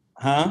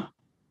 huh?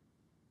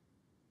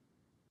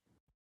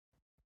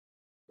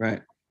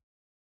 Right.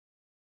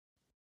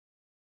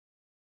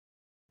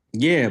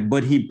 Yeah,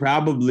 but he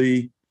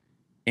probably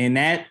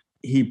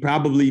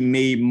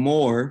made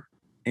more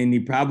and he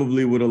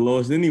probably would have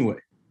lost anyway.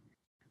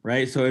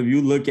 Right? So if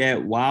you look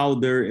at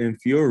Wilder and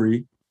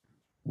Fury,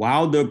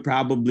 Wilder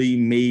probably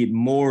made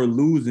more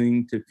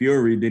losing to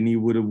Fury than he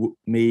would have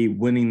made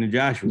winning to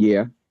Joshua.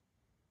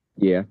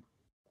 Yeah.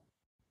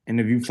 And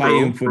if you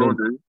fighting for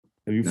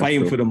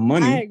the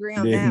money, I agree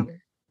on that.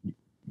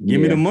 Give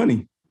me the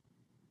money.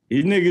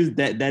 These niggas,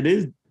 that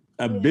is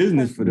a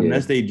business for them.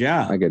 That's their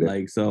job. I get it.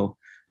 Like, so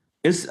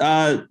it's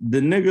the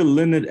nigga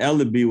Leonard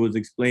Ellaby was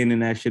explaining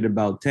that shit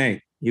about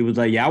Tank. He was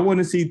like, yeah, I want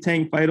to see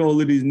Tank fight all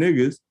of these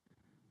niggas,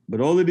 but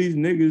all of these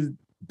niggas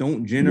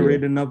don't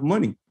generate enough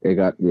money. They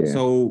got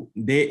So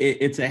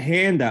it's a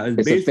handout.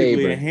 It's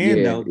basically a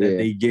handout that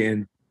they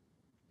getting.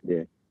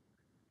 Yeah.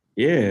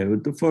 Yeah,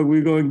 what the fuck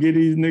we gonna get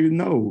these niggas?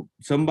 No.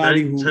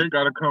 Somebody Tank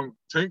gotta come.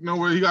 Tank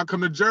nowhere. He gotta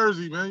come to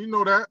Jersey, man. You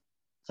know that.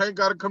 Tank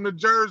gotta come to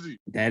Jersey.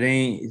 That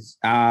ain't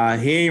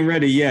he ain't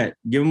ready yet.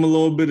 Give him a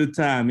little bit of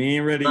time. He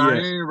ain't ready yet.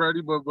 He ain't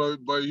ready, but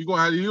you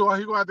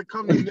gonna have to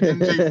come to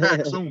NJ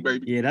back soon,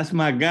 baby. Yeah, that's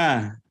my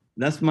guy.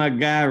 That's my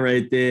guy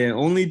right there.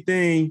 Only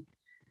thing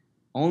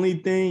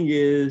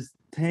is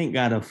Tank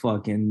got a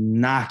fucking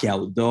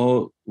knockout,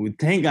 dog.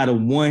 Tank got a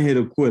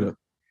one-hitter quitter.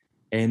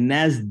 And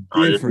that's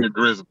different.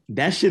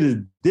 That shit is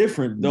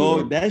different,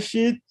 dog. That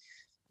shit,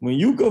 when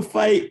you can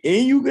fight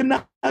and you can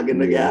knock a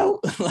nigga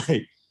out,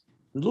 like,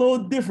 it's a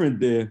little different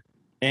there.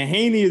 And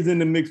Haney is in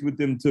the mix with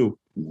them too.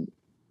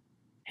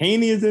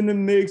 Haney is in the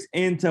mix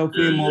and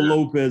Teofimo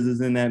Lopez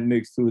is in that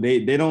mix too. They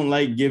don't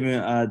like giving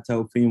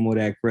Teofimo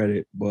that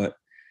credit, but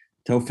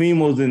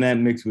Teofimo's in that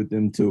mix with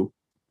them too.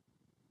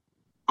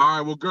 All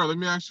right, well, girl, let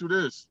me ask you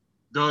this.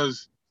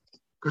 Because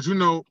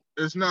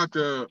it's not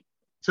the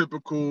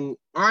typical,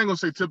 I ain't gonna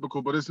say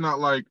typical, but it's not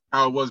like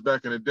how it was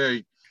back in the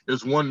day.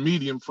 It's one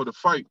medium for the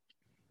fight.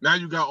 Now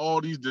you got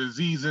all these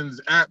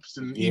diseases, apps,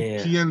 and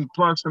EPN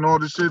Plus and all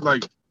this shit.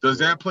 Like, does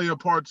that play a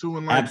part too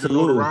in like the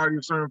notoriety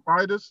of certain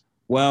fighters?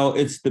 Well,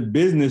 it's the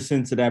business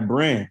sense of that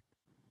brand,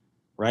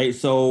 right?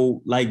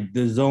 So like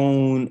the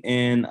Zone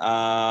and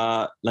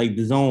like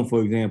the Zone,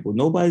 for example,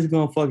 nobody's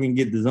gonna fucking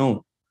get the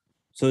Zone.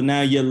 So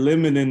now you're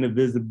limiting the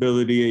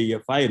visibility of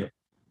your fighter.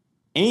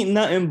 Ain't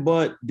nothing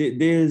but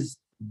there's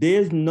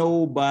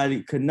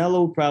nobody.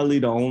 Canelo probably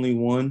the only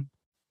one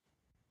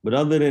But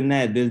other than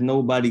that, there's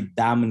nobody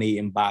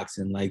dominating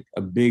boxing like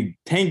a big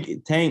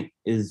Tank. Tank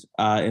is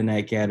in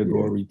that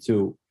category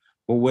too.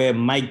 But where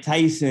Mike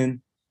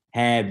Tyson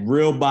had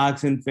real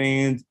boxing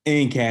fans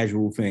and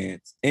casual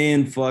fans,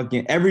 and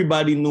fucking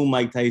everybody knew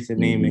Mike Tyson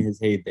name in his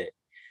heyday.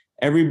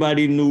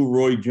 Everybody knew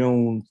Roy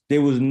Jones.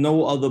 There was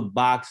no other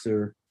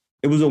boxer.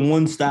 It was a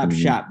one-stop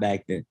shop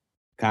back then,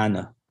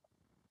 kind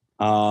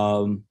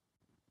of.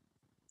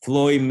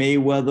 Floyd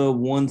Mayweather,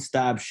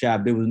 one-stop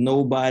shop. There was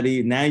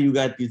nobody. Now you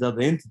got these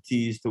other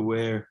entities to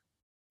where,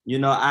 you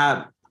know,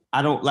 I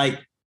don't like.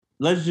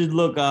 Let's just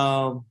look.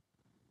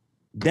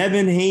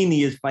 Devin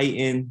Haney is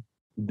fighting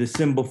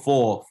December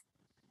 4th,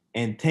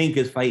 and Tank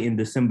is fighting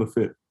December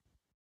 5th.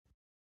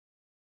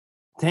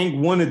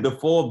 Tank wanted the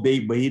 4th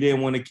date, but he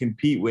didn't want to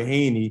compete with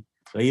Haney,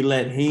 so he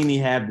let Haney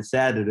have the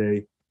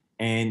Saturday,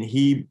 and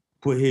he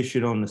put his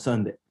shit on the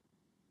Sunday.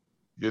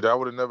 Yeah, that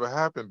would have never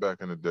happened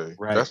back in the day.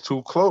 Right. That's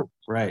too close.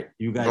 Right.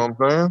 You got know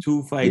what I'm saying?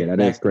 2 fights. Yeah, that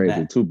is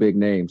crazy. 2 big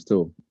names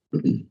too.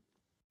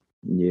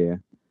 Yeah.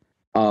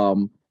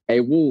 Hey,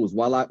 Wolves,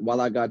 while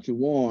I got you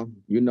on,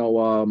 you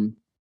know,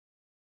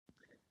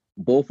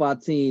 both our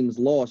teams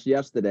lost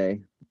yesterday,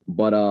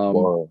 but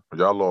y'all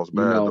lost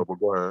bad, though, but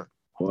go ahead.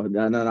 Well,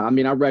 no. I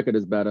mean, our record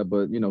is better,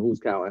 but you know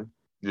who's counting.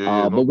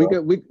 Yeah, but we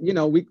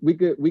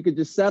could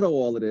just settle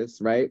all of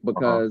this, right?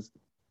 Because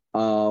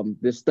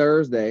this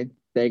Thursday,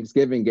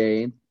 Thanksgiving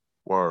game,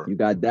 you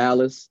got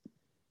Dallas,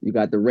 you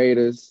got the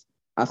Raiders.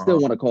 I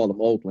still want to call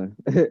them Oakland.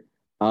 You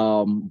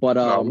know,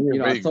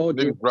 Vegas. I told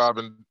you, niggas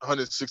driving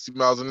 160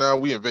 miles an hour.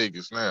 We in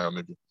Vegas now,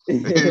 nigga.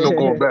 Ain't no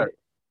going back.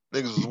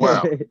 Niggas is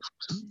wild.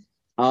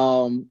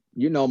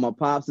 You know, my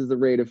pops is a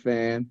Raider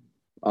fan.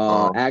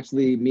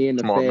 Actually, me and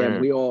the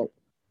fam, man.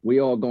 we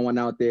all going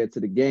out there to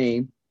the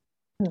game.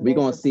 We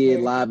gonna see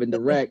it live and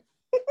direct,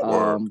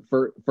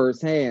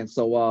 firsthand.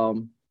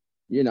 So,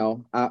 you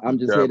know, I'm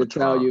just here to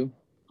tell you.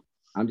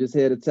 I'm just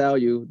here to tell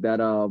you that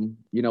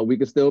you know, we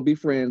can still be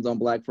friends on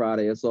Black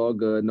Friday. It's all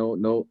good.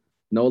 No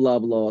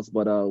love lost,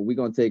 but we're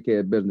gonna take care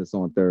of business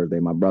on Thursday,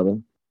 my brother.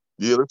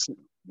 Yeah,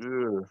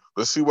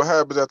 let's see what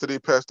happens after they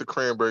pass the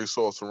cranberry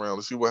sauce around.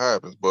 Let's see what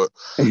happens. But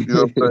you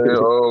know what I'm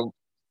saying?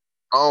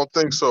 I don't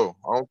think so.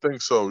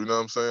 You know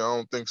what I'm saying? I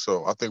don't think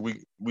so. I think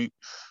we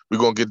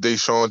gonna get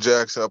Deshaun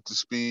Jackson up to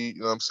speed.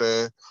 You know what I'm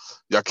saying?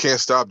 Y'all can't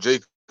stop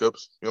Jacobs. You know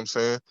what I'm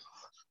saying?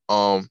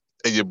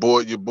 And your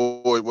boy,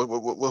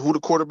 who the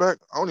quarterback?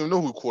 I don't even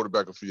know who the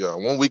quarterback for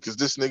y'all. 1 week is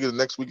this nigga, the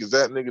next week is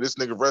that nigga. This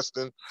nigga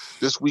resting.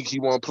 This week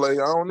he won't play. I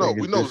don't know.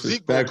 We know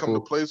Zeke gonna come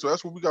to play, so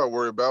that's what we gotta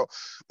worry about.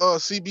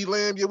 CB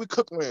Lamb, yeah, we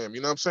cook lamb.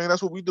 You know what I'm saying?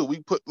 That's what we do. We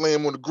put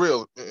lamb on the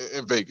grill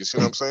in Vegas. You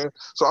know what I'm saying?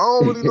 So I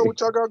don't really know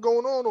what y'all got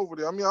going on over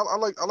there. I mean, I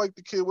like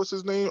the kid. What's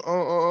his name?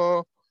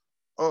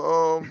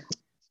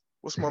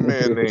 What's my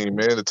man name?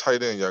 Man, the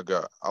tight end y'all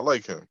got. I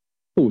like him.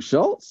 Who,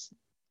 Schultz?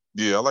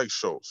 Yeah, I like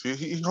Schultz.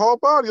 He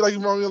hard body, like he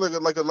reminds me like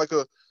a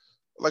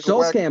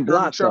Schultz can't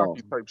block though.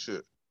 Type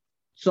shit.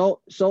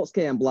 Schultz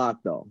can't block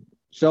though.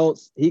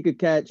 Schultz, he could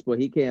catch, but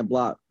he can't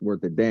block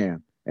worth a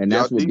damn. And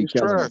that's what be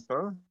killing trash,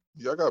 huh?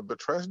 Y'all got a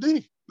trash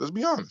D. Let's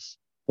be honest.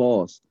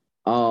 Pause.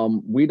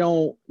 We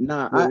don't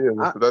our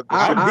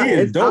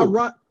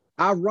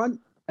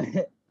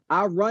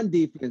run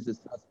defense is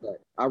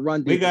suspect. Our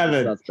run defense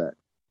is suspect.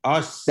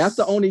 That's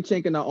the only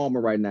chink in our armor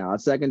right now. Our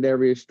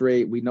secondary is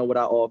straight. We know what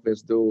our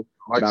offense do,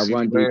 but our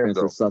run defense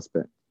is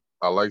suspect.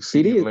 I like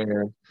CD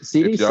Lamb.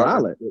 CD's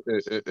solid.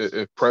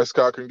 If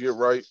Prescott can get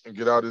right and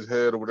get out his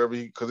head or whatever,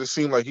 because it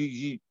seemed like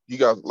he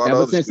got a lot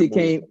ever of since he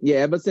came. Yeah,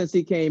 ever since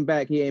he came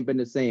back, he ain't been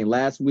the same.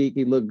 Last week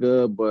he looked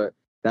good, but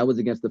that was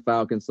against the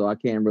Falcons, so I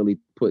can't really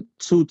put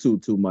too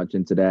much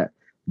into that.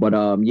 But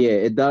yeah,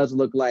 it does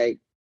look like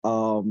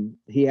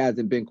he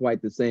hasn't been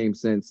quite the same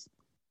since.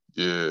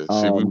 Yeah,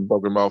 we were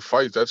talking about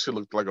fights. That shit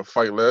looked like a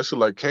fight last. Shit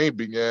like Kane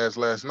beating your ass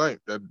last night.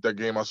 That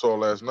game I saw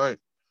last night.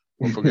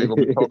 Motherfucker ain't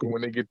gonna be talking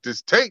when they get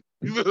this tape.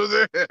 You know what I'm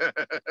saying?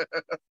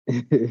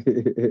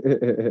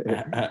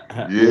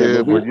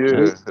 Yeah, but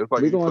it's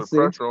like you put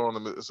pressure on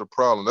him. It's a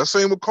problem. That's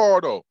same with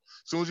Carr though.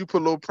 As soon as you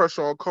put a little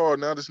pressure on Carr,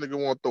 now this nigga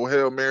want to throw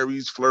Hail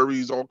Marys,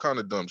 flurries, all kind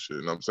of dumb shit.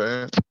 You know what I'm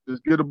saying?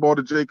 Just get the ball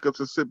to Jacobs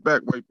and sit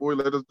back, white boy.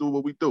 Let us do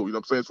what we do. You know what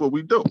I'm saying? It's what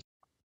we do.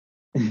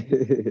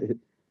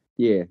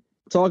 Yeah.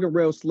 Talking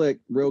real slick,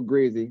 real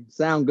greasy.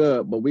 Sound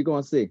good, but we're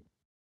going to see.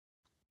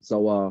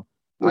 So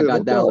I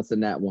got Dallas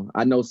in that one.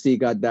 I know C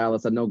got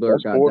Dallas. I know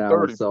Gert got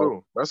Dallas. So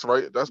too. That's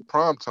right. That's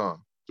prime time.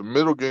 The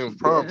middle game's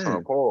prime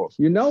time. Pause.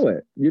 You know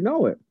it.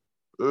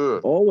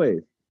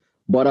 Always.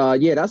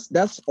 But yeah,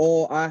 that's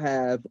all I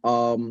have.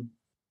 You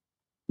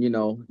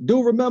know,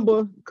 do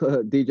remember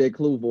DJ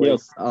Clue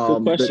voice. Yo,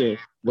 good question.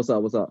 What's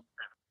up?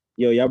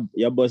 Yo,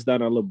 y'all bust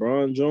down on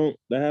LeBron joint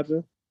that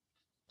happened?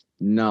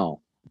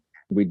 No,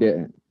 we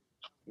didn't.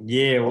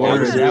 Yeah, that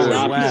was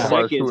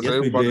wild. It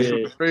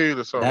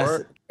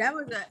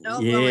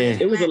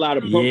was a lot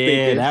of pump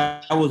faking.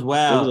 That was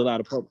wild. It was a lot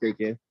of pump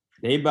faking.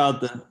 They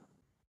about to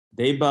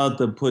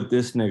put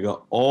this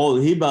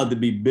nigga he about to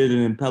be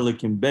bigger than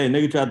Pelican Bay.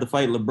 Nigga tried to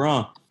fight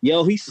LeBron.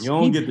 Yo, you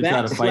don't get to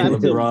try to fight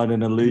LeBron in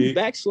the league. He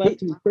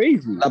backslapped him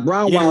crazy.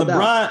 LeBron wild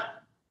out.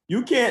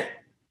 You can't.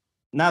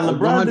 Now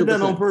LeBron did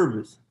that on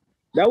purpose.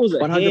 That was a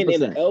 100%. hand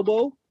and an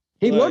elbow.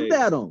 He looked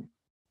at him.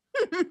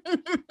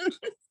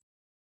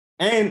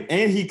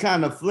 And he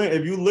kind of flipped.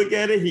 If you look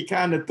at it, he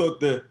kind of thought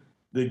the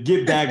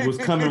get back was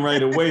coming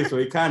right away, so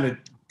he kind of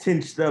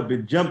tinched up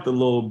and jumped a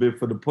little bit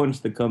for the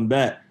punch to come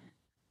back.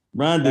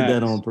 Ron did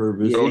that on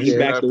purpose. Yeah, he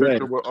backed away.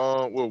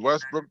 With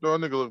Westbrook, though,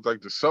 nigga looked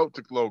like the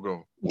Celtic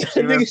logo.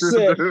 That nigga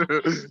said,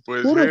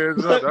 with his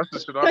hands up, that's the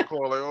shit I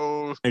call like,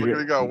 oh, look,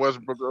 he got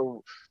Westbrook.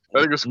 Oh,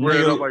 that nigga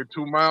squared up like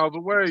 2 miles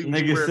away.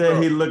 Nigga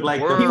said he looked like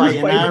the he was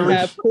fighting fighting Irish.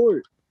 half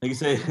court. Nigga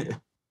said.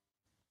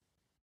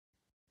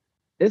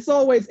 It's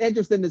always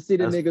interesting to see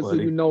the That's niggas funny.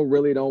 who you know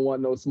really don't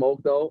want no smoke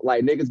though.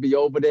 Like niggas be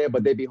over there,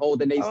 but they be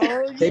holding they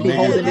Oh, they be yeah,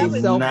 holding that was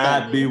themselves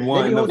not back. be They be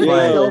wanting to holding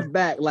fight. themselves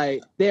back.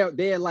 Like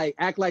they're like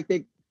act like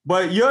they.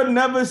 But you'll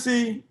never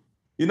see.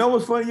 You know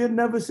what's funny? You'll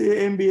never see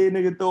an NBA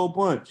nigga throw a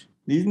punch.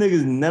 These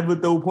niggas never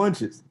throw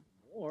punches.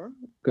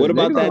 What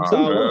about that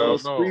time?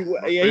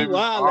 No. Yeah, he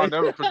wild. I'll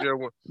never forget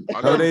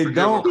when. they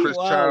don't. Chris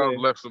He Child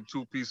wildin'. left some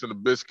 2-piece in the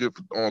biscuit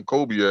on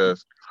Kobe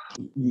ass.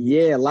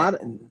 Yeah, a lot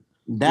of.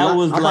 That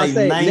was I'm about like to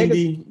say,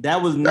 90.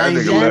 That was That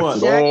 90 nigga what?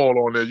 left it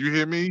all on there. You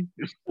hear me?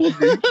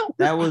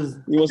 That was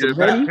You want some Yeah,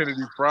 that honey?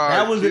 Kennedy Fried.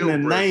 that was in the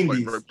Gilbert,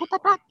 90s. Like, pop,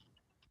 pop, pop.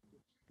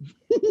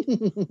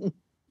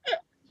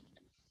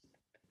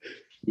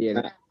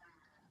 Yeah,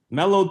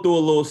 Melo threw a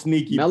little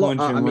sneaky Melo.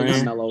 punch and Not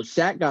ran. Melo.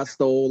 Shaq got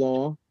stole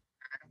on.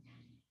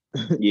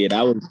 Yeah,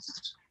 that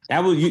was.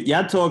 That was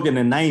y'all talking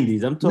the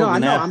 90s. I'm talking No, I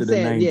know. after I'm the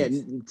saying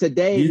 90s. yeah.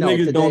 Today, These no. niggas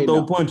Today, don't throw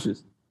no.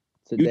 punches.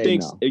 Today, You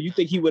think no. if you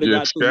think he would have Yeah,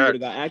 got through, he Shaq. would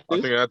have got I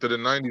active. think after the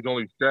 90s,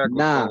 only Shaq was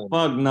Nah. throwing.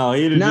 Fuck no,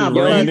 he'd have Nah, just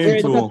bro, ran because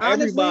into him. honestly,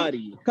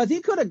 Everybody. because he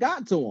could have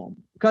got to him.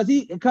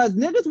 Because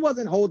niggas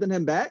wasn't holding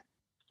him back.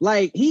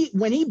 Like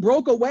when he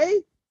broke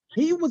away,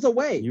 he was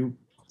away.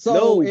 So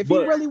No, if he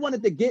but- really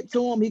wanted to get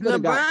to him, he could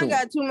have got to LeBron him.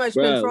 got too much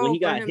Bruh, control. when he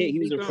for got him hit, to he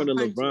was be in front of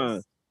throwing LeBron.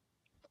 punches.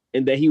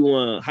 And then he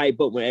want to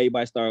hype up when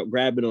everybody start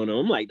grabbing on him.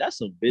 I'm like, that's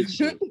some bitch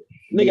shit.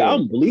 Nigga, Yeah.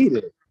 I'm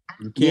bleeding.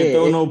 You can't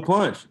throw no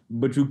punch,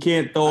 but you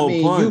can't throw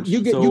a punch.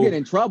 You so get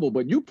in trouble,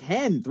 but you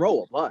can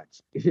throw a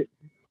punch.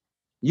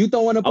 You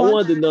throwing a I punch?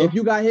 wanted to know. If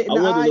you got hit in I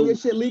the wanted eye to and know- your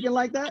shit leaking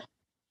like that?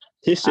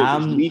 His shit was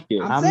I'm-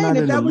 leaking. I'm I'm saying not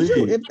if in that the was you,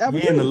 league. if that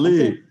was He in the you, I'm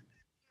saying- league.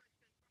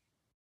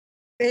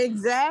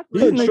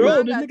 Exactly. These Control,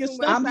 LeBron this got nigga too much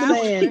stop I'm power.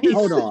 saying, He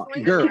hold was on,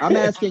 swinging. Gert, I'm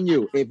asking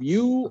you, if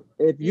you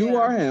Yeah.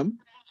 are him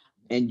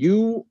and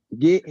you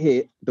get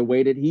hit the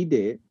way that he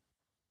did,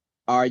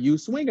 are you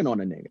swinging on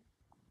a nigga?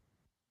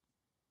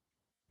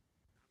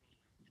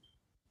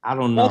 I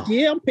don't know. Fuck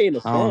yeah, I'm paying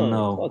the I don't fine.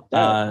 know. Fuck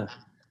that.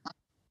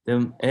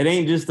 It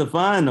ain't just a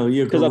fine though.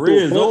 Your 'Cause I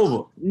career is threw a punch.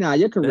 over. Nah,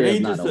 your career is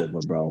ain't not just a- over,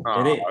 bro.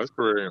 Nah, It ain't- his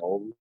career ain't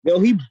over. Yo,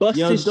 he bust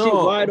Yo, his shit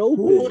dog, wide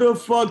who open. the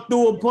fuck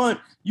threw a punch?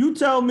 You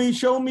tell me,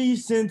 show me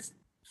since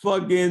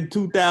fucking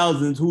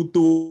 2000s who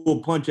threw a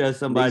punch at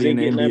somebody Niggas in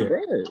ain't the getting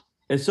that NBA. bread.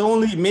 It's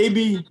only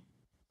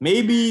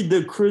maybe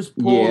the Chris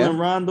Paul Yeah. and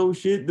Rondo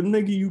shit. Them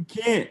nigga, you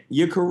can't.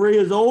 Your career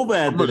is over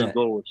I'm after gonna that.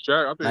 go with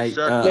Shaq. I think Like,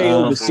 Shaq Play Uh,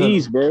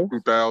 overseas, bro.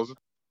 2000.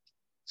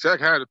 Shaq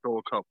had to throw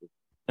a couple.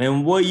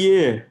 And what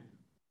year?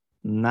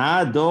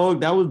 Nah,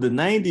 dog. That was the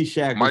 90s.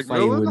 Shaq was Mike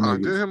fighting Miller? with Nah,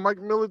 niggas. didn't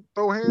Mike Miller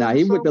throw hands? Nah, or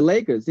he with the something?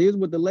 Lakers. He was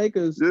with the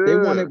Lakers. They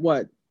Yeah. wanted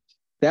what?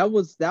 That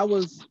was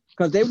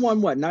because they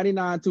won what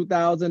 99,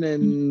 2000,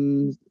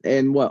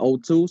 and what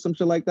 02, some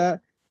shit like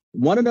that.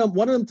 One of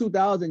them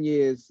 2000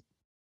 years,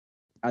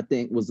 I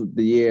think, was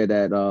the year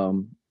that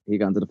he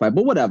got into the fight.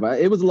 But whatever,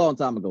 it was a long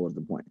time ago. Was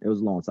the point? It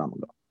was a long time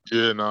ago.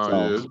 Yeah, nah,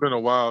 So- yeah. It's been a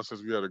while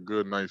since we had a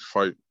good, nice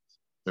fight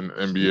in the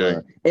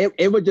NBA.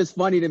 It was just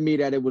funny to me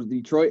that it was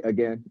Detroit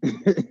again.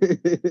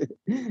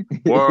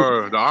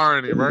 Word, the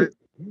irony, right?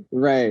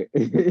 Right.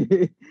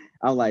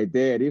 I'm like,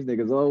 damn, these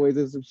niggas always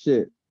in some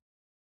shit.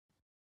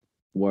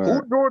 Who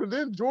Word. Jordan?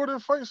 Didn't Jordan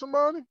fight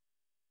somebody?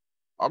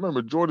 I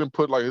remember Jordan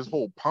put like his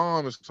whole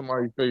palm in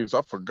somebody's face.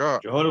 I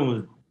forgot. Jordan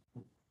was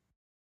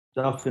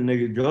stuffing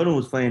nigga. Jordan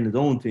was playing his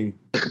own team.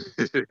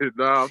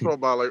 Nah, I'm talking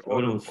about like on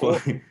Jordan the was court.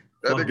 fucking,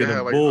 That fucking nigga had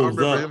the like I Bulls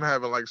remember up. him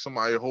having like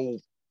somebody's whole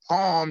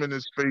palm in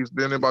his face.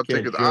 Then they about to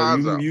take Can't his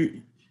Jordan- eyes out.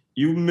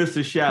 You missed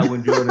a shot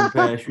when Jordan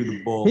passed you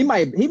the ball. He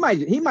might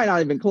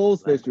not even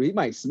close fist you. He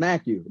might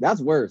smack you. That's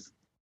worse.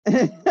 A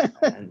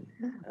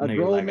nigga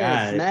grown like,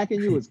 man "Aight."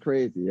 smacking you is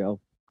crazy, yo.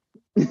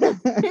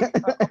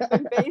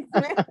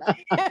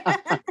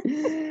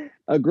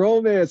 A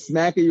grown man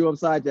smacking you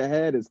upside your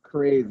head is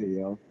crazy,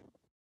 yo.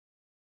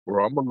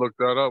 Bro, I'm gonna look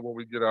that up when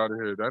we get out of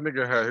here. That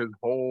nigga had his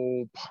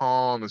whole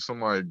palm in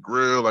somebody's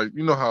grill. Like,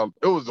 you know how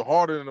it was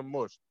harder than a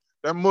mush.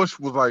 That mush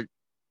was like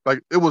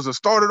it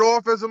started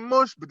off as a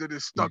mush, but then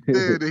it stuck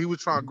there. That he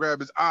was trying to grab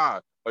his eye.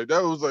 Like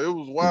that was like it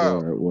was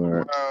wild.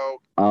 Word.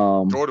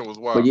 Wow. Jordan was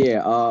wild. But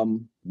yeah,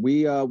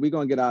 we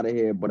gonna get out of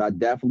here. But I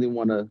definitely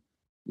want to,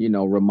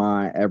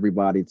 remind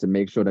everybody to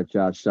make sure that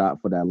y'all shop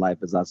for that Life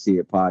as I See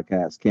It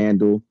podcast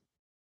candle.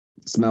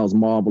 It smells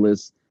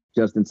marvelous,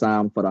 just in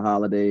time for the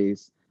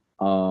holidays.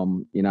 You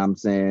know what I'm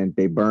saying?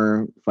 They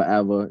burn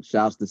forever.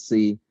 Shouts to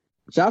C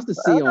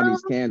on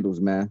these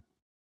candles, man.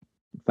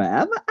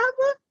 Forever,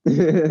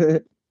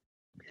 ever.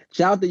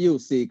 Shout out to you,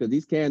 C, because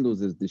these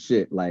candles is the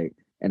shit. Like,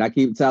 and I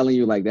keep telling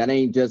you, like, that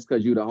ain't just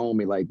because you the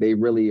homie. Like, they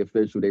really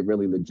official. They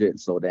really legit.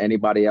 So to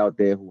anybody out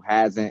there who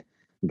hasn't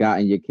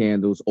gotten your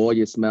candles or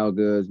your smell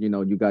goods, you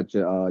know, you got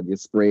your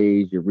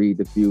sprays, your reed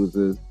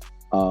diffusers,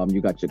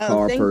 you got your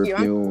car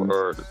perfume.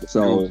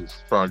 So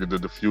trying to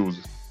get the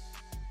diffusers.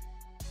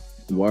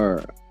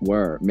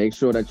 Word. Make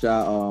sure that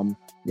y'all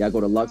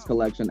go to Lux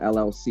Collection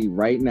LLC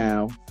right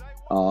now.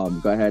 Go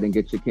ahead and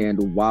get your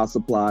candle while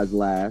supplies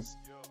last.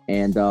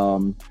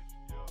 And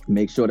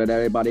make sure that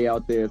everybody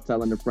out there is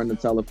telling a friend to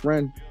tell a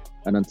friend.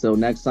 And until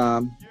next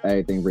time,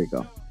 everything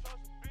Rico.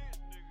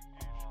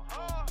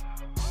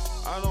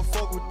 I don't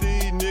fuck with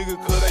these niggas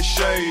cause they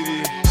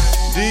shady.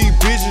 These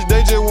bitches,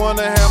 they just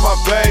wanna have my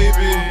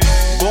baby.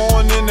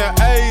 Born in the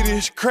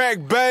 80s, crack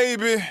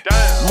baby.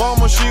 Damn.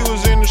 Mama, she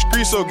was in the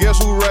street, so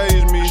guess who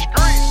raised me?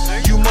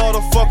 You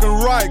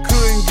motherfucking right,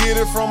 couldn't get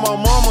it from my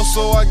mama,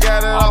 so I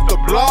got it off the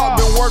block.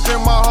 Been working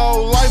my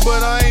whole life,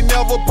 but I ain't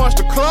never punched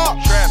a clock.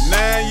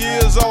 9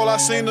 years old, I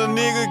seen a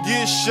nigga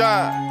get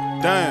shot.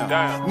 Damn.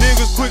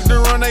 Niggas quick to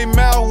run they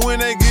mouth when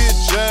they get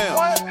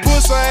jammed.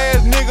 Pussy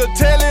ass nigga,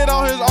 tell it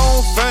on his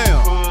own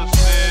fam.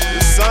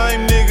 The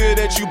same nigga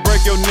that you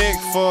break your neck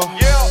for,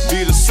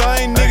 be the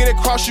same nigga that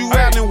cross you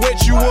out and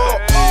wet you up.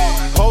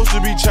 Supposed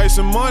to be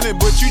chasing money,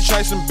 but you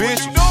chasing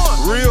bitches.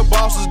 Real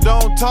bosses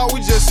don't talk, we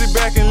just sit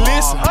back and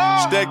listen.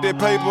 Stack that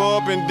paper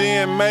up and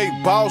then make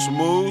boss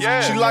moves.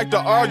 She like to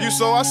argue,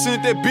 so I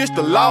sent that bitch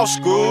to law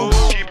school.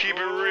 Keep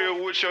it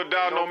real with your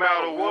dog no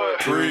matter what.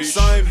 Preach.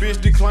 Same bitch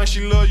decline,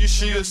 she love you,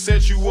 she'll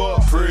set you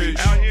up. Preach.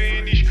 Out here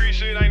in these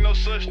streets, it ain't no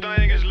such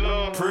thing as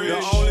love. Preach.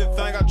 The only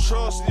thing I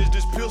trust is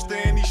this pistol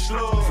and these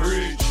slugs.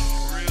 Preach.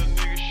 Real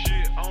nigga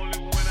shit, only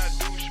when I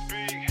do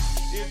speak.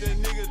 If that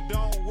nigga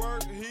don't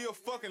work, he'll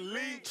fucking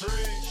leak.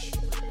 Preach.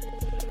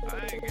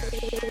 I ain't got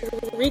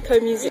shit. Rico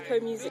music.